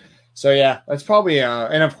 So yeah, that's probably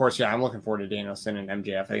and of course, yeah, I'm looking forward to Danielson and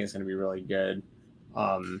MJF. I think it's going to be really good.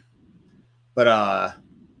 But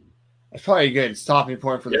it's probably a good stopping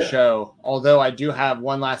point for the show. Although I do have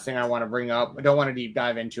one last thing I want to bring up. I don't want to deep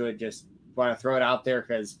dive into it. Just want to throw it out there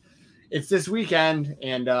because it's this weekend,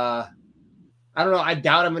 and I don't know. I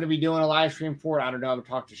doubt I'm going to be doing a live stream for it. I don't know. I'm going to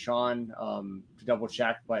talk to Sean to double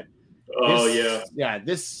check. But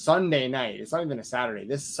this Sunday night. It's not even a Saturday.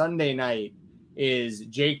 This Sunday night is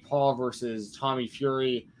Jake Paul versus Tommy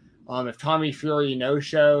Fury. If Tommy Fury no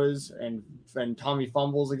shows and Tommy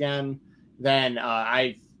fumbles again, then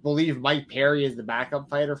I believe Mike Perry is the backup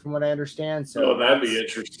fighter from what I understand. So that'd be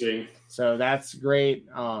interesting. So that's great.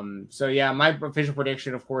 So yeah, my official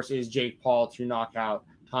prediction, of course, is Jake Paul to knock out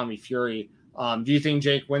Tommy Fury. Do you think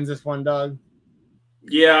Jake wins this one, Doug?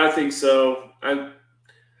 Yeah, I think so. I'm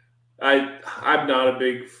not a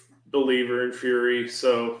big believer in Fury,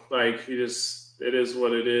 so like it is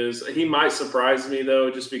what it is. He might surprise me though,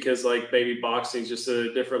 just because like maybe boxing's just at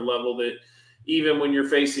a different level that even when you're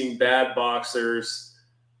facing bad boxers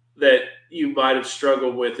that you might have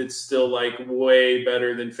struggled with, it's still like way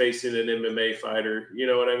better than facing an MMA fighter. You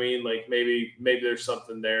know what I mean? Like maybe there's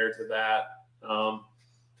something there to that.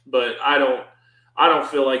 But I don't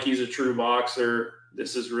feel like he's a true boxer.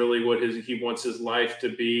 This is really what he wants his life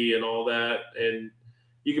to be and all that. And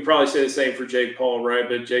you could probably say the same for Jake Paul, right?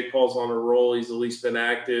 But Jake Paul's on a roll. He's at least been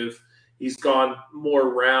active. He's gone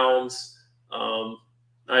more rounds.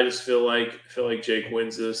 I just feel like Jake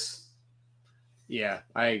wins this. Yeah,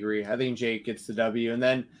 I agree. I think Jake gets the W. And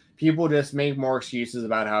then people just make more excuses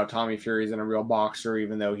about how Tommy Fury isn't a real boxer,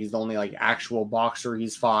 even though he's the only like actual boxer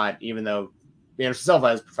he's fought, even though Anderson Silva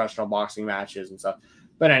has professional boxing matches and stuff.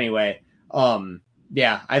 But anyway,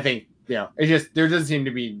 yeah, I think it just there doesn't seem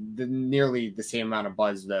to be nearly the same amount of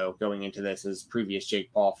buzz though going into this as previous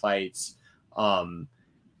Jake Paul fights,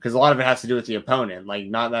 because a lot of it has to do with the opponent. Like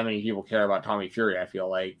not that many people care about Tommy Fury. I feel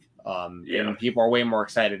like, and people are way more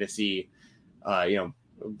excited to see,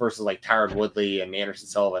 versus like Tyron Woodley and Anderson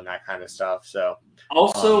Silva and that kind of stuff. So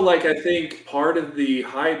also, like I think part of the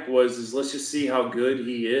hype is let's just see how good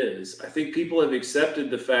he is. I think people have accepted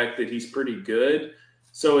the fact that he's pretty good.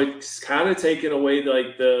 So it's kind of taken away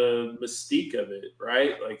like the mystique of it,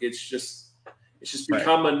 right? Like it's just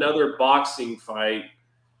become another boxing fight,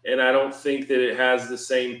 and I don't think that it has the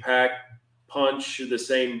same pack punch, the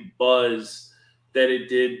same buzz that it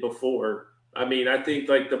did before. I mean, I think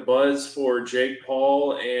like the buzz for Jake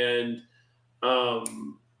Paul and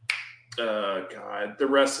the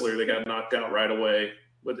wrestler that got knocked out right away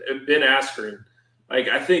with Ben Askren. Like,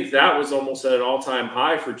 I think that was almost at an all-time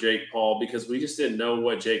high for Jake Paul because we just didn't know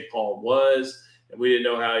what Jake Paul was, and we didn't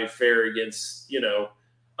know how he'd fare against,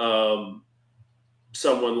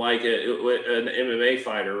 someone like an MMA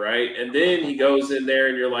fighter, right? And then he goes in there,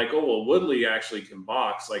 and you're like, oh, well, Woodley actually can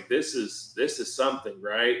box. Like, this is something,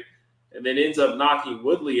 right? And then ends up knocking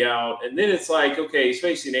Woodley out, and then it's like, okay, he's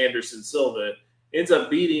facing Anderson Silva, ends up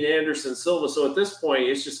beating Anderson Silva. So at this point,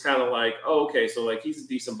 it's just kind of like, oh, okay, so like he's a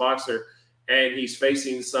decent boxer. And he's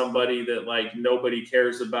facing somebody that like nobody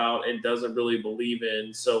cares about and doesn't really believe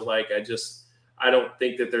in. So like, I don't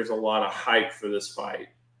think that there's a lot of hype for this fight.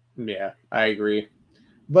 Yeah, I agree.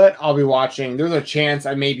 But I'll be watching. There's a chance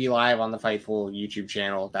I may be live on the Fightful YouTube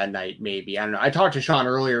channel that night, maybe. I don't know. I talked to Sean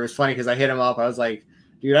earlier. It was funny because I hit him up. I was like,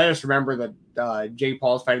 dude, I just remember that Jake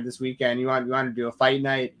Paul's fighting this weekend. You want to do a fight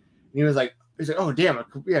night? And he was like, oh, damn,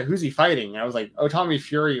 yeah, who's he fighting? And I was like, oh, Tommy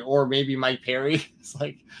Fury or maybe Mike Perry. It's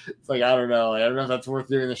like I don't know. I don't know if that's worth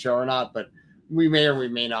doing the show or not, but we may or we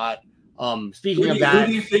may not. Speaking of that, who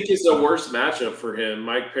do you think is the worst matchup for him,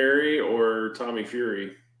 Mike Perry or Tommy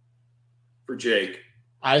Fury for Jake?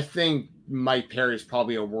 I think Mike Perry is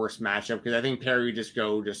probably a worse matchup because I think Perry would just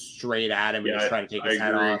go straight at him and just try to take his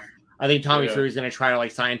head off. I think Tommy Fury's going to try to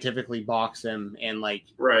like scientifically box him, and like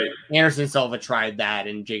Anderson Silva tried that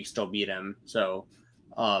and Jake still beat him. So,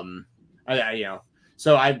 I'm gonna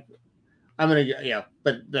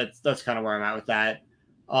but that's kind of where I'm at with that.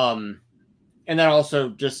 And then also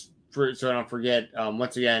just so I don't forget,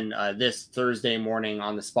 once again, this Thursday morning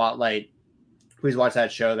on the Spotlight, please watch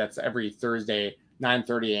that show. That's every Thursday.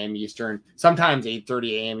 9:30 a.m. Eastern, sometimes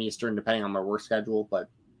 8:30 a.m. Eastern, depending on my work schedule. But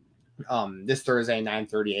this Thursday,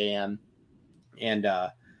 9:30 a.m. And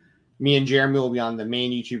me and Jeremy will be on the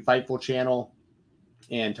main YouTube Fightful channel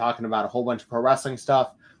and talking about a whole bunch of pro wrestling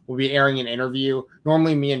stuff. We'll be airing an interview.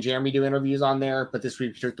 Normally, me and Jeremy do interviews on there, but this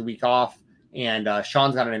week we took the week off, and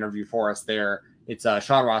Sean's got an interview for us there. It's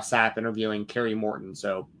Sean Ross Sapp interviewing Kerry Morton.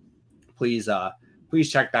 So please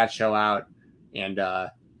check that show out. And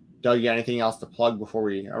Doug, you got anything else to plug before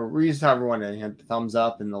we just tell everyone to hit the thumbs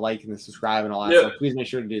up and the like and the subscribe and all that stuff? Please make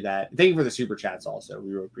sure to do that. Thank you for the super chats also.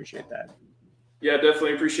 We really appreciate that. Yeah,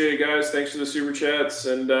 definitely appreciate it, guys. Thanks for the super chats,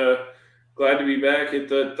 and glad to be back. Hit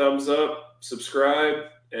the thumbs up, subscribe,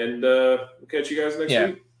 and we'll catch you guys next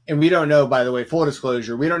week. And we don't know, by the way, full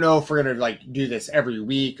disclosure, we don't know if we're going to like do this every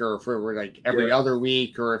week or if we're like every other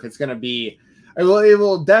week or if it's going to be it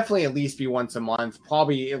will definitely at least be once a month,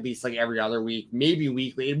 probably at least like every other week, maybe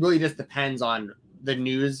weekly. It really just depends on the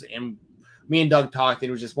news. And me and Doug talked, and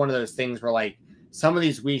it was just one of those things where like some of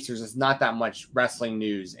these weeks there's just not that much wrestling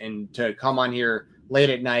news. And to come on here late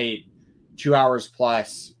at night, 2 hours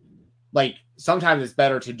plus, like sometimes it's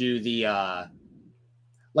better to do the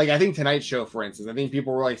like I think tonight's show, for instance, I think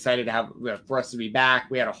people were really excited for us to be back.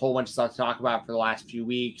 We had a whole bunch of stuff to talk about for the last few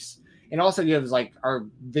weeks. And also gives like our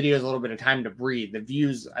videos a little bit of time to breathe. The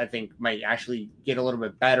views, I think, might actually get a little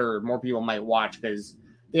bit better. More people might watch because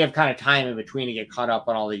they have kind of time in between to get caught up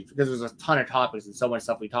on all these. Because there's a ton of topics and so much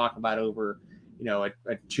stuff we talk about over, a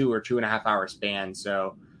 2 or 2.5 hour span.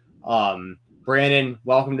 So, Brandon,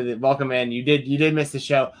 welcome in. You did miss the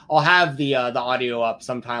show. I'll have the audio up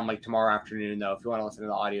sometime like tomorrow afternoon though, if you want to listen to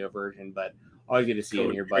the audio version. But always good to see you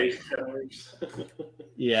in here, buddy.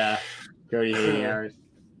 Yeah, Cody 80 hours.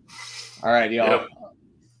 All right, y'all.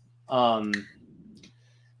 Yep.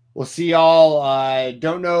 We'll see y'all. I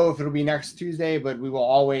don't know if it'll be next Tuesday, but we will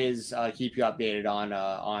always keep you updated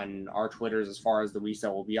on our Twitters as far as the weeks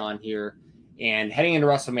that we'll be on here. And heading into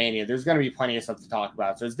WrestleMania, there's going to be plenty of stuff to talk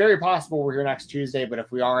about. So it's very possible we're here next Tuesday, but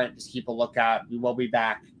if we aren't, just keep a lookout. We will be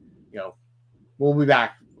back. We'll be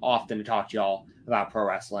back often to talk to y'all about pro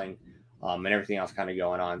wrestling and everything else kind of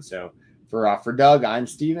going on. So. For Doug, I'm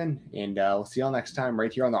Steven, and we'll see y'all next time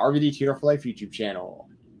right here on the RVD Tutor for Life YouTube channel.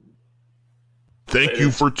 Thank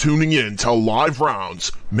you for tuning in to Live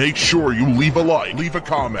Rounds. Make sure you leave a like, leave a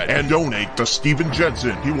comment, and donate to Steven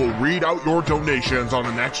Jensen. He will read out your donations on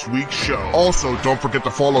the next week's show. Also, don't forget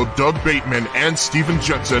to follow Doug Bateman and Steven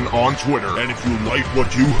Jensen on Twitter. And if you like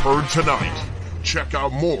what you heard tonight, check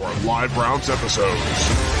out more Live Rounds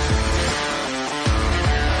episodes.